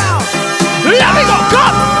work now. Let me go,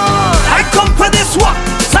 come. I come for this work.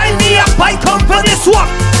 Sign me up, I come for this work.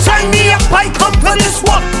 Sign me up, I come for this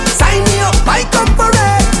work. Sign me up, I come for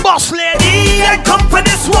it. Boss lady, I come for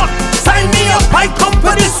this work. Sign me up, I come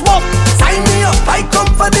for this work. Sign me up, I come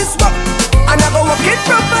for this work. And I go work it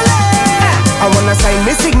properly. I wanna sign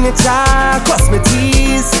my signature, cross my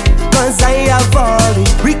T's, 'cause I have all the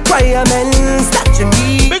requirements that you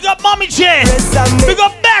need. Big up Mommy J. Big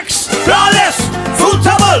up Bex. Flawless,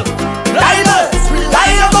 suitable,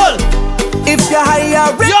 reliable. If you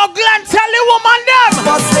hire it, yo Glenn, tell the woman them.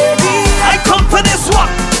 Boss lady, I come for this work.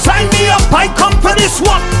 Sign me up, I come for this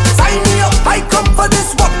work. Sign me up, I come for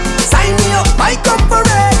this work. Sign me up, I come for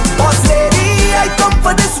it. Boss lady, I come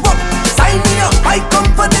for this work. Sign me up, I come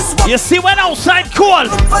for this work. You see when outside cold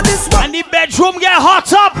and the bedroom get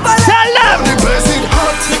hot up, tell them. The place it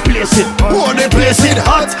hot. The place it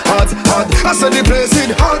hot. I said the place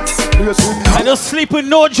it hot. I don't sleep with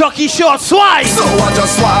no jockey shorts, why? So I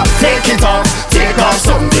just want take it off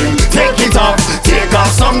something. Take it off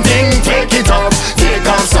something. Take it off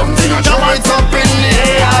something. I jump it up in the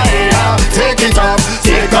air. Take it off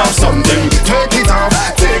something. Take it off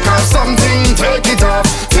something. Take it off.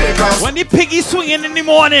 When the piggy swinging in the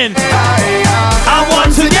morning, I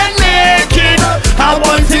want to get naked. I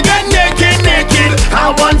want to get naked. I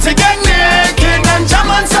want to get naked and jump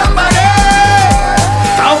on somebody.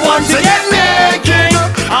 I want to get naked.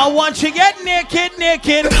 I want you get naked.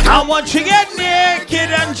 I want you get naked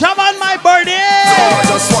and jump on my body. So I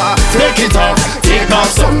just want take off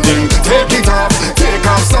something. Take it off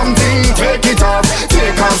something. Take it off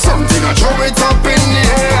something. I throw it up in the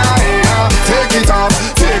air.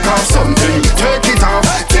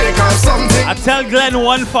 Glenn,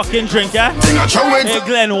 one fucking drink, eh? Hey,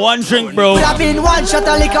 Glenn, one drink, bro. We have been one shot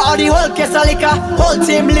of liquor or the whole case of liquor. Whole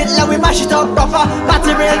team lit, like we mash it up proper.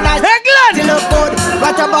 Party real nice. Hey, Glenn! Still look good.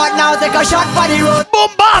 Right about now, take a shot for the road.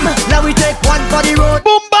 Boom, bam! Now we take one for the road.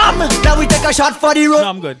 Boom, bam! Now we take a shot for the road.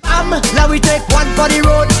 No, I'm good. Now we take one for the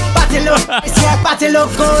road. Party look, yeah, party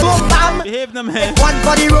look good. Boom, bam! Behave them, hey. One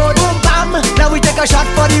for the road. Boom, bam! Now we take a shot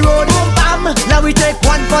for the road. Boom, bam! Now we take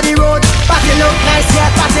one for the road. Party look nice,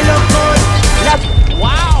 yeah, party look good.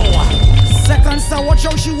 Wow! Seconds to watch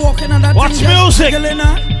how she walking on that. Watch thing, music. I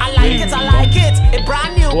like it, I like it. It's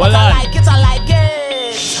brand new, but I like it, I like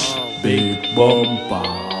it. Big bumper.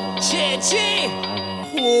 Chi.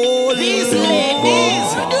 Oh, these ladies.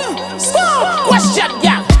 Stop. Question,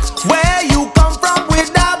 yeah. Where you come from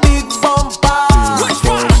with that big bumper? Which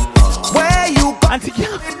one? Where you come Auntie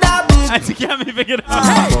from with that big bumper? Auntie Cammy, pick it up.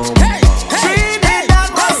 Hey.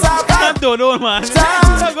 Dodo, man.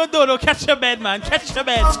 Go Dodo, catch your bed, man. Catch your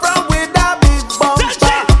bed. From with that big bumper.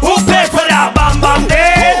 Who pay for that bam bam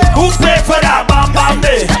day? Who pay for that bam bam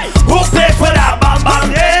day? Who pay for that bam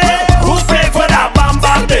bam day? Who pay for that bam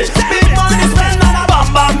bam day? Big money spend on a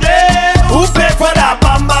bam bam day. Who pay for that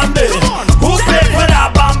bam bam day? Who pay for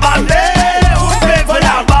that bam bam day? Who pay for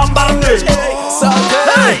that bam bam day?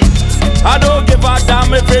 Hey! I don't give a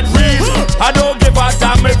damn if it real. I don't give a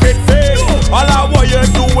damn if it fake. All I want you to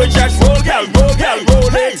do is just roll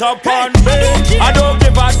it up on me. I don't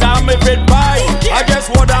give a damn if it buy. I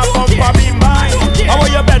just want that bumper be mine. I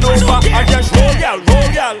want you bend over and just roll, girl.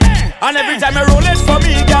 And every time you roll it for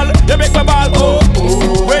me, girl, you make my ball, oh.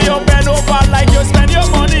 Where you bend over like you spend your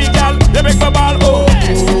money, girl, you make my ball, oh.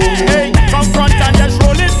 Hey, come front and just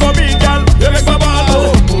roll it for me, girl, you make my ball,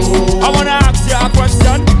 oh. I wanna ask you a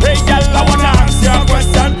question. Hey, girl, I wanna ask you a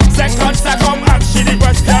question. Seconds to come ask you the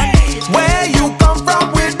question. Where you come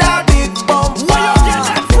from with that big bumper? Where you get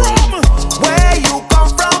that from? Where you come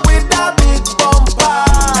from with that big bumper?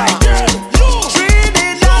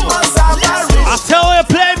 I'll tell you,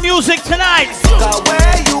 play music tonight.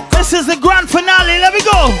 This is the grand finale. Let me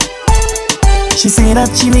go. She said that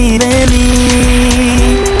she needed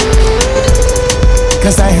me,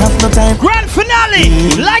 'cause I have no time. Grand finale.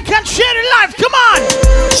 Like and share the life. Come on.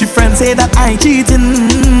 She friends say that I cheating.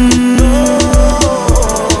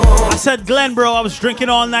 I said, Glenn, bro, I was drinking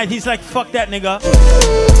all night. He's like, fuck that nigga.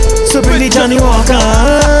 So bring the Johnny Walker.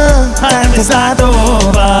 Time to start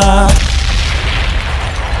over.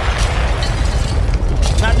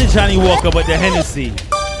 Not the Johnny Walker, but the Hennessy.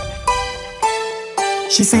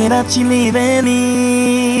 She say that she leaving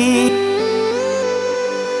me,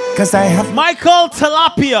 'cause I have Michael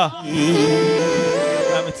Tilapia.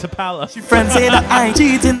 It's a pala. She friends say that I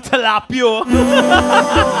cheating. Tilapio.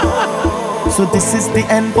 So this is the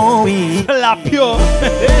end for me. Tilapio.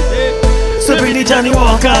 So bring the Johnny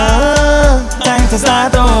Walker. Time to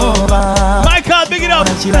start over. Michael, big it up.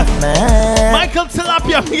 And she left me. Michael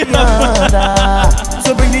Tilapia, big it up.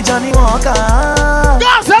 So bring the Johnny Walker.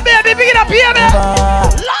 Gaza, baby, big it up here, man.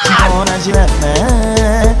 Lord. And she left me.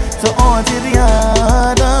 So on to the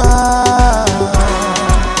other.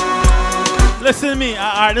 Listen to me.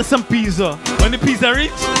 Alright, there's some pizza. When the pizza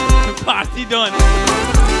reach, the party done.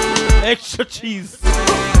 Extra cheese.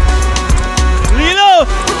 Lilo,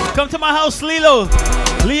 come to my house, Lilo.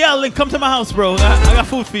 Liel, come to my house, bro. I got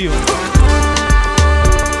food for you.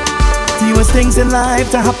 Fewest things in life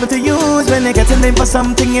to happen to you is when you get a name for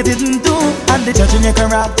something you didn't do, and they judging your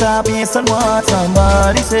character based on what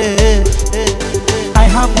somebody said. I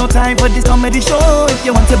have no time for this comedy show. If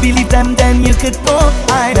you want to believe them, then you could go.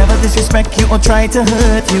 I never disrespect you or try to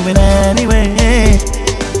hurt you in any way.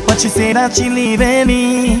 But she say that she leaving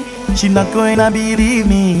me. She not going to believe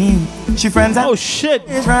me. She friends oh shit.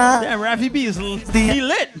 Damn, Raffy B is he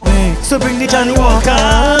lit. So bring the Johnny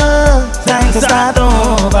Walker. Time to start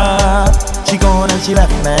over. She gone and she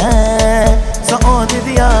left me. So on to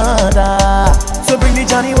the other. So bring the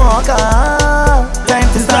Johnny Walker. Time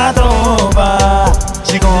to start over.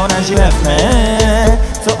 She gone and she left me.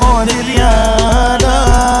 So on to the other.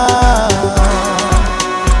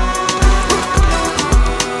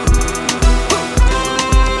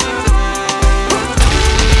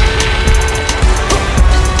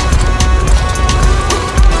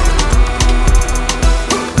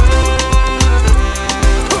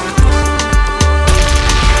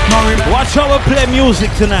 Watch how we play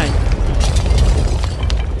music tonight.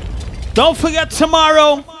 Don't forget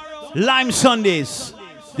tomorrow, Lime Sundays.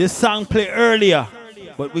 This song play earlier,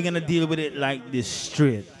 but we're gonna deal with it like this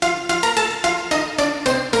straight.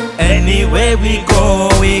 Anywhere we go,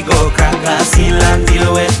 crack a seal and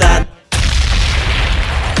deal with that.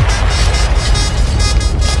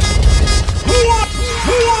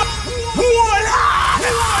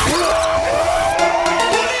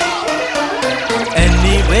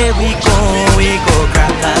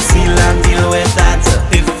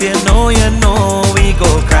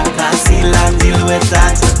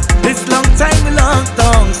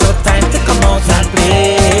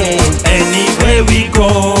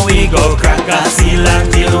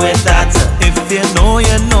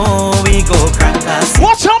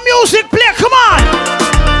 music play, come on!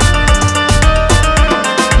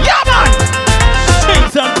 Yeah, man!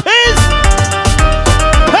 Shakes and pills!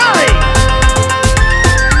 Hurry!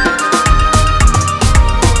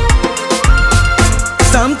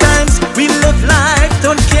 Sometimes we live life,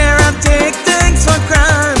 don't care and take things for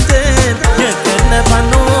granted. You could never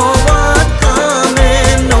know what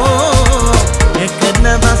coming, no. You could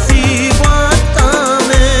never see what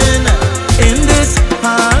coming. In this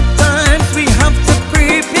hard times, we have to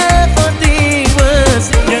prepare for the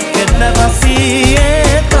worst. You could never see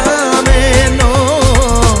it coming, no.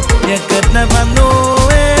 You could never know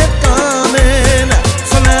it coming.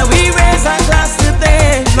 So now we raise our glass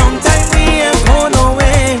today. Long time we have gone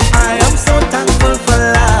away. I am so thankful for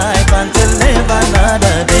life and to live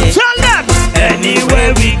another day. Tell them!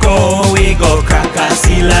 Anywhere we go crack a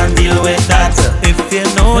seal and deal with that. If you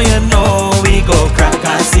know, we go crack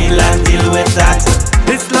a seal and deal with that.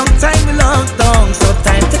 This long time we locked down, so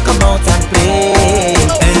time to come out and play.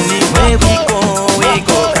 Anywhere we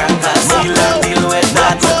go crack a seal and deal with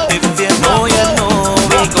that. If you know, we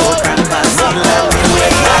go crack a seal and deal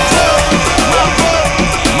with that.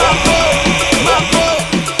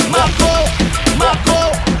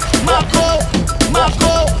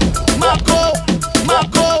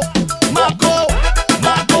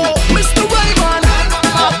 Mr. Raymond.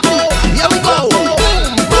 Here we go.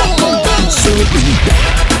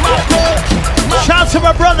 Shout to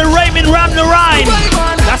my brother Raymond Ram the Rhine.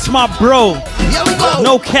 That's my bro. Here we go.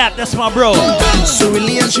 No cap, that's my bro. So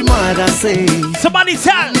really and she might I say. Somebody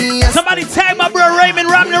tag my bro Raymond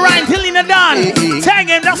Ram the Rhine till he done. Tag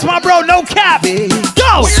him, that's my bro, no cap.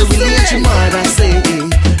 Go! So really and she might I say.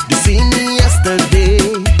 You see me yesterday.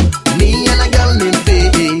 Me and a girl named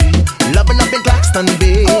Faye. Loving up in Claxton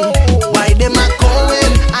Bay. Why them a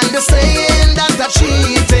calling and they saying that I'm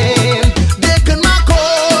cheating. They can not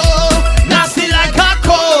call. Nasty like a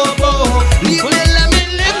cobo. Leave me, let me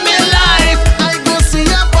live my life. I go see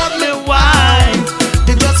about me wife.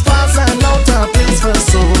 They just pass and out a place for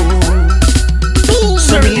soul.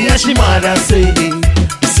 So really and she might have say. You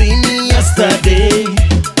see me yesterday.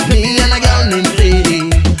 Me and a girl named Faye.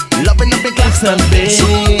 Loving up in Claxton Bay.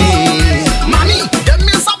 Mommy, them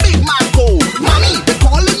is a big man go. Mommy, they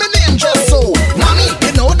calling me name just so. Mommy,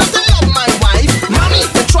 you know that they love my wife. Mommy,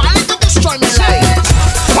 they trying to destroy me life.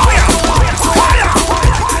 Fire! Fire!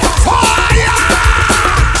 Fire!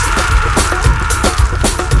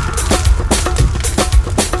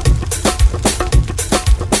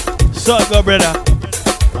 Saw it go, brother.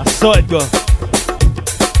 I saw it go.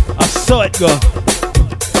 I saw it go.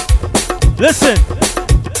 Listen.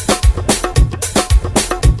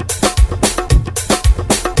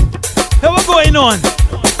 Hey, what going on?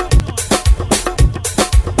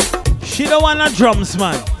 She don't want no drums,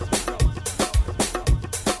 man.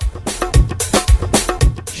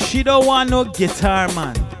 She don't want no guitar,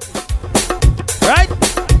 man. Right?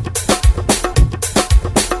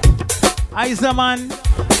 Isa, man.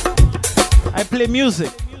 I play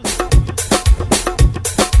music.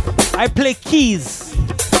 I play keys.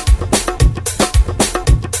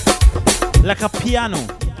 Like a piano.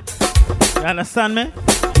 You understand me?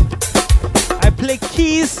 I play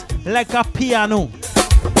keys like a piano.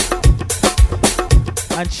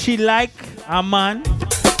 And she like a man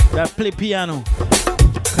that play piano.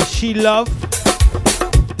 Cause she love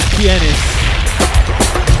the pianist.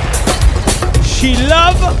 She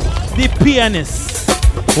love the pianist.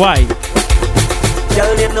 Why?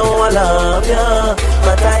 Girl, you know I love ya,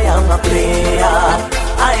 but I am a player.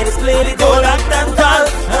 I display the gold and dancehall.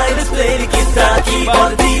 I display the guitar,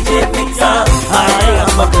 keyboard, DJ mixer. I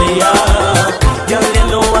am a player. Girl, you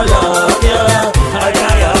know I love ya, but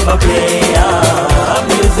I am a player. A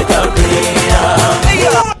musical player.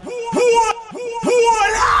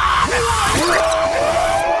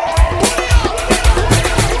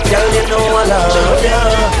 Girl, you know I love ya,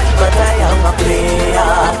 but I am a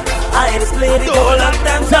player. I display the gold and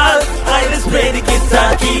dancehall. I display the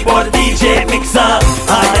guitar, keyboard, DJ mixer. I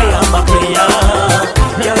am a player.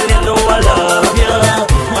 Girl, you know I love ya,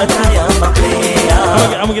 but I am a player.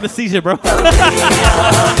 I'm gonna get a seizure, bro.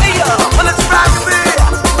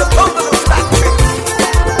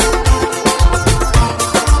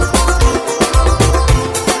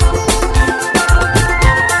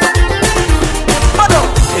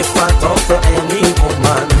 If I talk to any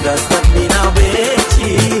woman, does not mean I'm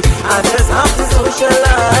bitchy. I just have to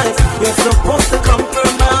socialize. You're supposed to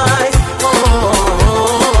compromise.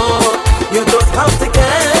 Oh, you don't have to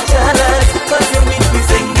get jealous, cause you meet me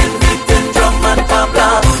singing, beating drum and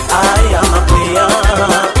tabla. I am a player.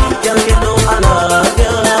 Girl, you know I love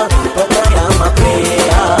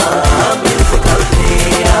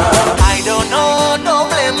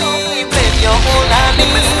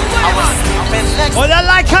Oh, that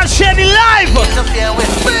like and share the live. I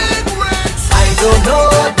don't know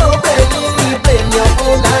what to baby, blame your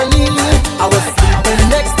own honey. I was sleeping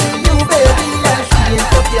next to you, baby, and she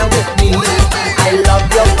interfere with me. I love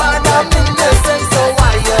your father, I'm innocent, so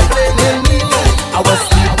why you blaming me? I was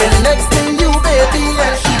sleeping next to you, baby,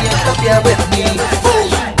 and she interfere with me.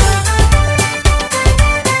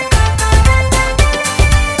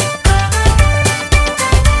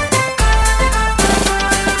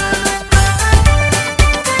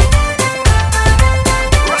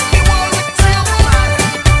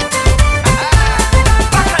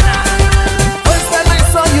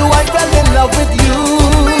 With you,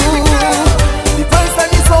 the first time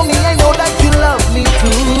you saw me, I know that you love me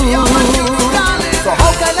too. So how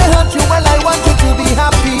can I hurt you when I want you to be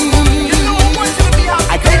happy?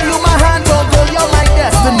 I gave you my hand, oh girl, you're my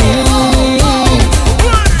destiny.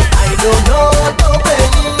 I don't know what to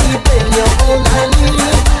baby, your own honey.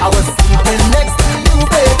 I was sleeping next to you,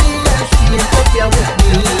 baby, and she interfere with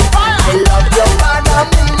me. I love your father, I'm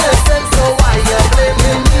innocent, so why you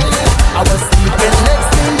blaming me? I was sleeping next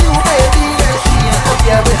to you, baby, and she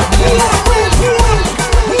interfere with me.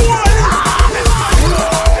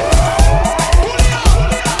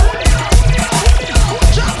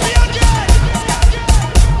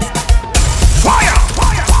 Fire!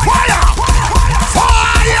 Fire! Fire!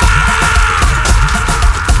 Fire!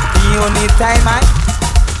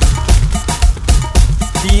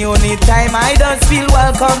 The only time I don't feel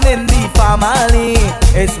welcome in the family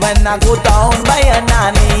is when I go down by a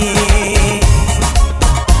nanny.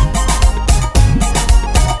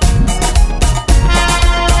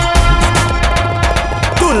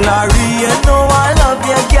 Larry, you know I love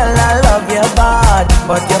you, girl, I love you bad,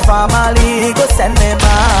 but your family go send me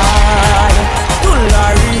mad.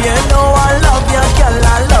 Larry, you know I love you, girl,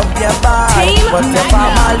 I love you bad, but your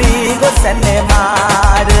family go send me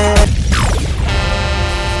mad.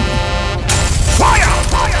 Fire!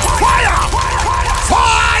 Fire!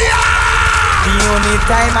 Fire! The only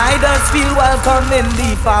time I don't feel welcome in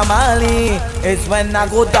the family is when I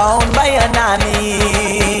go down by a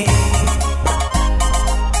nanny.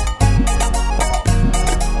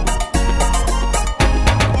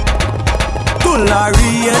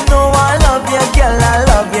 Larry, you know I love you, girl, I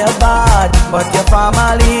love you bad, but your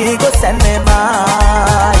family go send me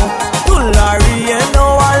mad. Larry, you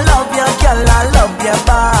know I love you, girl, I love you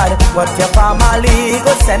bad, but your family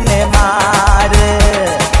go send me mad.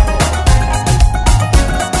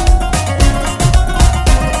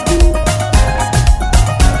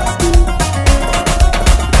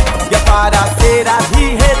 Your father say that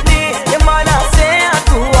he hate me, your mother say I'm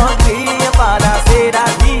too ugly. Your father say that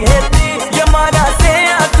he hate me, your mother say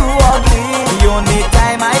I'm too ugly. The only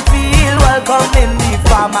time I feel welcome in the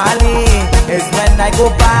family is when I go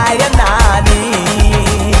by a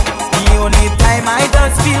nanny. The only time I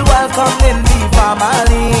don't feel welcome in the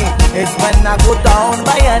family is when I go down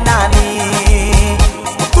by a nanny.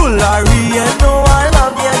 Larry, you know I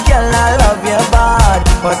love you, girl, I love you bad,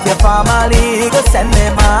 but your family go send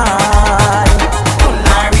me mad.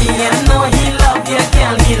 Larry, you know he love you,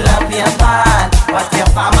 girl, he love you bad, but your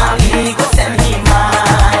family go send me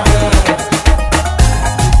mad.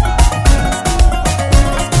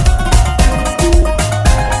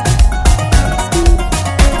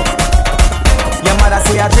 Your mother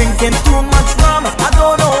say you're drinking too much rum, I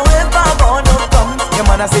don't know if I'm gonna come. Your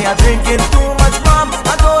mother say you're drinking too much rum,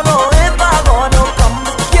 I don't know if I'm gonna come.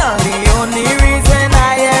 Girl, the only reason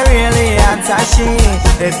I really answer she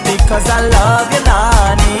is because I love you,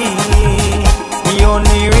 nanny. The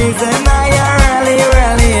only reason I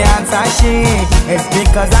really answer she is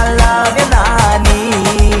because I love you,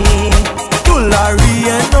 nanny. Larry,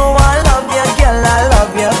 you know I love you, girl, I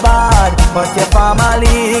love you bad, but your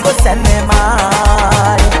family go send me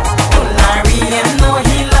mad. Larry, you know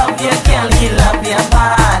he love you, girl, he love you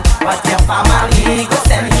bad, but your family go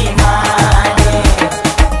send me mad.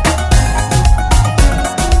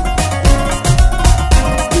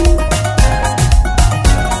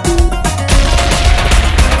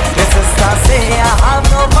 Your sister say I have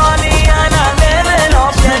no money and I'm living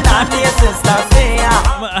off your nanny. Your sister say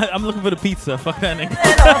I'm looking for the pizza. Fuck that nigga.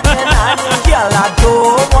 Girl, I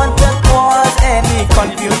don't want to cause any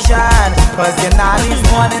confusion, cause your nanny's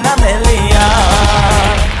one in a million.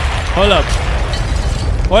 Hold up.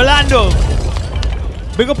 Orlando.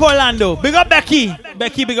 Big up Orlando. Big up Becky.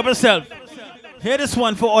 Becky, big up yourself. Hear this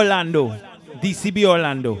one for Orlando. DCB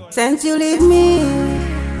Orlando. Since you leave me,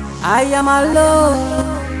 I am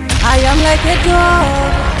alone. I am like a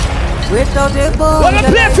dog without a bone. Wanna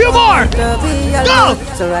play a few more? Go!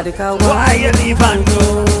 So radical, why you leave and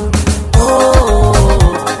go? Oh,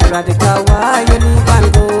 radical, why you leave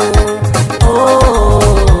and go? Oh.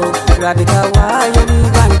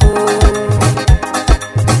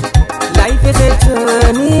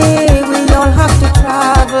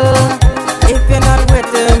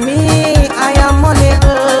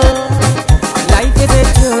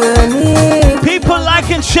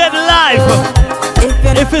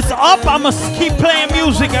 If it's up, I'ma keep playing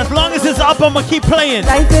music. As long as it's up, I'ma keep playing.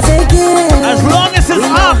 As long as it's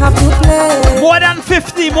up, more than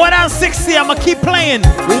 50, more than 60, I'ma keep playing.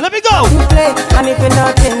 Let me go. And if you're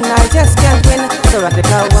not in, I just can't win. So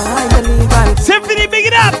radical, why you leave and Symphony, big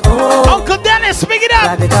it up. Uncle Dennis, big it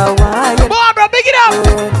up. Barbara, big it up.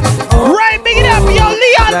 Ray, big it up. Yo,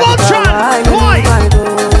 Leon Voltron.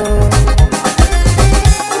 Boy.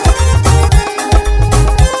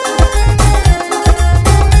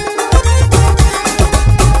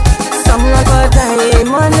 Some run for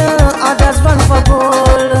diamond, others run for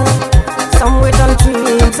gold. Some wait on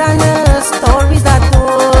dreams and stories that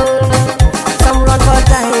told. Some run for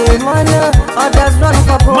diamond, others run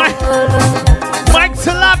for gold. Mike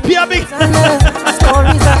Tilapia, big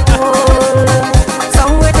stories that told.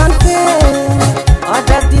 Some wait on fame,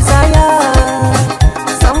 others desire.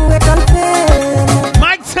 Some wait on fame.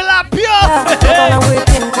 Mike Tilapia. I'm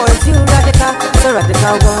waiting for you, radical. So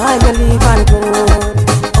radical, why you leave and go?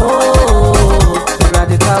 Oh,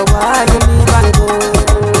 radical, why you leave and go?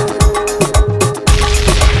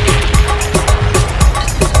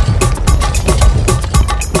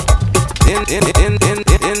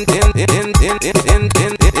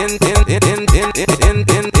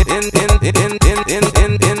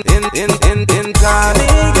 Johnny,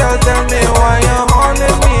 girl, tell me why you're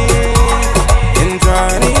haunting me. In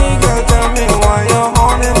Johnny, girl, tell me why you're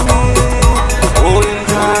haunting me. Oh, in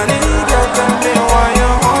Johnny, girl, tell me why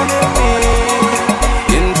you're haunting me.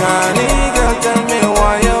 In Johnny, girl, tell me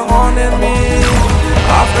why you're haunting me.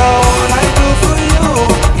 After all I do for you,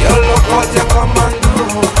 you look what you come and do.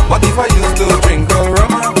 What if I used to drink a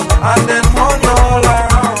rum and then horn you all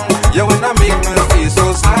around? You wanna make me feel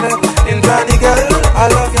so sad. In Johnny, girl, I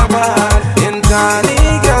love you bad. In Johnny,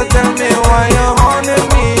 girl, tell me why you're haunting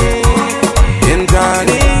me. In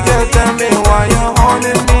Johnny, girl, tell me why you're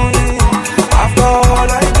haunting me. After all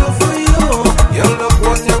I do for you, you look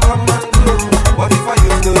what you come and do. What if I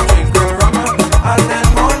used to drink a rum and then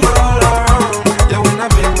horn you all around? You wanna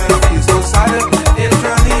make me feel so sad. In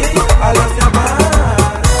Johnny, I love you bad.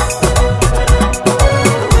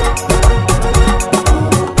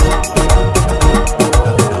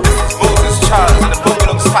 Moses Charles and the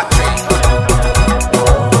Bungalow's Factory.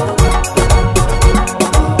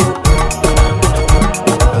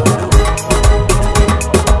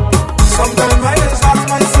 Sometimes I just ask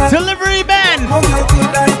myself, Delivery band. how you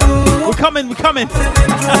could I do? We're coming, we're coming. Girl,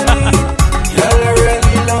 I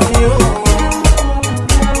really love you.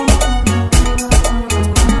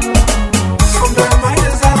 Sometimes I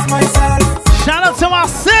just ask myself, Shout out to my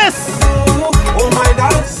sis. oh my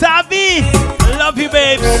God, Savi. Love you,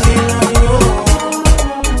 babes.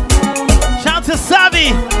 Shout out to Savi.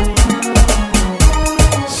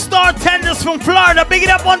 Star Tenders from Florida. Big it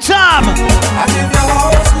up one time. I give your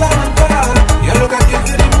house land and car. You look at give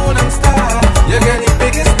you the moon and star. You get the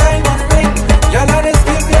biggest diamond ring. Your Lord is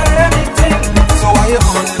give you anything. So why you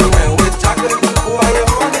haunting me with chocolate? Why you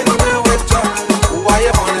haunting me with chocolate? Why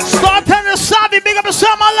you haunting me? Star Tenders, Savi. Big up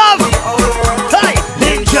yourself, my love. Hey.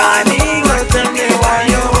 In Johnny, girl, tell me why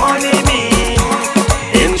you haunting me.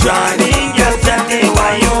 In Johnny, girl, tell me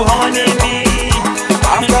why you haunting me.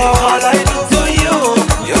 After all I do for you,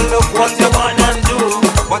 you look what you wanna do.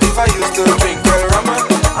 What if I used to drink a rum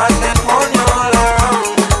and then horn you all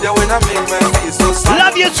around? You wanna make me feel so sad.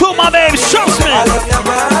 Love you too, my babes. Trust me. I love you,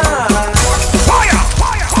 man. Fire!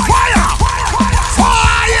 Fire! Fire!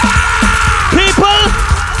 Fire! People,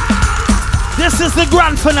 this is the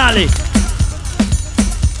grand finale.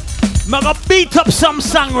 I'm gonna beat up some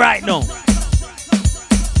song right now.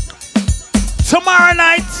 Tomorrow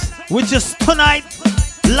night, which is tonight,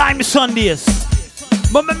 Lime Sundays.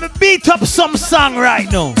 But I'm gonna beat up some song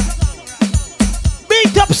right now.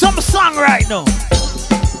 Beat up some song right now.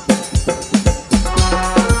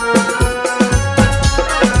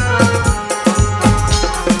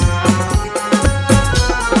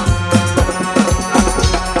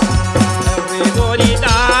 Everybody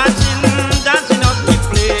dancing, dancing up the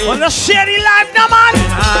place. On the Sherry Live now, man.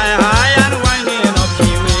 High, high and winding up the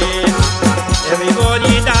waist.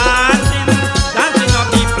 Everybody dancing, dancing up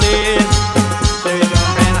the place. So you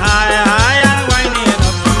jumping high, high and winding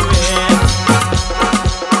up the waist.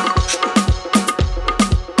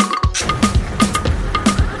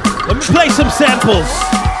 Let me play some samples.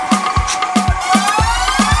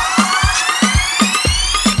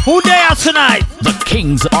 Who they are tonight? The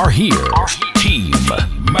Kings are here. Team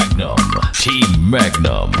Magnum. Team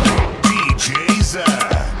Magnum. DJ Zach.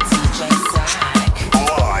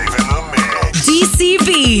 Live in the mix.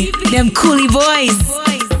 DCB, them coolie boys.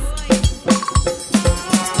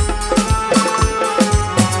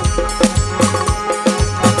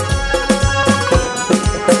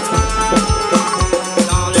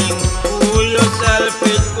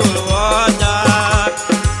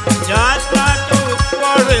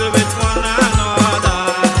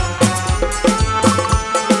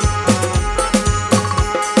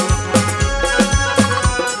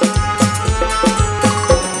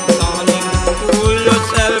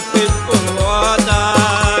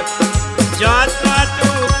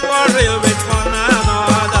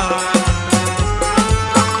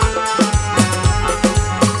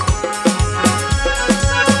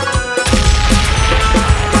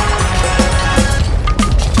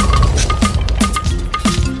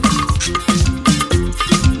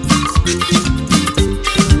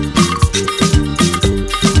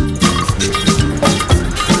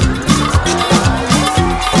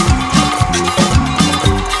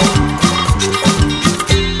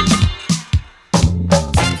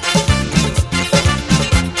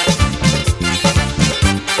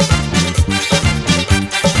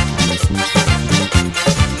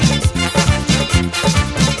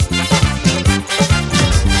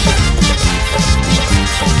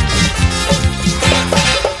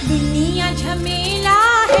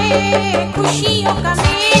 है, खुशियों का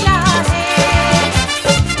मेला है।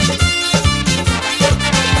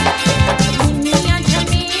 दुनिया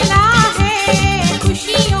झमेला है,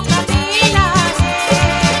 खुशियों का मेला है।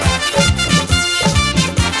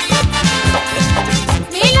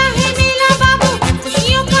 मेला है मेला बाबू,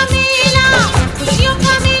 खुशियों का मेला, खुशियों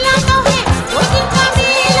का मेला तो है, दो दिन का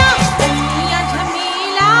मेला। दुनिया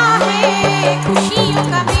झमेला है, खुशियों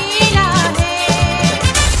का मेला है।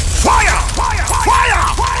 Fire! Fire! Fire!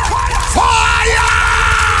 Fire!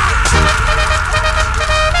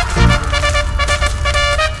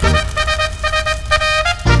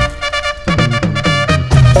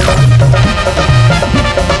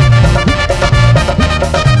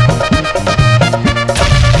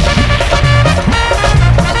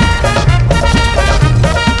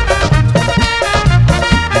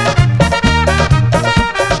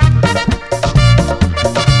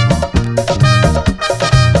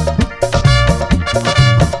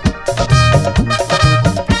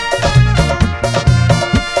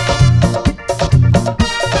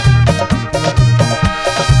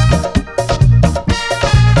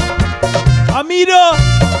 Amido.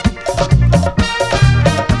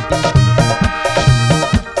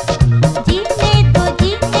 जीने दो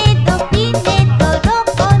पीने दो,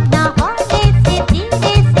 रोको ना होने से,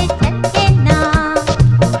 धीरे से चलके ना।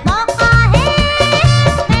 मौका है,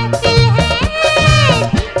 महफिल है,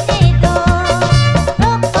 जीने दो,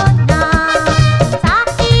 रोको ना।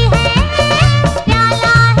 साथी है,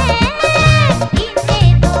 प्याला है, जीने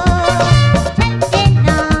दो, चलके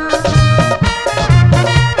ना।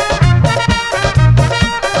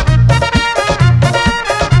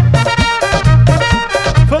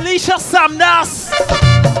 Felicia Samdas.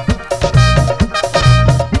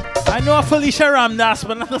 I know a Felicia Ramdas,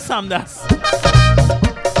 but not a Samdas.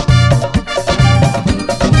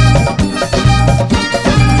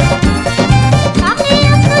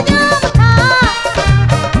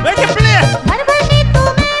 Make it play.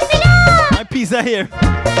 My pizza here.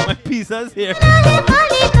 My pizza's here.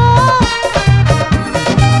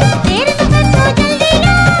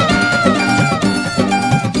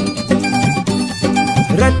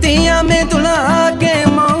 Ratia में दुल्हा के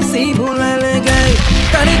मौसी भूलल गई,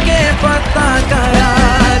 करके पता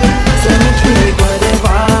करार समझी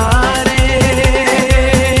बरबारे।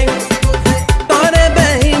 तोरे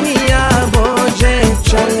बहनिया बोझे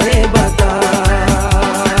चले बता।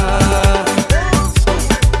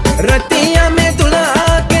 रतिया में दुल्हा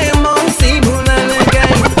के मौसी भूलल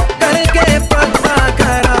गई, करके पता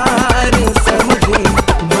करार समझी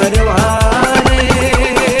बरबारे।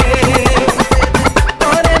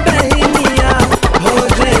 तोरे बहनिया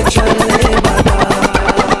भोजे चले बता।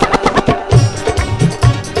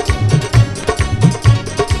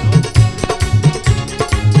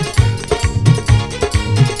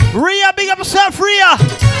 Rhea, big up yourself, Rhea.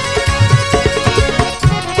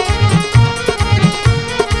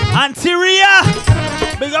 Auntie Rhea,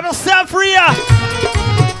 big up yourself, Rhea.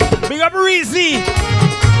 Big up Reezy.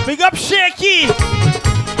 Big up Shaky.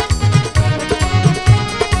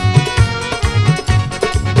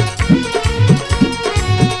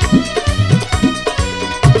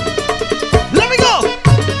 Let me go.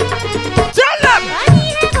 Tell them.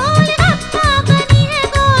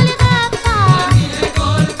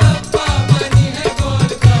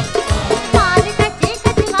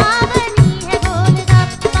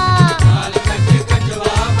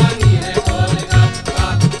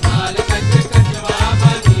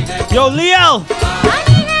 Yo, Leo,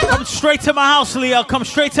 come straight to my house, Leo. Come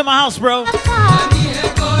straight to my house, bro.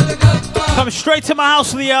 Come straight to my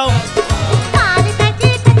house, Leo.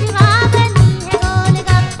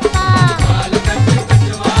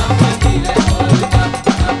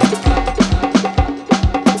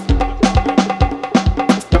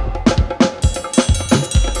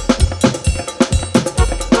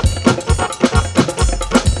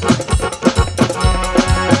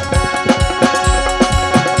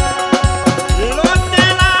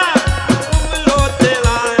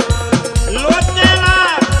 Lotela,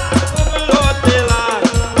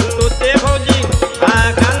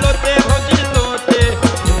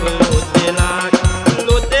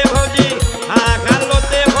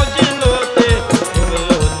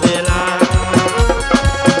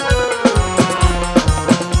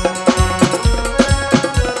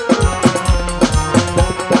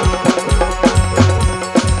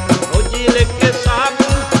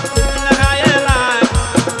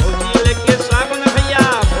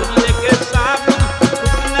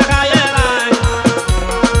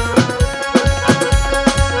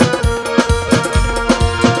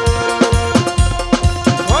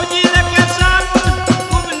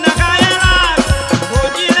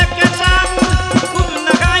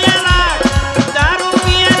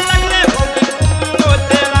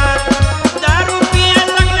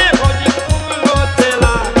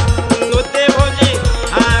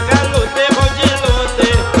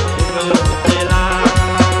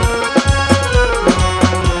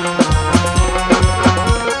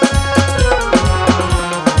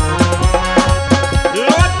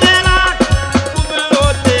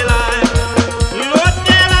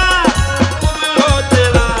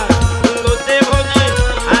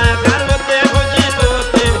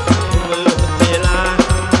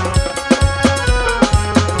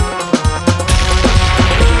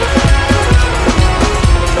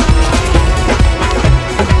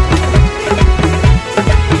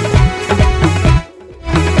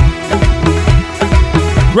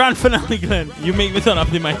 finale, Glenn. You make me turn up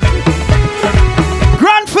the mic.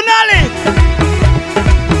 Grand finale!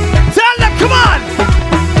 Tell them, come on!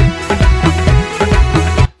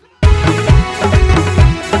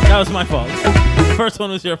 That was my fault. First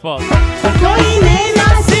one was your fault.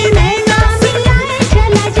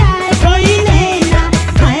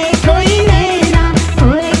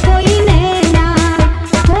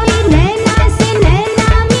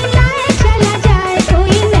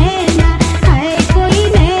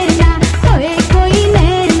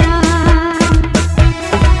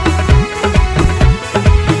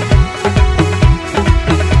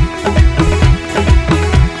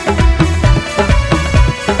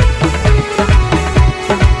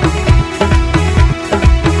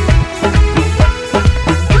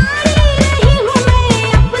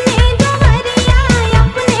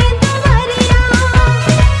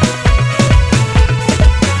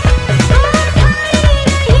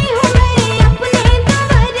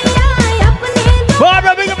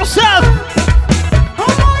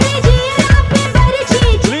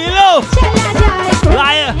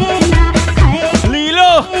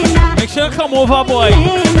 Come over, boy.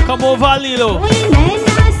 Come over, Lilo.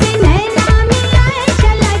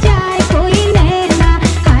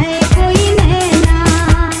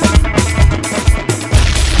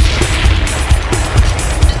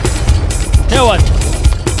 Hear what?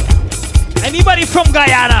 Anybody from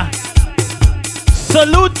Guyana?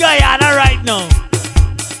 Salute Guyana right now.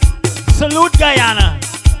 Salute Guyana.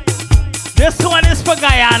 This one is for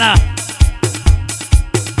Guyana.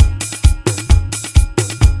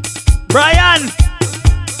 Brian!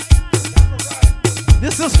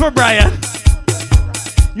 This is for Brian.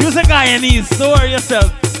 Use a Guyanese, don't worry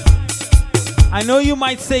yourself. I know you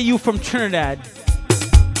might say you from Trinidad,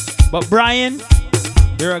 but Brian,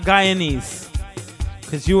 you're a Guyanese.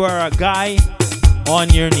 Because you are a guy on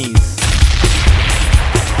your knees.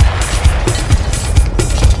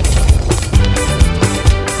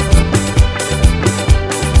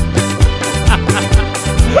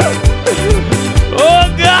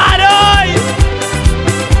 Oh God!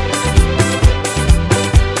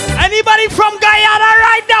 Anybody from Guyana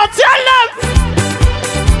right now? Tell them!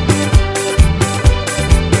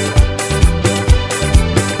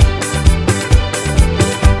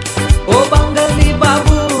 Oh Bengali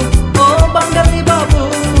Babu, oh Bengali Babu,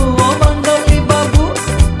 oh Bengali Babu,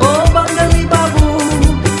 oh Bengali Babu.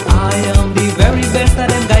 I am the very best at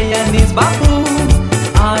them Guyanese Babu.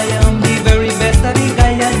 I am the very best at the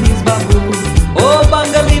Guyanese Babu. Oh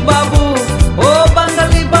Bengali Babu, oh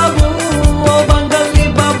Bengali Babu, oh Bengali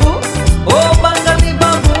Babu, oh Bengali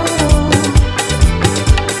Babu.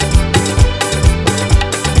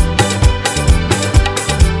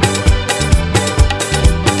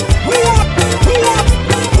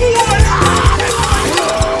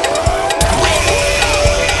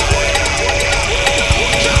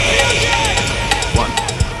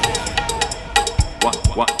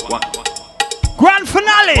 Grand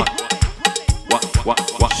finale!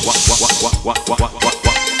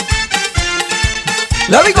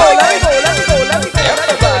 Let me go, let me go, let me go, let me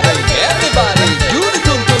go. Everybody, do the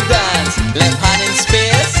tum-tum dance. Left hand in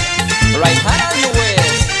space, right hand on your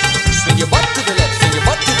waist. Swing your butt to the left, swing your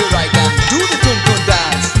butt to the right, and do the tum-tum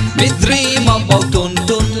dance. Me dream about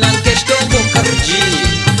Tuntun Lankesh Mukherjee,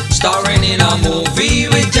 starring in a movie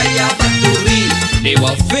with Jaya Baturi. They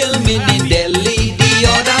were filming in Delhi, the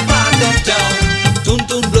other part of town.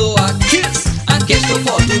 Tuntun blow a kiss and Kesh to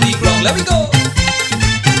fall to the ground. Let me go.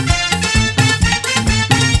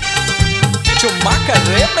 Chumaka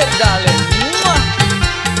reme darling.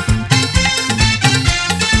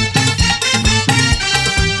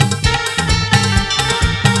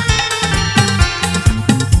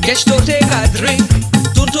 Kesh to take a drink,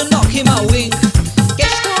 Tuntun knock him a wink.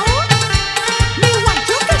 Kesh to, me want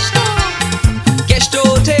to Kesh to. Kesh to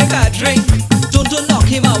take a drink, Tuntun knock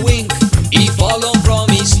him a wink. He fall on from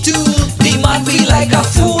his stool, the man be like a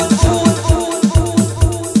fool.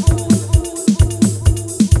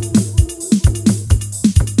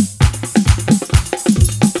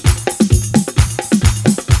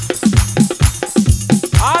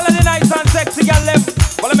 All of the nice and sexy girl them,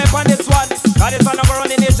 follow me on this one. Cause this one number on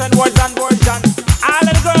the nation, words and version. All of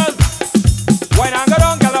the girls, when I go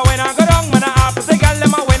down, girl, when I go down, when I have to say girl,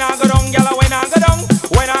 them when I go down, girl, when I go down,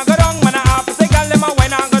 when I go down, when I have to say girl, them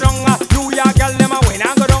when I go down, New York girl, them when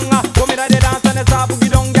I go down, go me that they dance and they start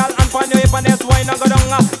boogie down, girl, and find your hip and that's why I go down,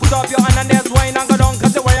 put up your hand and that's why I go down,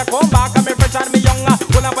 cause the way I come back, I'm fresh and me young,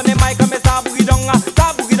 pull up on the mic and me start boogie down, yes, me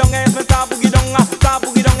start boogie down, yes, me start boogie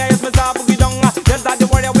down, just that the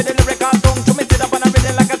warrior with the lyrical tongue, to me sit up on a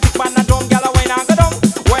rhythm like a stick man, a drum, girl, when I go down,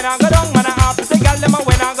 when I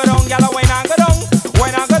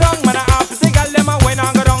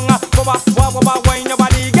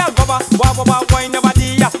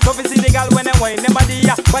when they wine them body.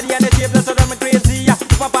 Body and the shape that's drive me crazy.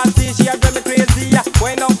 If a party she a drive me crazy.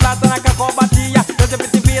 Wine down flat and I can go body. There's a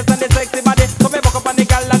pretty face and the sexy body. So me buck up on the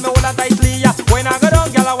gal and me hold her tightly. When I go down,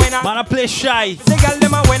 gal, when I. Man, I play shy. The gal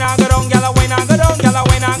them a when I go down, gal, when I go down, gal,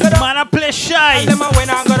 when I go down. Man, I play shy. Them a when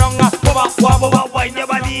I go down. Wine your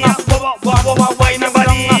body. Wine your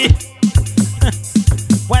body.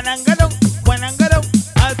 When I go down, when I go down.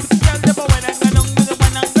 I'll pick the gal them when I go down,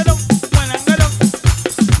 when I go down, when I go down.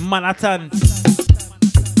 Manhattan.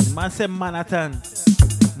 Man say Manhattan.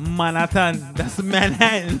 Manhattan. That's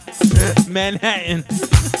Manhattan. Manhattan.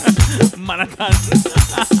 Manhattan.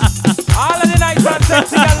 All of the nights and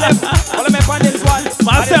sexy gal them. All of me on this one.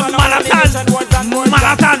 Man say Manhattan.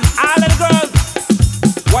 Manhattan. All of the girls.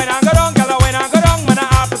 When I go down, gal, when I go down, when I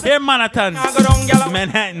up. Here Manhattan. I go down, gal.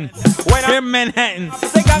 Manhattan. When Here Manhattan.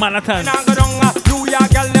 Manhattan. When I go down, New York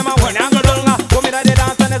gal them. When I go down, come in at the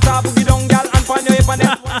dance and the start boogie down, gal, and find your hip and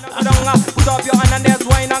then put up your hand and there's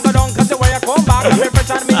wine and go down. Cause the way you come back, I'm refresh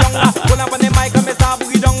and me young. Pull up on the mic and me start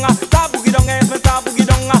boogie down. Start boogie down, yes, me start boogie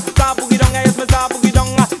down. Start boogie down, yes, me start boogie down.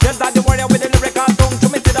 Just like the warrior with the lyrical tongue. So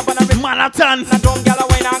me sit up on a Manhattan. I don't gal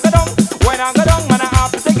when I go down. When I go down, man, I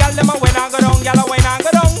have to say gal them. When I go down, gal, when I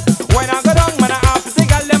go down. When I go down, man, I have to say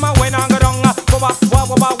gal them. When I go down, baba,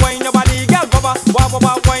 wine your body, gal, baba,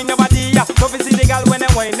 wine your body. So we see the gal when they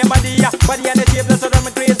wine their body. Body and the shape that's drive me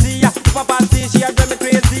crazy. If a party, she a drive me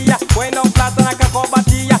crazy. Wine down flat and I can go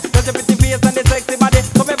body. There's a pretty face and the sexy body.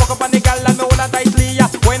 So me buck up on the gal and me hold her tightly.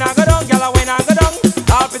 When I go down, gal, when I go down.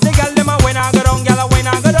 I'll be the gal them. When I go down, gal, when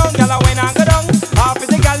I go down, gal, when I go down. I'll be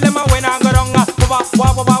the gal them. When I go down, baba,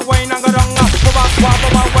 wine and go down.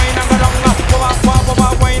 Baba, wine and go down.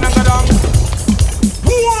 Baba, wine and go down.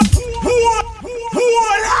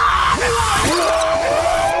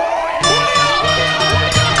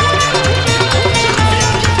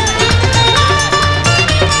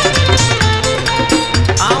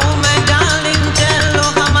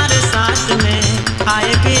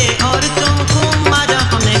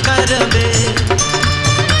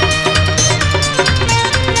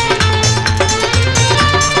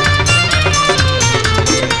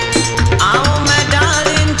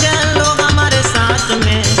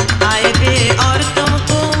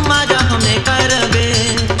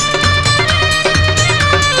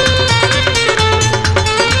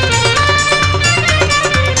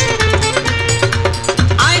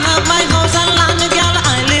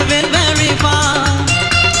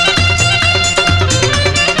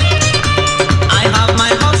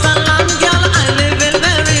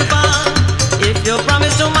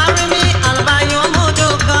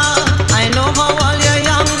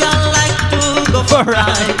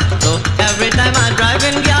 Right. So every time I drive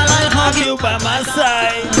in, girl, I'll hug you by my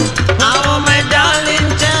side. Oh, my darling,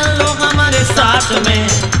 tell look how much it's hard to me.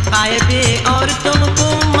 I be all the time to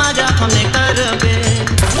maja from the Caribbean.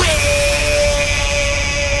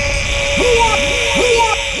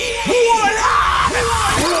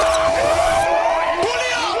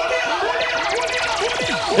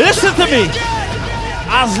 Listen to me.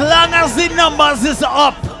 As long as the numbers is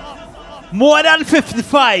up, more than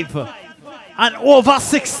 55. And over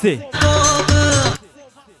 60.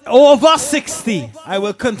 Over 60. I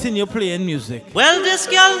will continue playing music. Well, this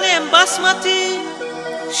girl named Basmati,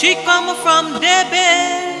 she come from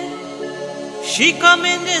Debe. She come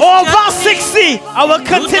in this over 60. I will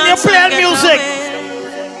continue playing music.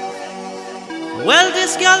 Well,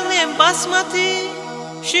 this girl named Basmati,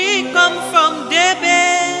 she come from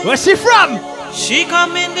Debe. Where's she from? She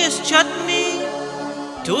come in this chutney.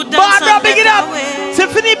 Barbara, big it up.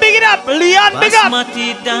 Tiffany, big it up. Leon, big up.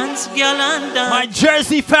 Dance, girl, and dance. My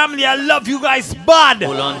Jersey family, I love you guys bad.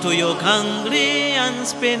 Hold on to your congri and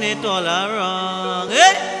spin it all around.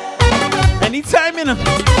 Hey. Anytime, you know.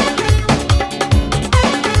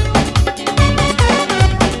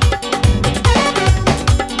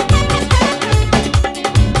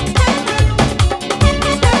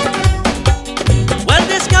 Well,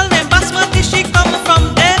 this girl named Basmati, she come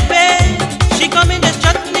from Debe. She come in this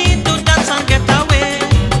chutney to dance and get away.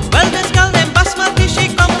 Well, this girl named Basmati, she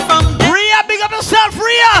come from Debe. Rhea, big up yourself,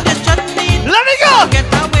 Rhea. This chutney. Let me go. Get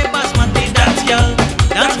away, Basmati, dance girl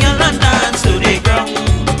and dance to the ground.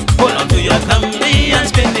 Hold on to your combi and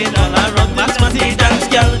spin it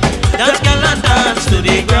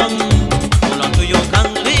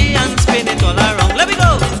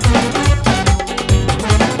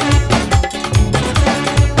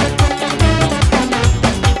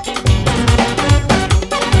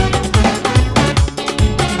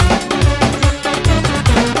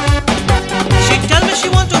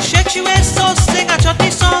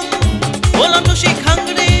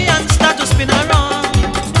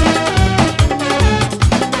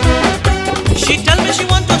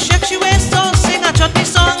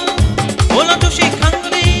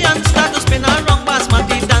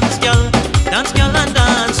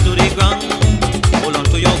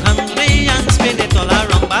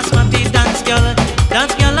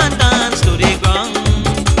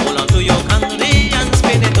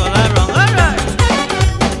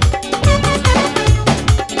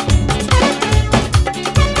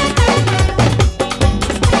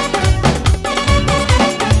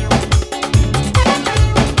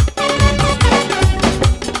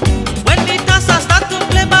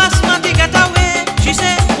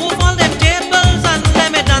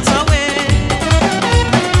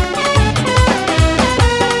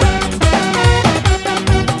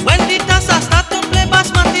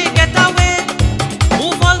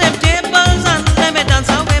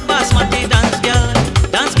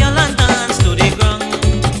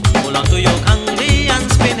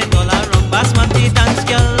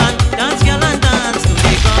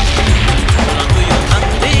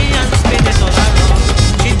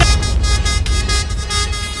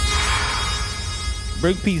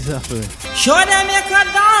Bring pizza for me. Show them you can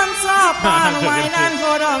dance up and wine and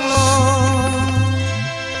go down low.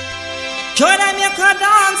 Show them you can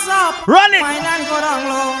dance up, run it, wine and go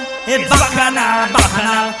down low. It's bacchanal,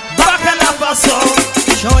 bacchanal, bacchanal for soul.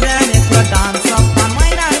 Show them you can dance up and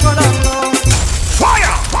wine and go down low.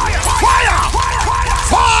 Fire! Fire! Fire!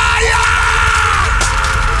 Fire!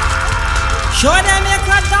 Show them you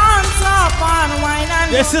can dance up and wine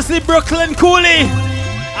and. This is the Brooklyn Coolie.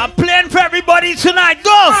 I'm playing for everybody tonight. Go!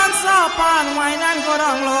 Dance up and wine and go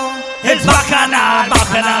down low. It's bacchanal,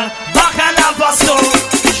 bacchanal, bacchanal for soul.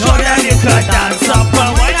 Show them you can dance up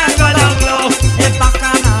and wine and go down low. It's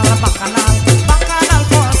bacchanal, bacchanal, bacchanal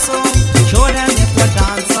for soul. Show them you can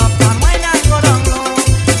dance up and wine and go down low.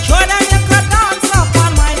 Show them you can dance up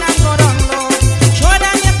and wine and go down low. Show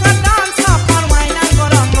them you can dance up and wine and go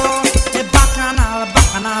down low. It's bacchanal,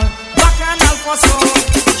 bacchanal, bacchanal for soul.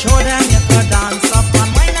 Show them you can dance up and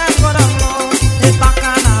wine and go down low. It's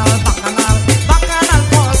bacchanal, bacchanal, bacchanal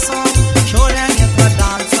for soul. Show them you can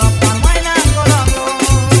dance up and wine and go down low.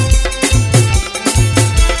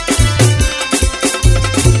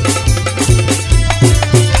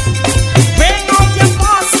 Bring out your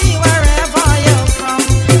posse wherever you're from.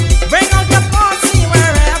 Bring out your posse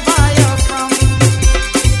wherever you're from.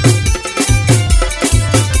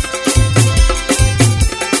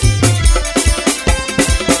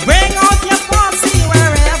 Bring out your posse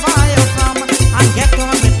wherever you're from and get on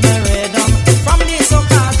with the rhythm from the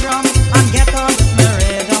soca drum and get on with the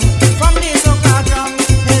rhythm from the soca drum.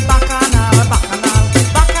 Hey, bacchanal, bacchanal,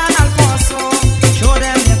 bacchanal for soul. Show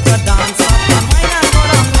them you could dance up and wine and go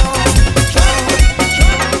down low.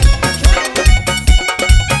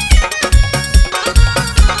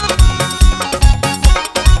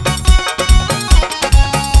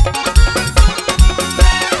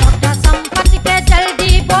 Doctor संपत्ति के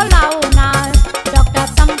जल्दी बोलाओ ना, doctor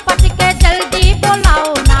संपत्ति के जल्दी बोलाओ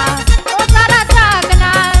ना, ओ जरा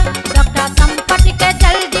जागना, डॉक्टर संपत्ति के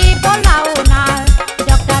जल्दी बोलाओ ना,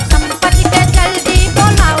 डॉक्टर संपत्ति के जल्दी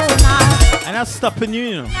बोलाओ ना. And that's stopping you,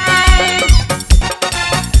 you know.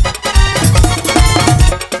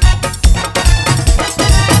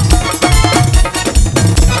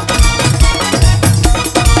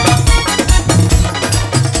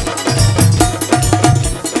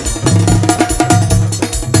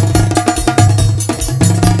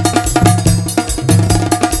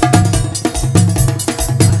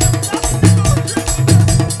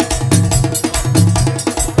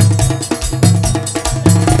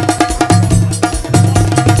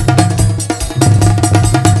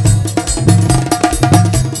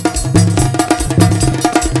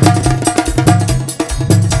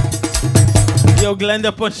 Yo,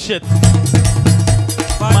 Glenda, put shit.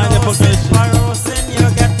 Mind your fucking shit. Rosin,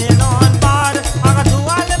 you're getting on bad. I got to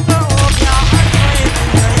a little obia and throw it in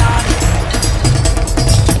your yard.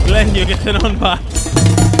 Glenn, you're getting on bad.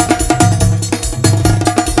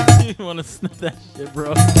 You wanna sniff that shit, bro?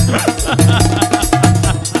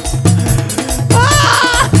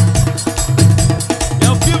 Yo,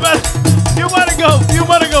 few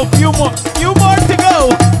more to go. Few more to go.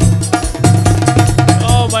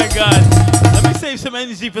 Oh my God. Let me save some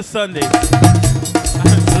energy for Sunday.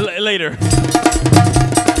 Later.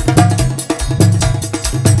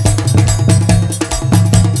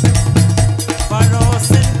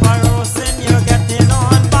 Rosin, you're getting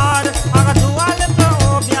on bad. I got to a little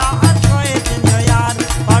obia and throw it in your yard.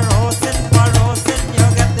 Rosin,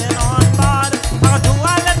 you're getting on bad. I got to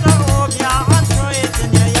a little obia and throw it in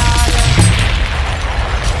your yard.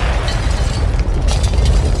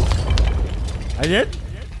 I did?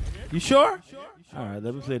 You sure? Alright,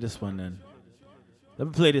 let me play this one then. Let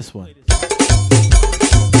me play this one.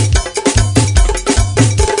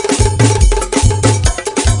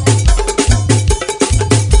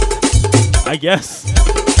 I guess.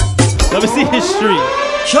 Let me see history.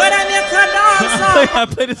 Show them you can dance. I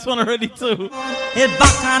played this one already too. It's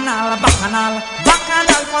bacchanal, bacchanal,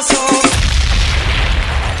 bacchanal for soul.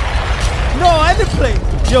 No, I didn't play.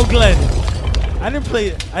 Yo, Glenn. I didn't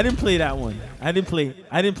play that one. I didn't play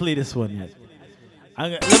this one yet.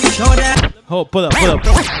 Let me show them. Hold, pull up.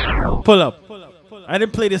 I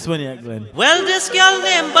didn't play this one yet, Glenn. Well, this girl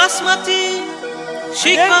named Basmati,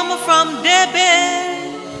 she come from Debe.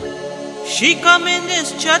 She come in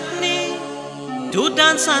this chutney to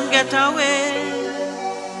dance and get away.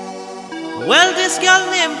 Well, this girl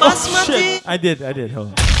named Basmati. Oh, shit. I did. Hold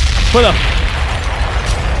on. Pull up.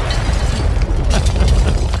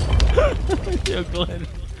 Yo, Glenn.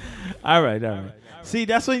 All right. See,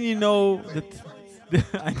 that's when you know that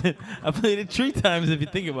I played it 3 times if you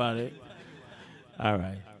think about it. All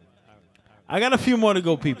right. I got a few more to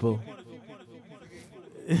go, people.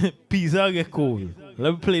 Peace out, get cool.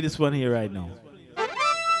 Let me play this one here right now.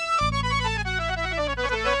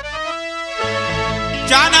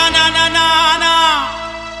 Jana na na na na,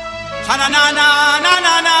 Jana na na na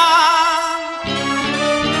na na.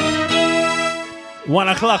 1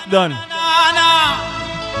 o'clock done.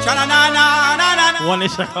 Jana na na na na na. 1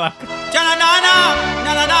 o'clock. Jana na na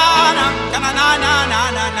na na na, Jana na na na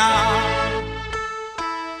na na.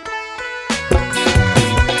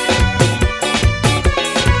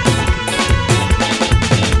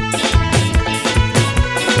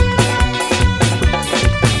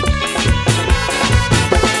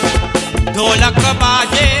 ढोलक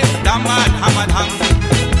बाजे धम धम धम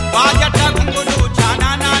बाजट घुंघरू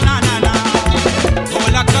छाना ना ना ना ना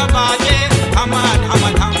ढोलक बाजे धम धम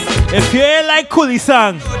धम. If you ain't like Coolie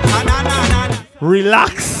song,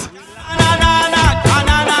 relax.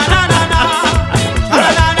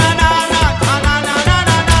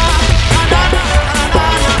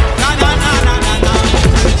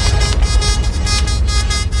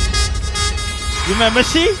 You remember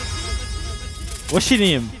she? What's she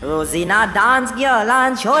name? Rosina dance girl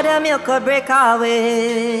and show them you could break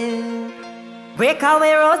away. Break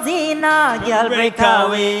away, Rosina, girl, break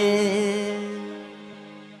away.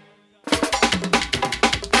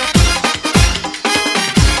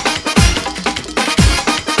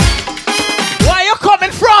 Where you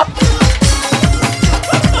coming from?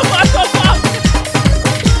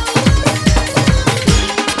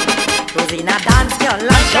 Rosina dance girl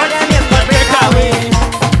and show them you could break away.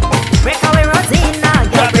 Break away, Rosina,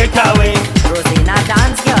 girl, break away. Rosina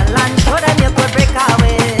dance girl and show them you could break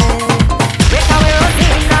away. Break away,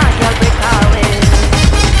 Rosina, girl, break away.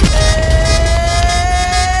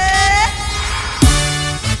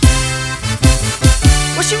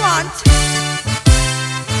 What she want?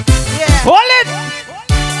 Hold it!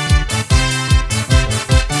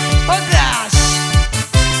 Oh gosh!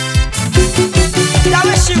 That's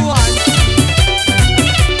what she want.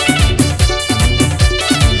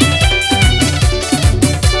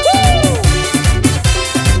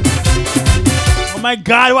 Oh my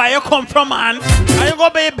God, where you come from, man? Are you go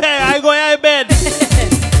to bed? Are you going to bed?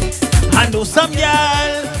 I know some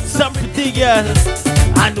girl, some pretty girl.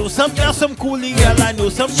 I know some girl, some coolie girl. I know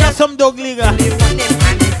some girl, some dogly girl.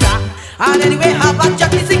 And anyway, have a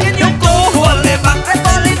chat, singing you go hold me back. I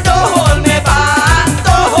falling, don't hold me back,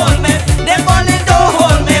 don't hold me. They falling, don't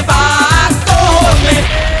hold me back, don't hold me.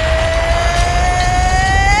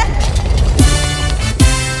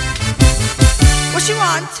 What she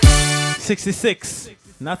want? 66,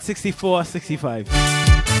 not 64, 65.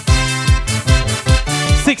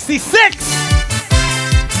 66!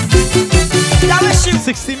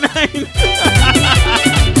 69!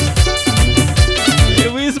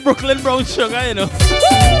 We is Brooklyn Brown Sugar, you know.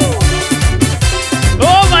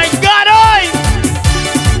 Oh my God, oi!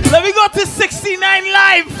 Let me go to 69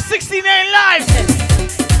 live! 69 live!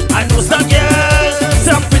 I know some girls,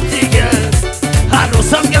 some pretty girls. I know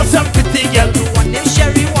some girls, some pretty girls. One name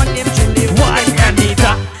Sherry, one name Julie, one name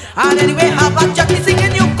Anita. And anyway, have a chat,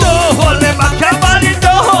 singing you go hold me back. They falling,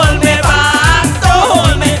 don't hold me back, don't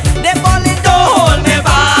hold me. They falling, don't hold me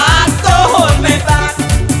back, don't hold me back.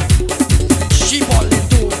 She falling,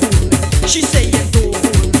 don't hold me. She saying don't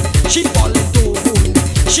hold me. She falling, don't hold me.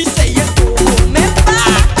 She saying don't hold me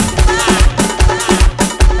back.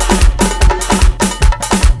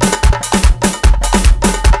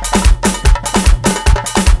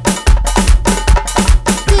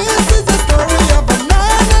 This is the story of a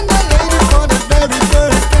man and a lady for the very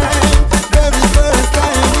first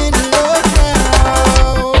time in love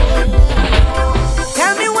now.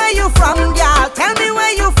 Tell me where you from, girl. Tell me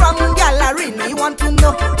where you from, girl. I really want to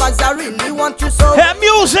know, 'cause I really want to so. Have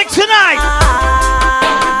music tonight.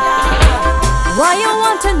 Why you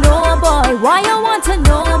want to know, boy? Why you want to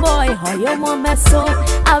know, boy? How you want me so?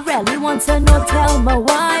 I really want to know. Tell me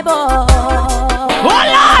why, boy.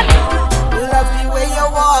 Hold on! Love the way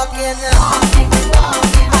you're walking.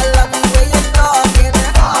 I love the way you're talking.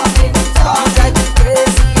 You drive me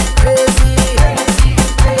crazy, crazy, crazy,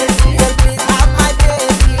 crazy. Girl, please have my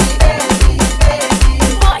baby, baby, baby.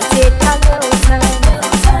 Boy, take a little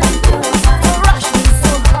time to rush me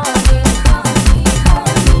so honey.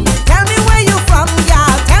 Tell me where you from,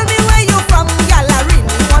 girl. Tell me where you from, girl. I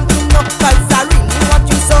really want to know, 'cause I really want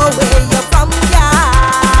you so. Where you from, girl?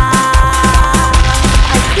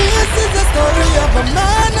 This is the story of a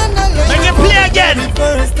man and a lady. Make it play again.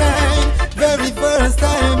 Very first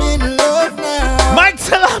time in love now. Mike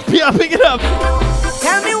Tilapia, pick it up.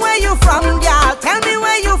 Tell me where you from, girl. Tell me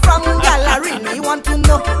where you from, girl. I really want to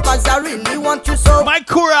know, 'cause I really want you so. Mike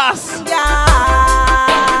Kuras.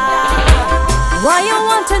 Why you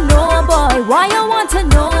want to know, boy? Why you want to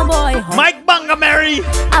know, boy? Mike Bangameri.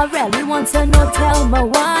 I really want to know, tell me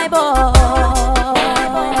why, boy.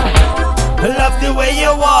 I love the way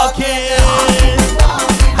you're walking.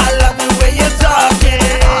 I love the way you're talking.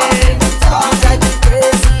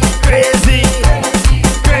 Crazy,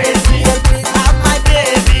 crazy. I'm my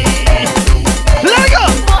baby. Let it go.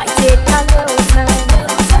 Boy, take a little time.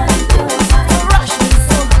 Rush me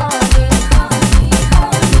so hard.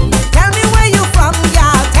 Tell me where you from,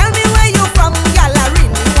 y'all. Tell me where you from, y'all. I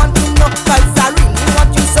really want to know, 'cause I really want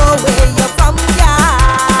you so where you from, y'all.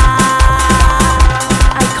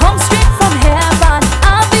 I come straight from heaven.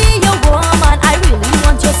 I'll be your woman. I really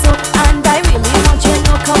want you so, and I really want you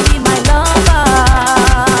to come be my lover.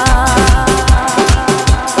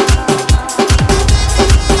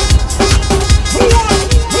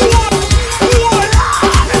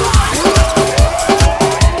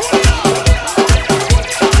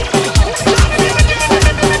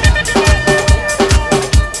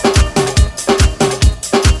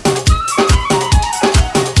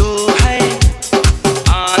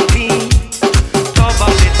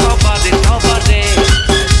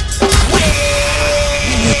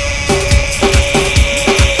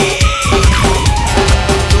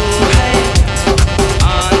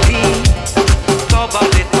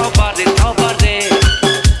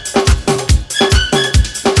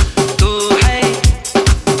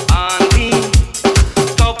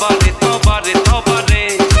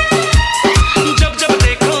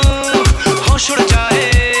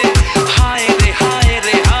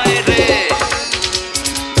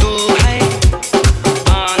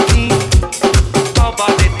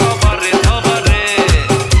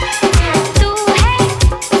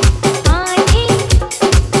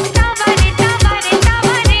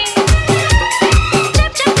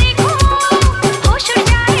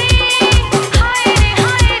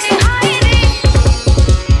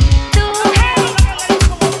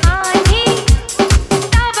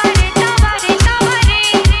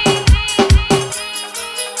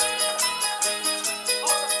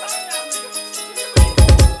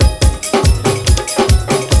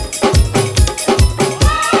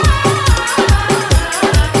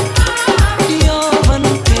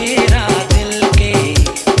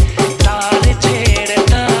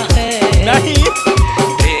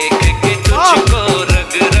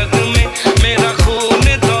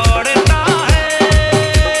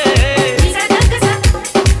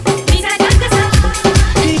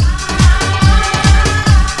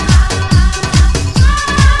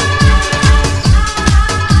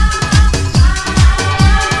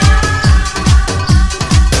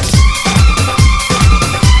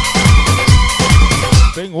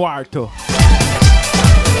 Cuarto.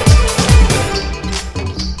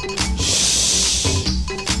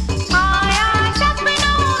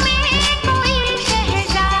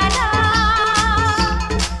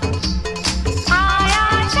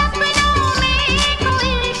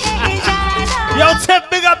 Yo, Tim,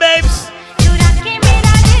 bigger babes.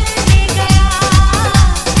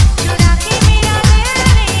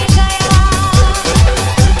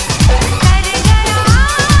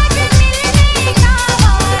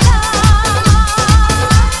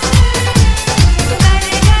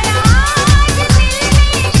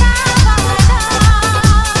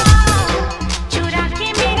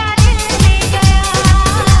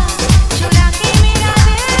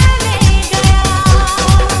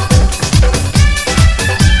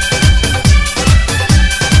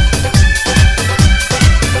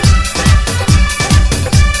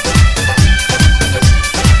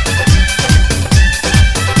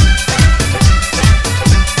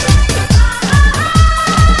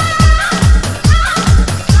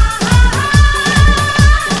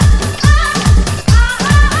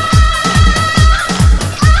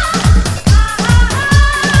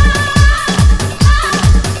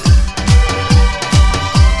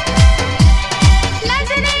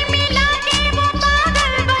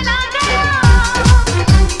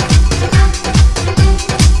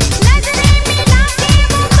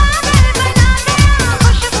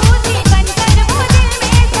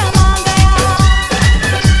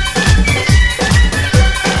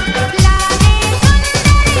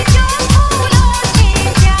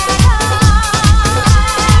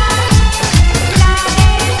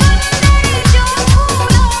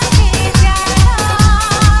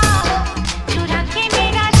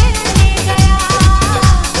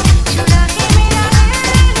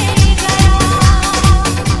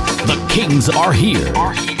 Are here.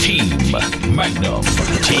 Team Magnum.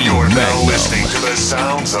 Team You're now Magnum. listening to the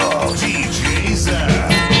sounds of DJ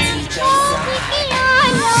Zap.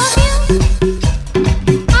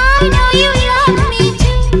 I know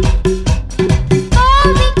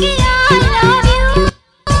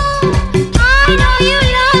you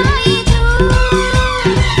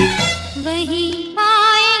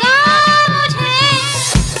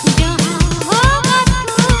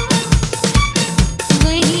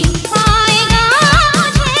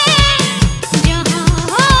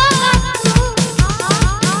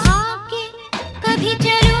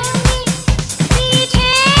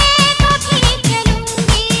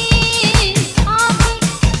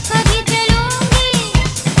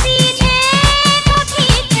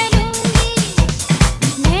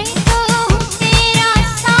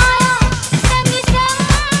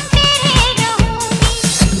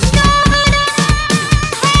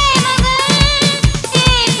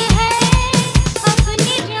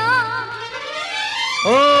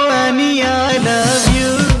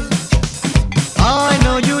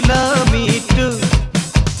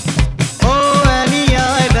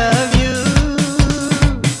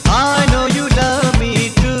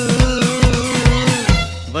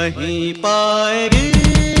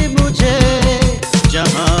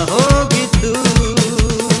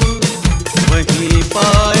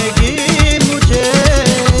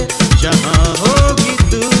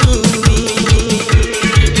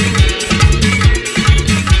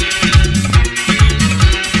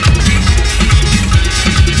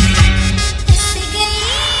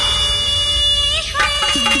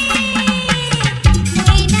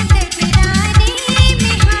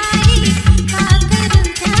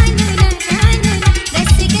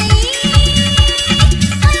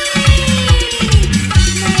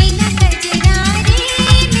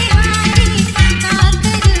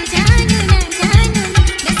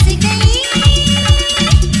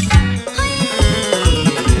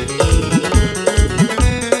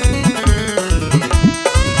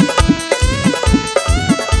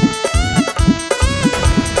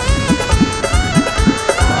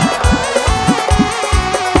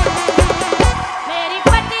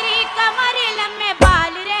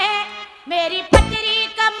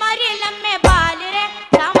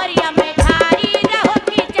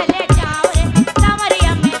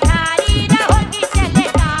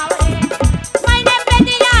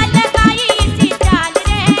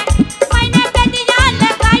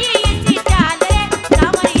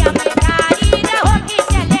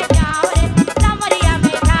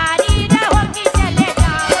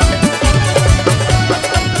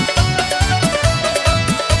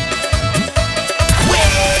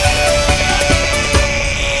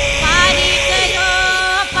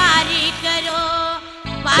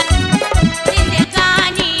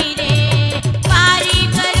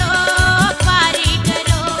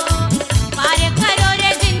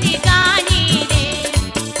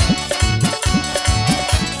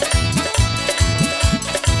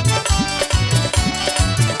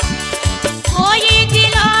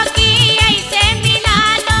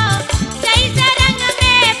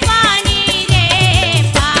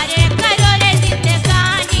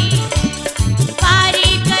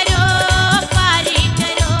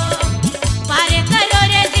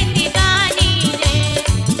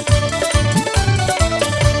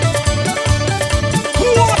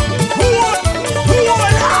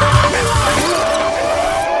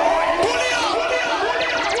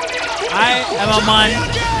I am a man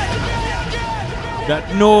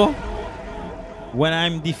that know when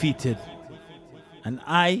I'm defeated. And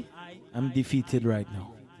I am defeated right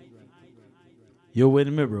now. You with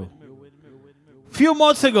me, bro? Few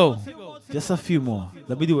more to go. Just a few more.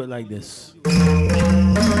 Let me do it like this.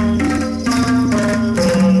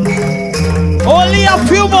 Only a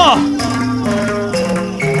few more.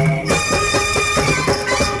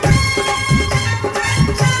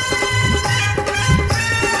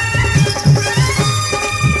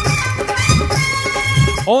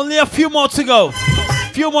 Only a few more to go.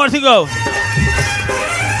 Few more to go.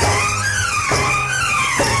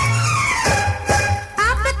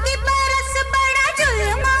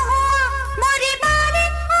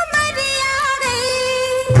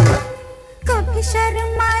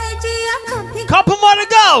 Couple more to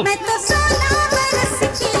go.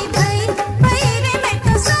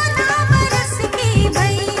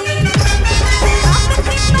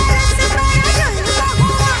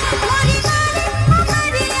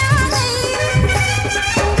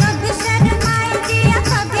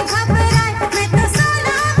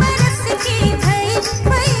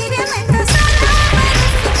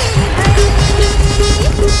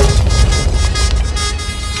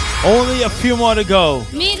 Only a few more to go.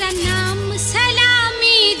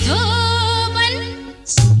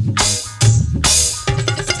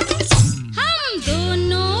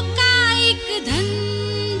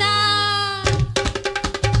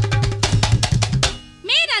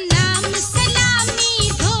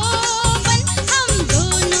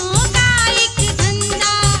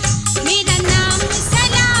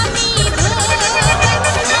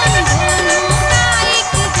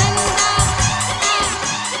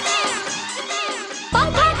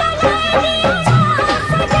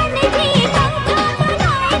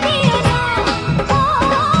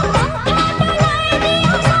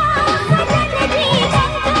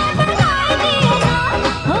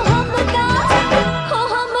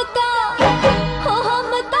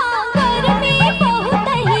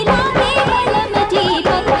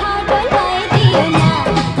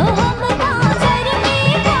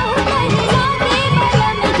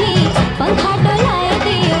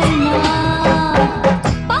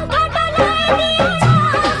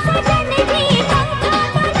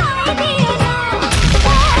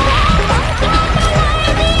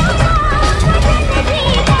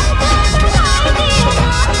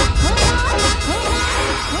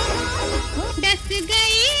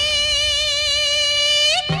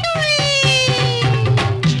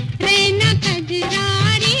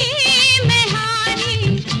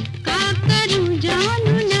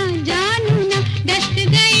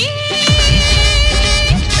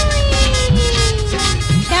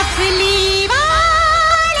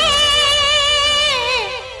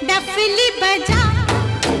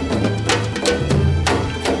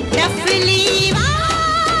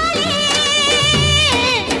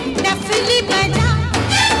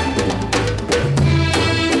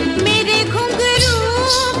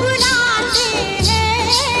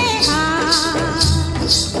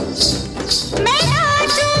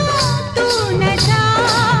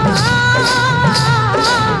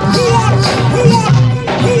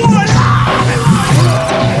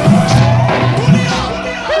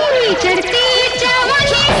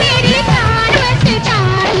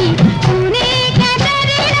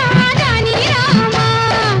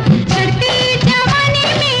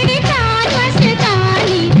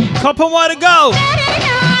 Couple more to go.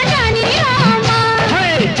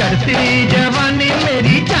 चढ़ती जवानी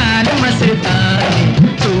मेरी जान मस्तानी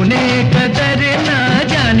तूने कदर ना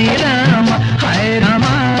जानी रामा हाय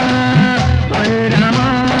रामा हाय रामा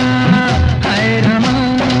हाय रामा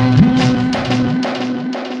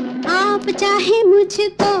आप चाहे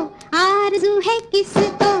मुझको आरज़ू है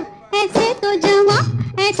किसको ऐसे तो जवां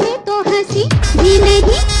ऐसे तो हंसी भी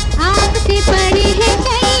नहीं आपसे पड़े हैं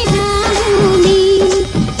कई राहों में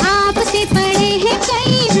आपसे पड़े हैं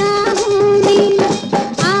कई राहों में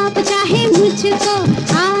आप चाहे मुझको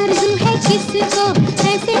आरज़ू है किसको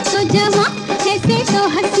ऐसे तो जवां ऐसे तो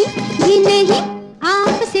हंसी भी नहीं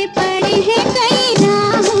आपसे पड़े हैं कई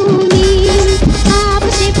राहों में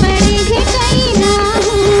आपसे पड़े हैं कई राहों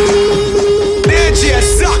में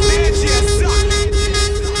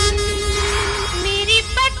मेरी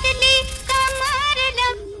पतली कमर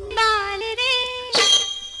लंबे बाल रे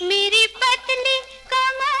मेरी पतली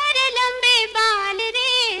कमर लंबे बाल रे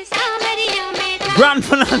सावरिया में Grand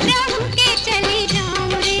finale. रहूं के चली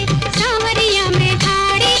जाऊं रे सावरिया में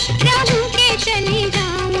ठाड़ी रहूं के चली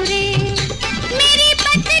जाऊं रे मेरी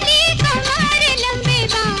पतली कमर लंबे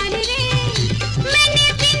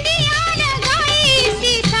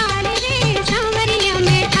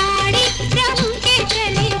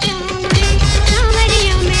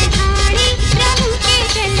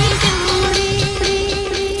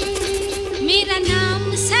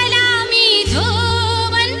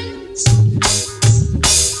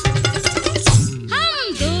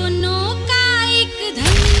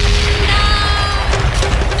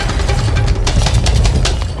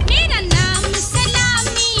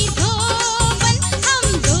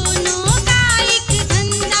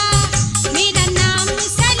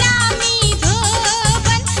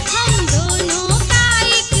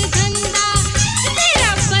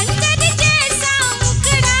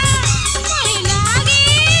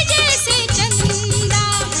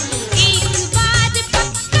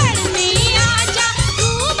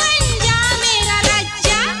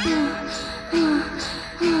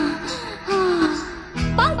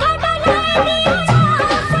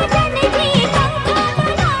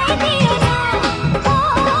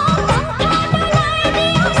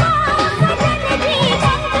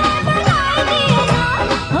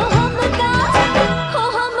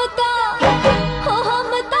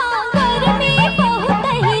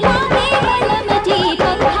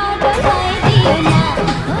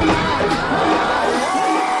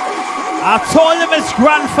It's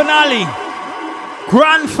grand finale.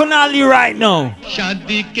 Grand finale right now.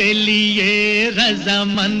 शादी के लिए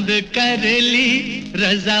रजामंद कर ली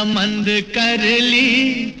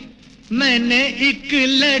मैंने एक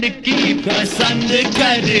लड़की पसंद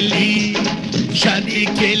कर ली शादी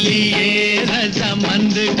के लिए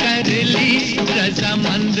रजामंद कर ली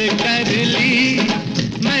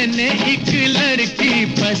मैंने एक लड़की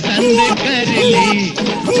पसंद कर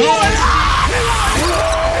ली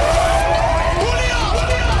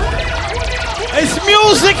It's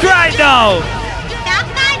music right now.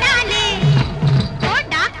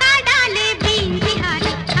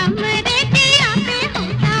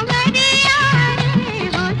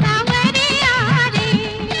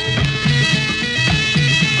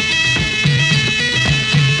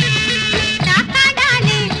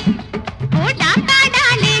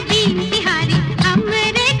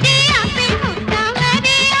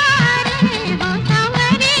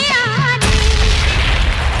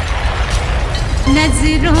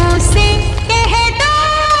 नजरों से कह दो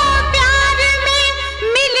प्यार में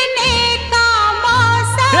मिलने का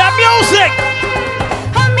मौसम म्यूजिक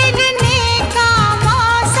मिलने का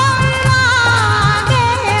मौसम आ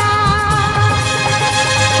गया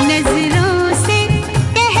नजरों से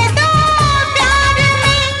कह दो प्यार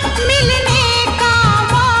में मिलने का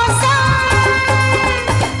मौसम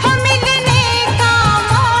मिलने का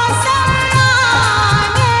मौसम आ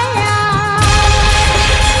गया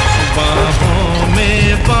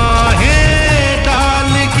बाहें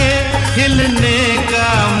डाल के खिलने का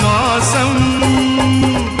मौसम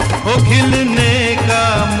हो खिलने का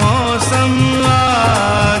मौसम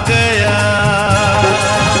आ गया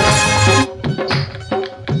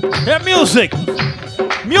Hey, music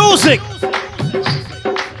music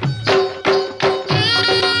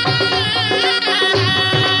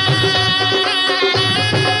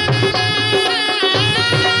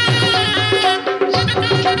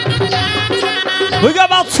We got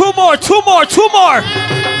about two more.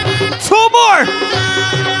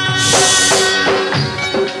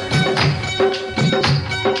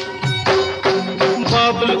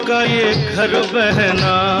 बाबुल का ये घर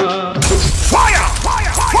बहना Fire!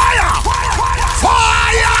 Fire! Fire!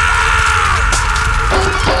 Fire!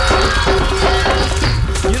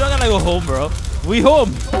 You don't gotta go home, bro. We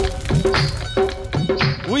home.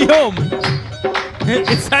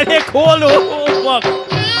 It's not a cold. Oh, fuck.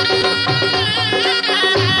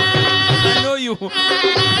 I know you.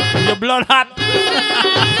 Your blood hot.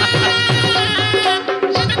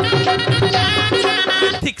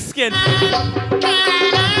 Thick skin.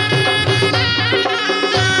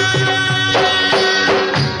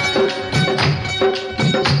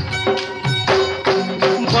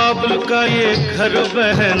 बाबुल का ये घर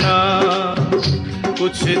बहना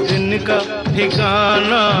कुछ दिन का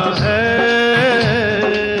ठिकाना है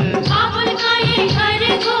बाबुल का ये घर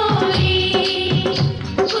कोई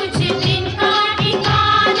कुछ दिन का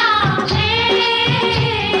ठिकाना है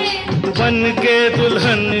बन के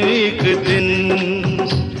दुल्हन एक दिन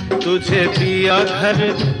तुझे पिया घर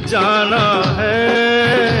जाना है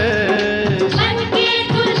बन के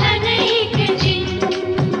दुल्हन एक दिन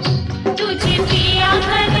तुझे पिया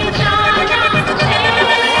घर जाना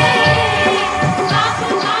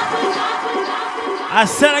I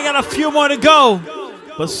said I got a few more to go,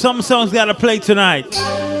 but some songs gotta play tonight.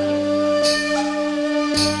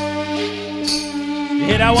 You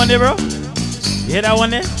hear that one there, bro? You hear that one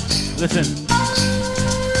there? Listen.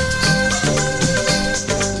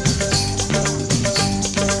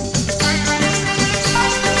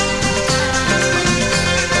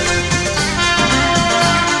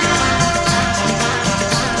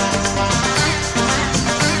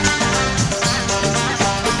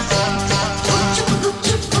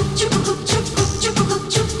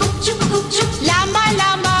 Lamba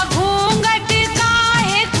Lamba घूंघट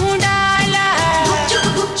काहे खुंडाला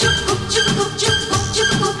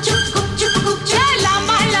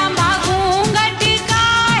लांबा लांबा घूंघट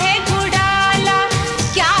काहे खुंडाला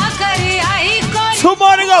क्या करे आई को Two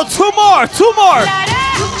more to go, two more.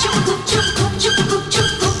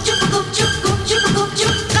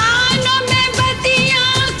 कानों में बत्तियां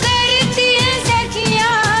करती है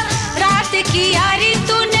सखियां रात की यारी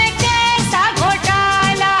तूने कैसा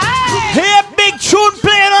घोटाला Hey, big tune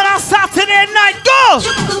playing on a Saturday night. Go!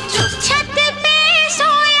 छत पे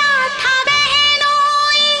सोया था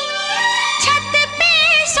बहनोई छत पे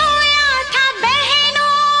सोया था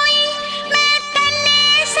बहनोई मैं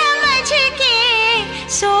तन्ने समझ के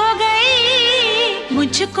सो गई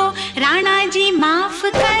मुझको राणा जी माफ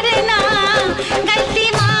करना गलती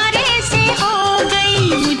मारे से हो गई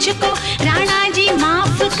मुझको राणा जी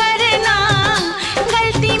माफ करना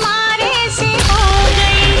गलती मारे से हो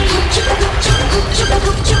गई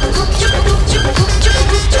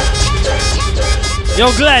Yo,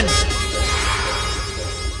 Glenn.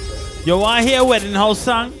 You want to hear wedding house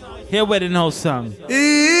song? Hear wedding house song. Two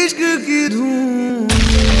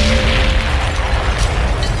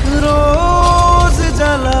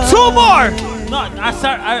more. No, I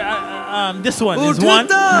start. This one is one,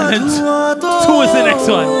 and then two is the next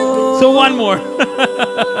one. So one more.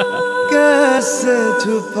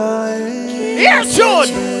 Here, June.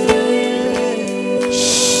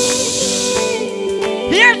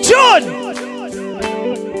 Here, June.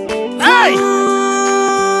 Hey.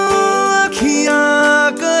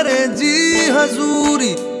 करे जी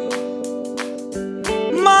हजूरी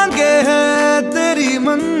मांगे है तेरी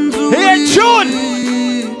मंजूरी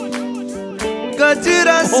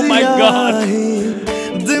गजरा सियाही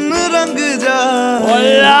दिन रंग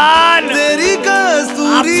जाए तेरी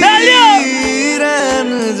कस्तूरी रैन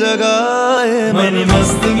जगाए मन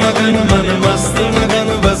मस्त मगन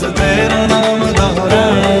बस तेरा नाम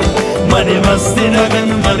दोहराए मन मस्त मगन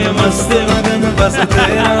बस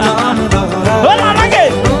तेरा नाम दोहराए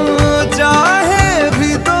चाहे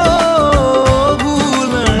भी तो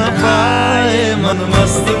भूल न पाए मन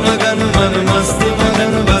मस्त मगन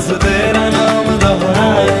बस तेरा नाम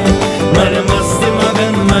दोहराए मन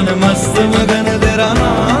मस्त मगन तेरा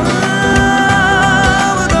नाम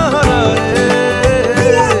दोहराए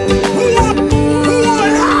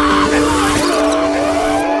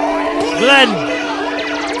Glenn,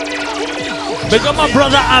 become my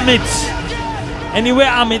brother Amit. Anywhere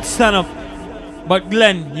Amit stand up. But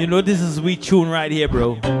Glenn, you know this is we tune right here,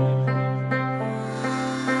 bro.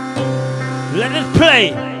 Let it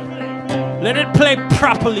play. Let it play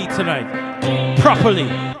properly tonight. Properly.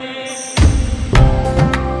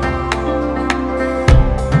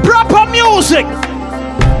 Proper music.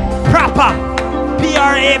 Proper.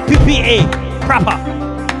 P-R-A-P-P-A. Proper.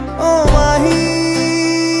 Oh, mahi.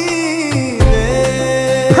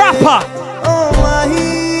 Proper. Oh, mahi.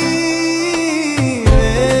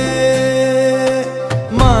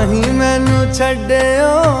 Mahi mainu chhade o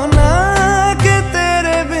na ke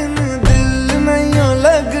tere bin dil nahi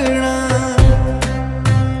lagna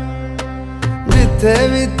jithe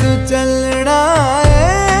bhi tu chalna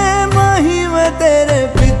hai mahi main tere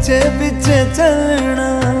piche piche chalna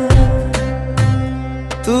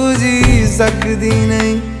tu ji sakdi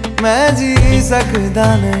nahi main ji sakda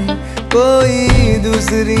nahi koi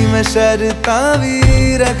dusri mein sharta bhi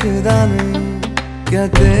rakhda nahi kya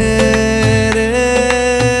tere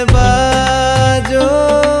जो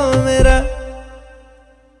मेरा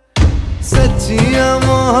सच्चिया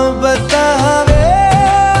मोहब्बत वे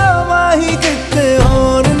माही किते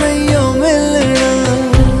और नहीं हो मिलना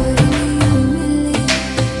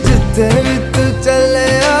जिथे भी तू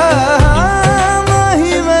चले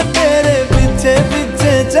माही मैं तेरे पीछे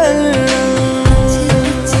पीछे चलना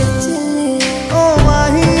ओ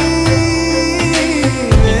माही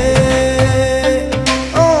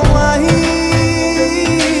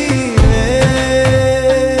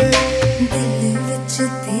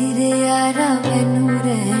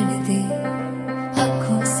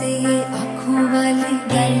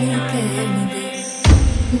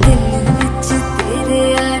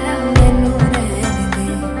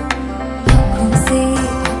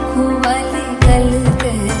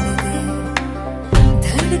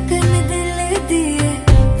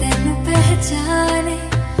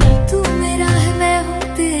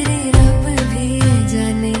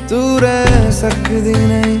सकदी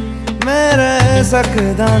नहीं मैं रह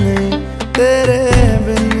सकदा नहीं तेरे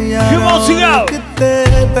बिन यार किते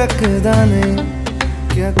तकदा नहीं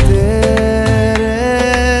क्या तेरे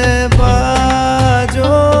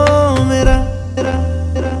बाजो मेरा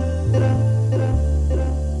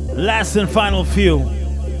Last and final few.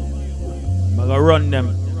 I'm gonna run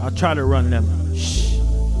them. I'll try to run them. Shh.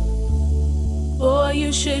 Boy,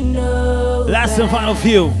 you should know. Last and final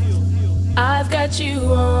few. I've got you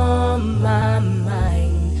on my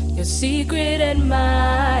mind, your secret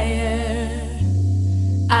admirer.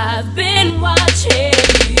 I've been watching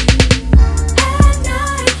you. At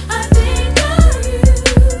night, I think of you.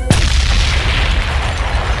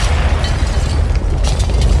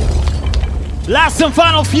 Last and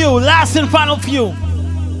final few. Last and final few.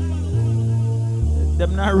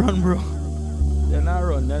 Them not run, bro. They're not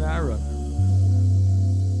run. They're not run.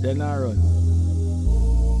 They're not run.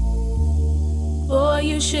 Boy,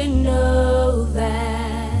 you should know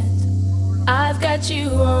that I've got you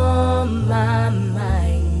on my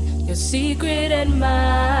mind, your secret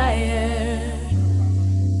admirer.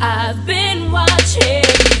 I've been watching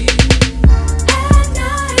you. At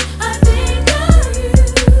night, I think of you.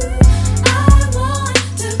 I want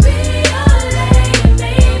to be your lady,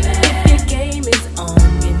 baby. If your game is on,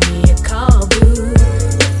 give me a call, boo.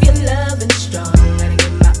 If your love is strong, let it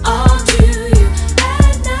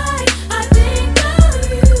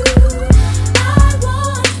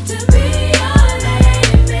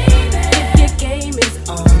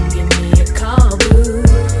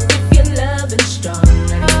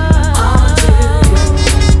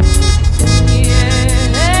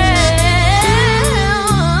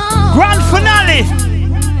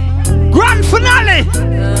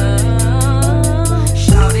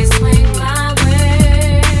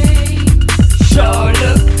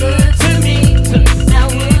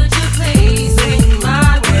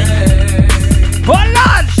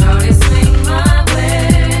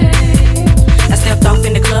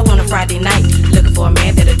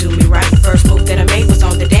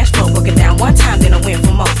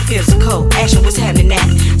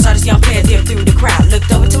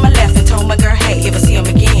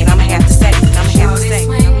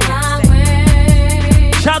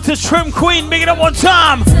Shout to Trim Queen, make it up one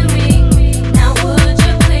time. Now would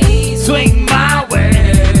you please swing my way?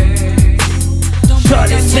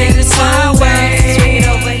 Shorty, swing it my way. Swing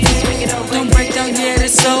it over. Don't break down, yeah,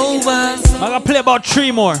 it's over. I gotta play about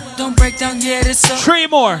 3 more. Don't break down, yeah, it's over. 3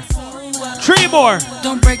 more. 3 more.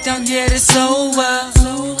 Don't break down, yeah, it's over.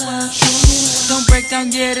 Don't break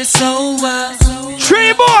down, yeah, it's over.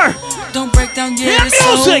 3 more. Don't break down, yeah, it's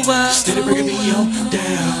music. over. Steady breaking me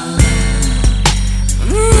down.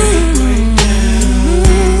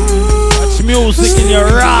 Watch music in your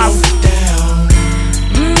rap.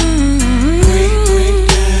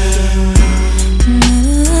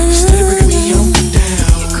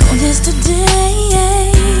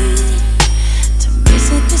 Yesterday, to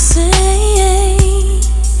basically say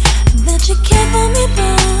that you care for me,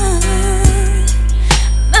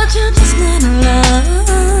 but you're just not in love.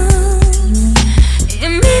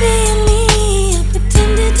 Immediately, I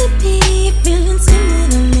pretended to be feeling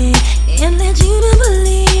similarly and led you to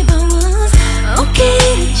believe I was okay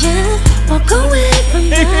to just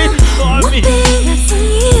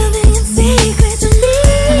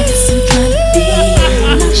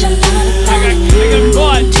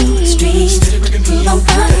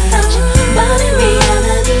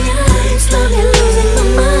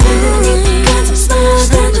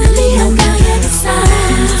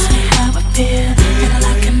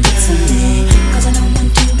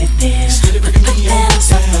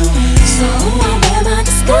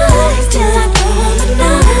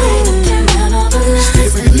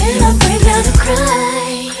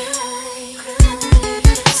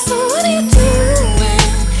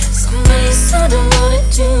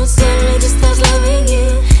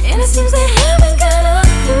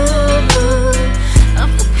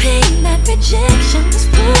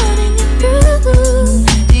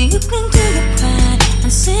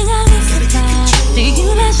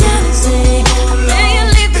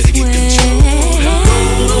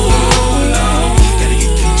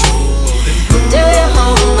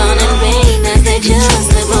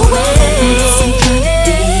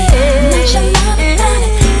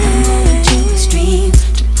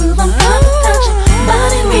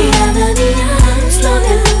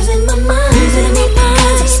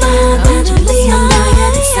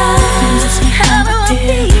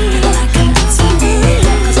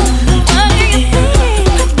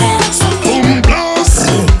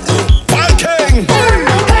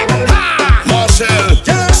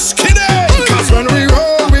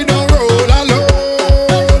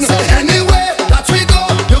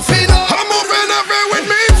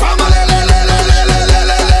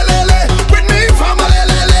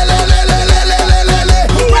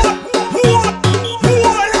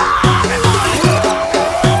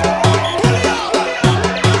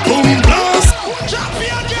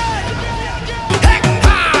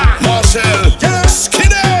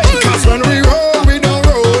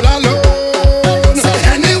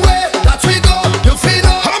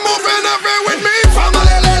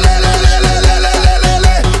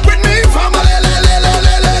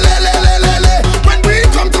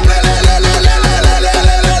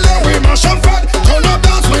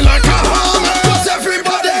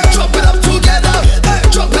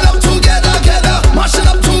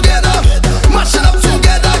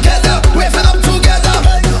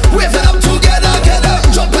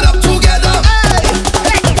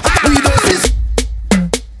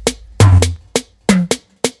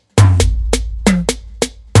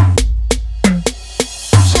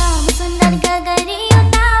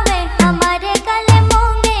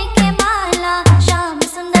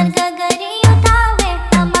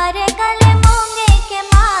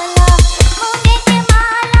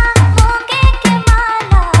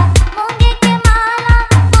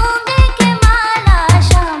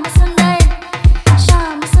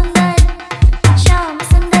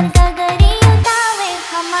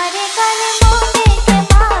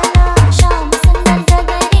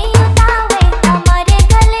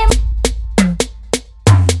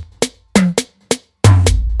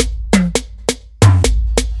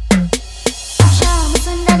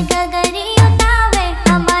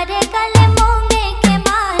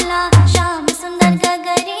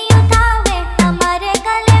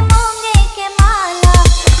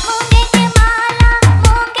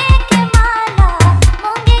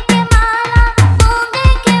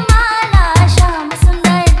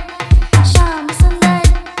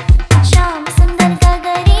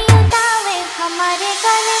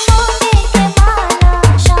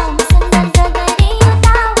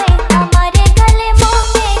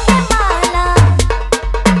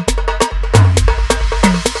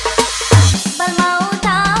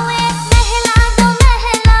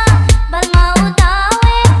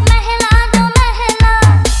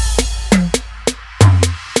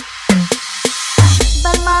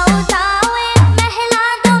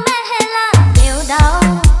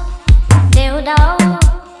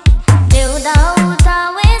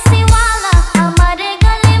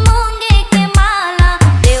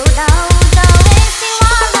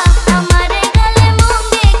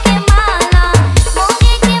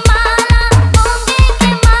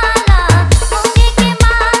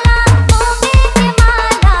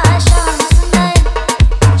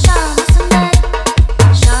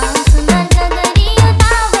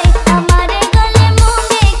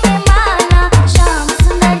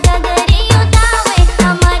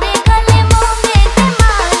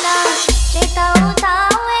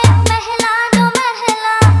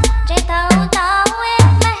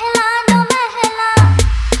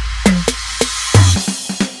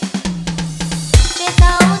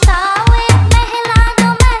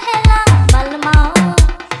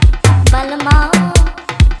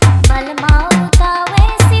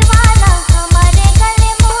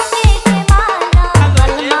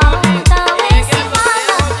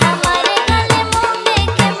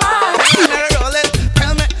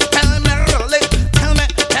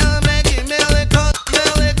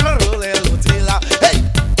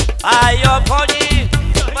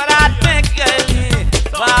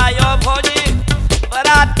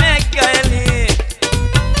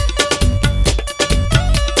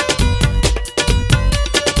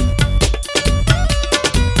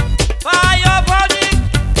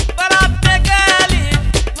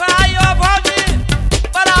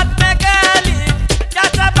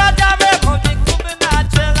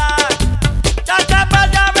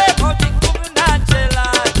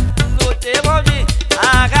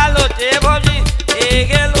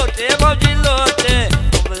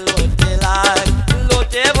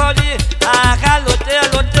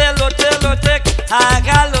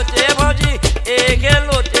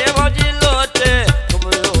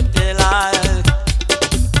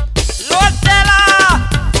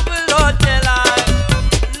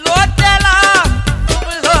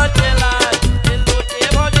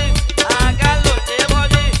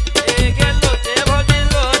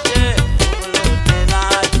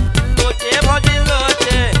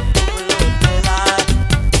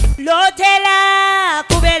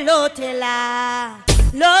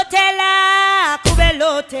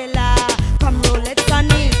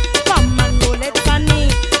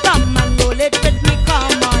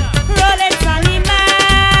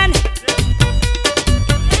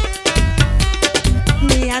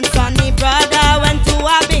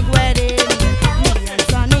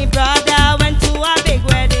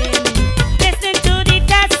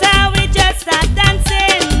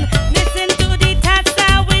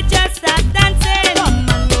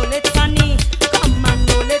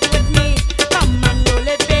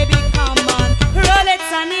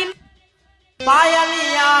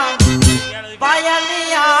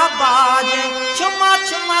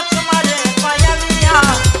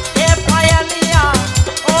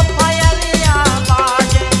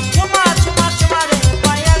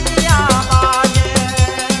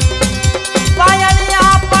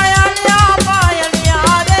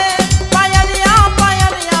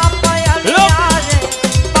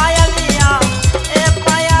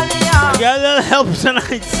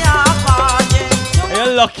Tonight.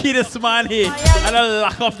 You're lucky this man here. And I'll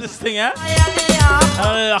lock off this thing, eh?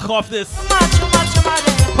 I'll lock off this.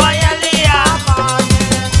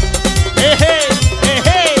 Hey, hey, hey,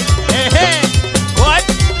 hey, hey, hey. 1,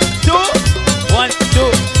 2, 1,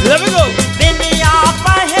 2. Let me go.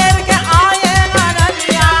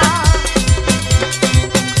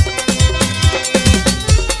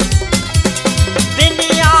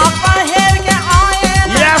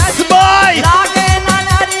 Yes, boy.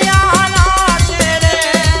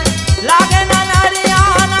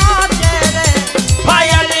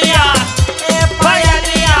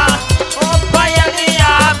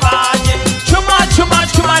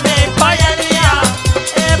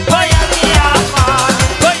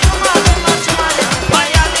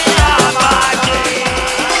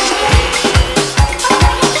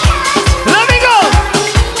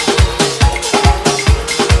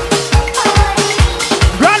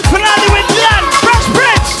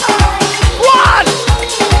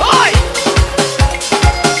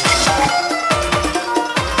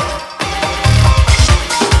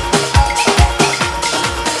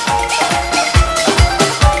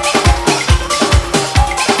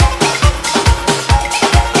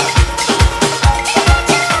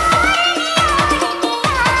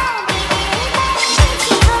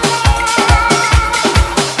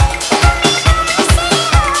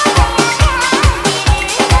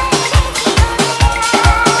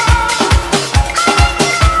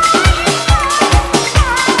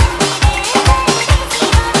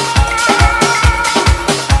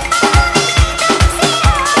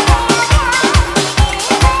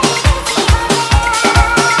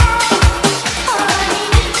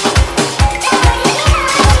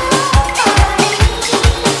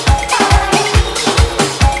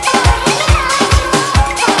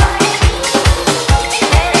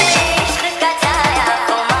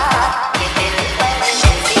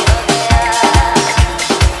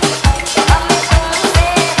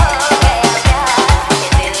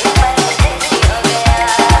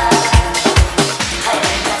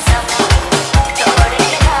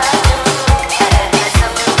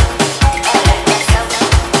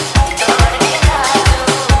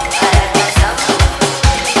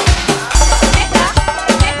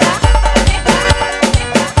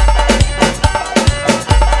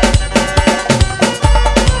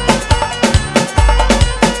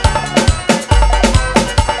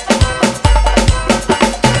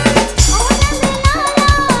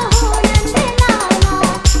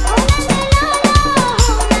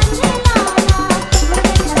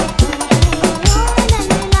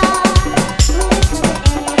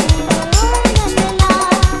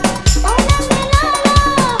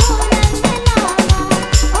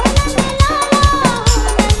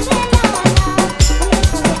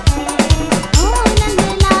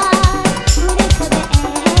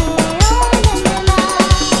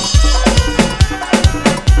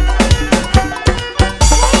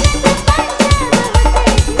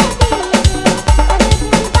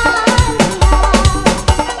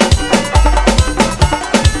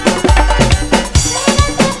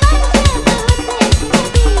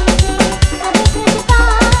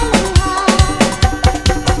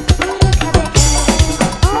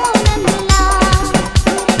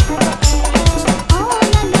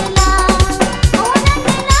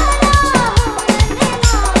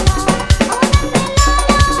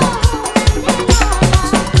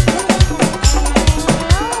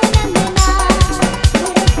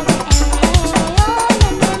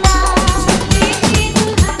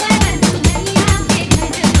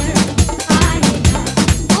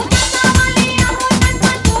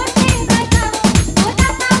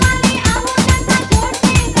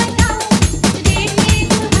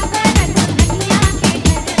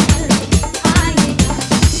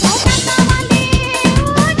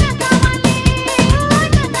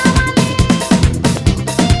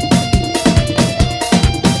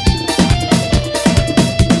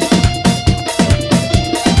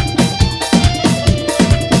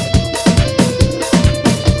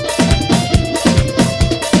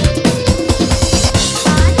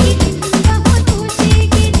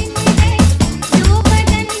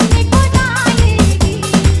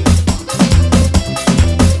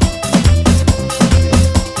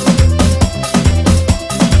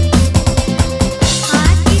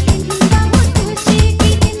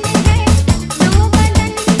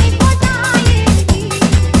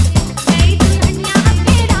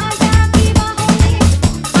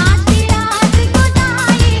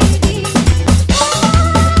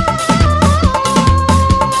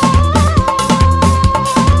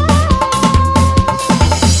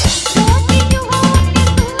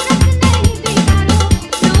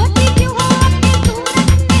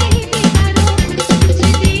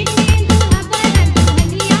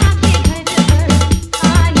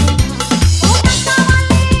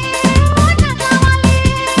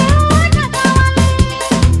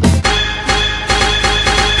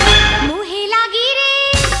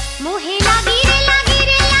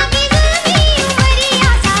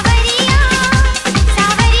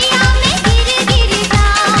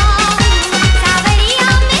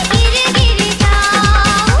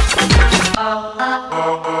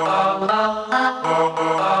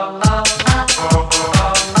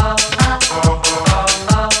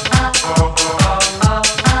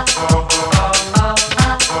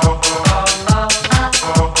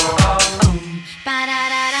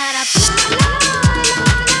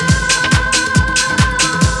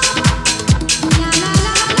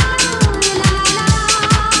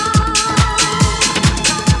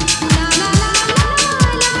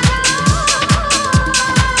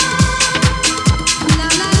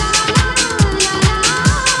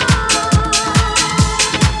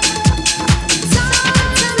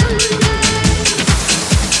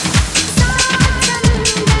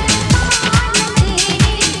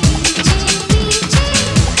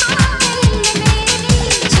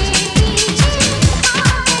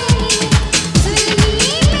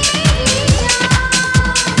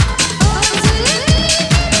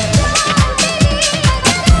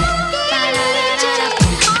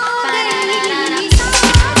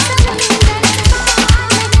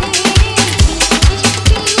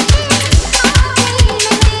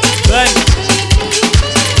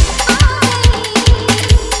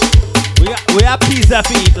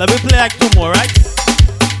 have to eat. Let me play like 2 more, right?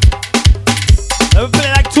 Let me play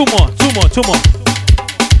like 2 more.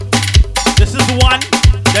 This is 1,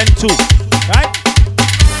 then 2, right?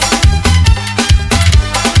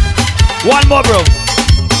 1 more, bro.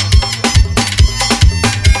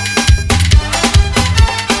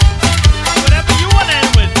 Whatever you want to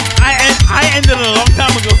end with. I ended a long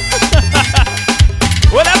time ago.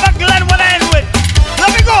 Whatever Glenn want to end with. Let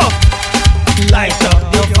me go. Light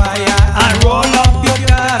up your fire and roll up your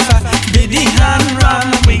casa. Biddy hand run,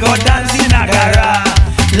 we go dance in Agara.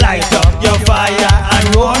 Light up your fire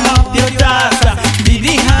and roll up your casa.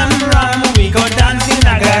 Biddy hand run, we go dance in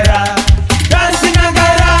Agara. Dance in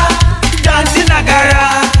Agara, dance in Agara,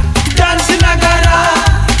 dance in Agara,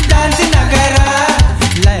 dance in Agara.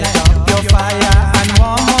 Light up your fire and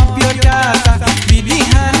warm up your casa. Biddy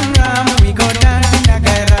hand run, we go dance in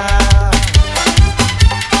Agara.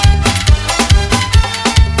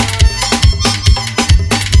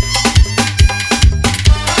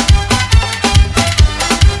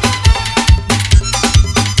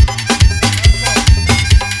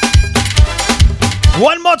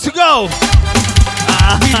 One more to go.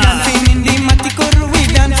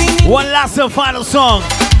 One last and final song.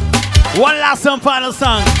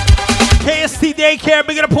 KST Daycare,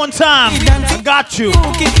 big it up on time. I got you.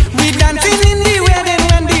 We dancing in the wedding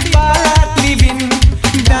when the barat living.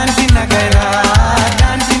 Dancing Agara,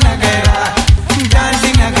 dancing Agara,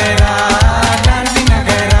 dancing Agara, dancing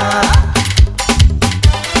Agara.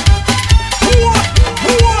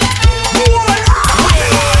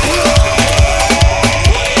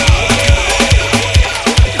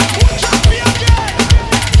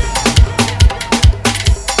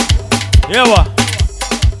 Yeah, what?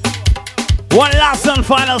 One last and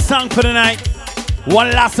final song for the night.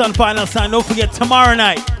 Don't forget, tomorrow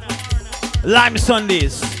night, Lime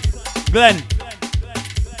Sundays. Glenn,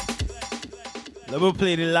 let me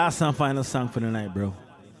play the last and final song for the night, bro.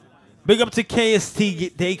 Big up to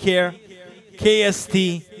KST Daycare.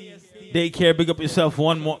 KST Daycare, big up yourself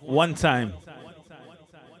one time.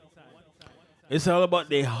 It's all about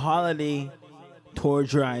the holiday tour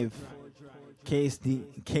drive. KST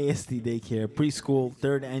Daycare Preschool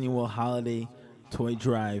 3rd Annual Holiday Toy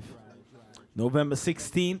Drive. November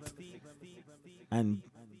 16th. And,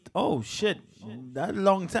 oh shit, that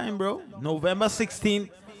long time, bro. November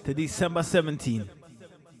 16th to December 17th.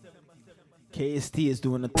 KST is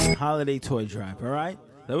doing a holiday toy drive, alright?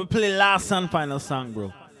 Let me play last and final song,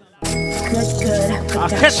 bro. I'll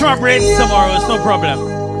catch my braids tomorrow, it's no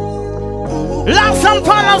problem. Last and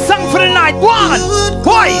final song for the night. One,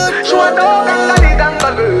 boy. She want a gangali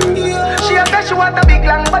gangalu. She said she want a big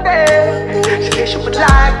long body. She said she would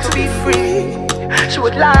like to be free. She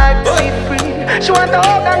would like to be free. She want a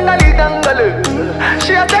gangali gangalu.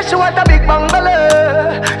 She said she want a big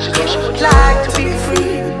bungalow. She said she would like to be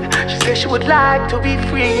free. She said she would like to be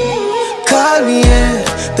free. Call me, yeah.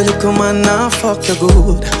 The little man now fuck you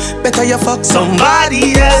good. Better you fuck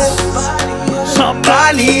somebody else.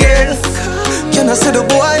 Somebody else. Can I say the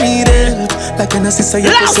boy need it? Like can I say you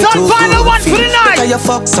last and final one for the night. Better you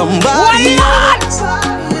fuck somebody else.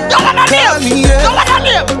 Don't want to live. Don't want to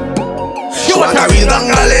live. You want a real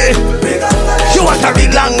gangali. You want a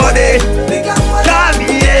big long body. Call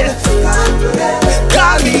me, yeah.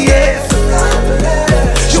 Call me, yeah.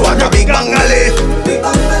 You want a big gangali.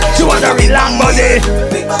 You want a real long body.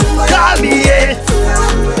 Call me, yeah.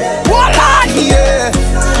 What on? Yeah.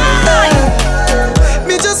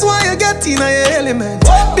 Me just want you get in your element.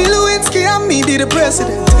 Bill Lewinsky and me be the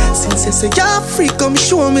president. Since you say you're free, come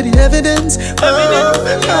show me the evidence.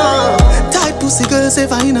 Tight pussy girls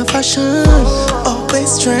ever in a fashion.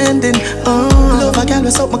 Always trending. Love a girl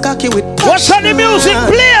with up my cocky with passion. What's on the music?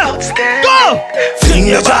 Play. Go. Fling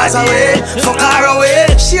your jaws away, fuck her away.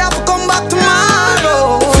 She have to come back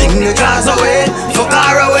tomorrow. Fling the jaws away, fuck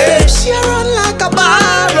her away. She run like a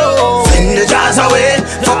barrow. Fling the jaws away,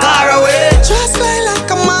 fuck her away. Just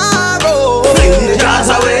like a marrow. Fling the jaws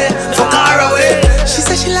away, fuck her away. She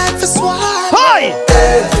said she like for swag. Hi.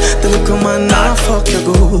 The little man now fuck you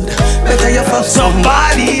good. Better you fuck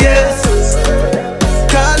somebody else.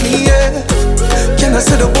 Call me, yeah. Can I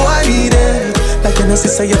say the boy need it? Like can I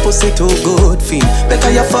say your pussy too good, feel.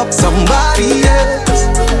 Better you fuck somebody else.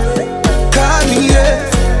 Call me, yeah.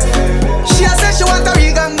 She said she want a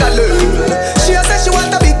big gangaloo. She said she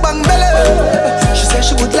want a big bungalow. She said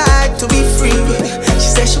she would like to be free. She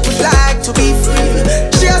said she would like to be free.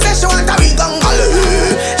 She said she want a big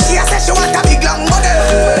gangaloo. She said she want a big long body.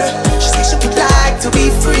 She said she would like to be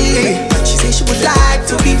free. She said she would like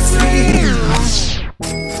to be free.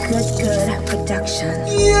 Good production.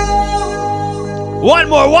 One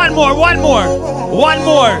more.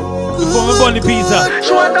 Before we burn the pizza. She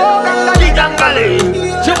want the gangali gangali.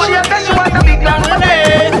 She want a big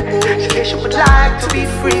gangali. She said she would like to be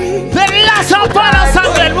free. The last and final song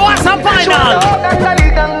then. What's the final? Gangali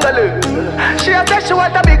gangali. She said she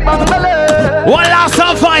want a big bangali. One last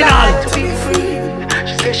and final. To be free.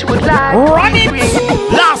 She said she would like Run to be it.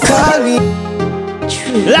 free. Last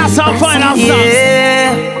and final song.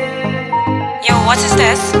 Yo, what is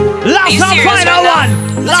this? Last and final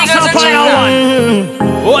one. Last and final one.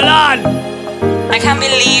 Hold on. I can't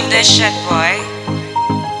believe this shit, boy.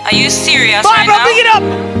 Are you serious right Barbara, now? pick it up.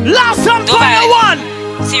 Last and final one.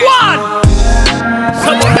 One.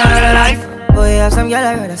 Someone else alive. Boy, have some girl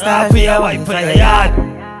I rather start for your wife for your yard.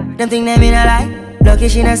 Them think they mean a lie. Lucky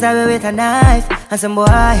she not stab me with a knife. And some boy,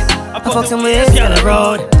 I fuck some ways on the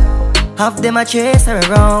road. Half them a chase her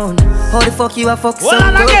around. How the fuck you a fuck so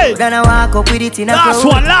good? Then I walk up with it in a Last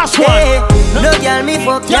crowd. one, last one. Hey, no girl me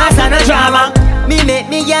fuck yes and no drama. Me make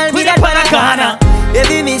me girl be that panacana.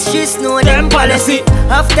 Baby miss she know them policy.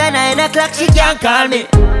 After 9 o'clock she can't call me.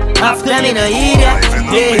 After me no idiot,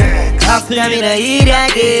 yeah. After me no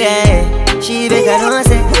idiot, yeah. She better know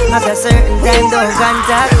say after certain time don't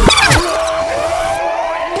contact me.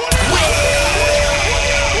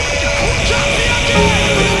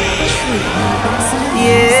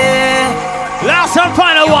 Yeah. Last and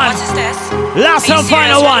final one. What is this? Last and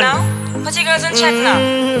final one. Put your girls in check now.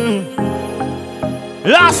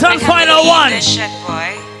 Last and final one. This shit,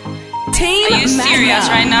 boy. Are you serious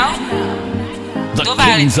right now? The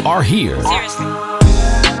kings are here. Seriously.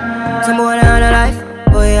 Some boy on a life.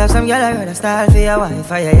 Boy, have some girl I rather style for your wife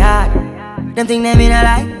for your yard. Them think they mean a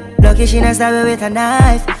lie. Lucky she not stab me with a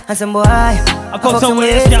knife. And some boy, I fuck some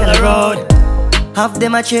ways down the road. Half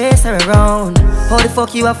them a chase her around. How the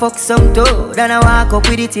fuck you a fuck some toad? Then I walk up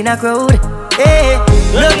with it in a crowd. Hey,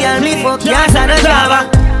 no girl me fuck yes and no java.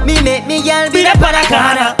 Me make me girl be the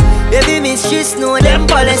panacana. Baby miss she know them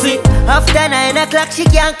policy. After 9 o'clock she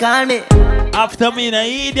can't call me. After me na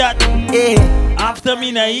idiot. Yeah. After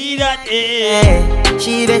me na idiot. Yeah. Hey,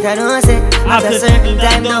 she better know say after certain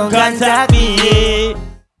time don't contact me. Yeah.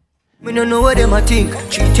 Me no know what them a think.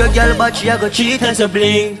 Treat your girl but she a go cheat as a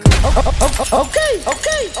blink. Okay.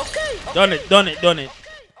 Done it.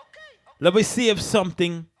 Let me save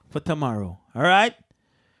something for tomorrow. Alright?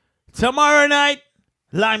 Tomorrow night,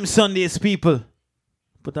 Lime Sundays, people.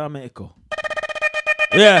 Put on my echo.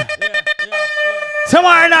 Yeah.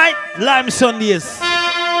 Tomorrow night, Lime Sundays.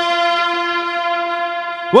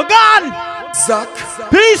 We're gone! Zach.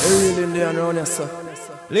 Peace! Sir.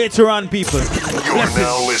 Later on, people. You're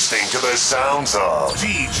now listening to the sounds of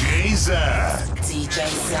DJ Zach. DJ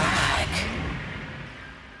Zach.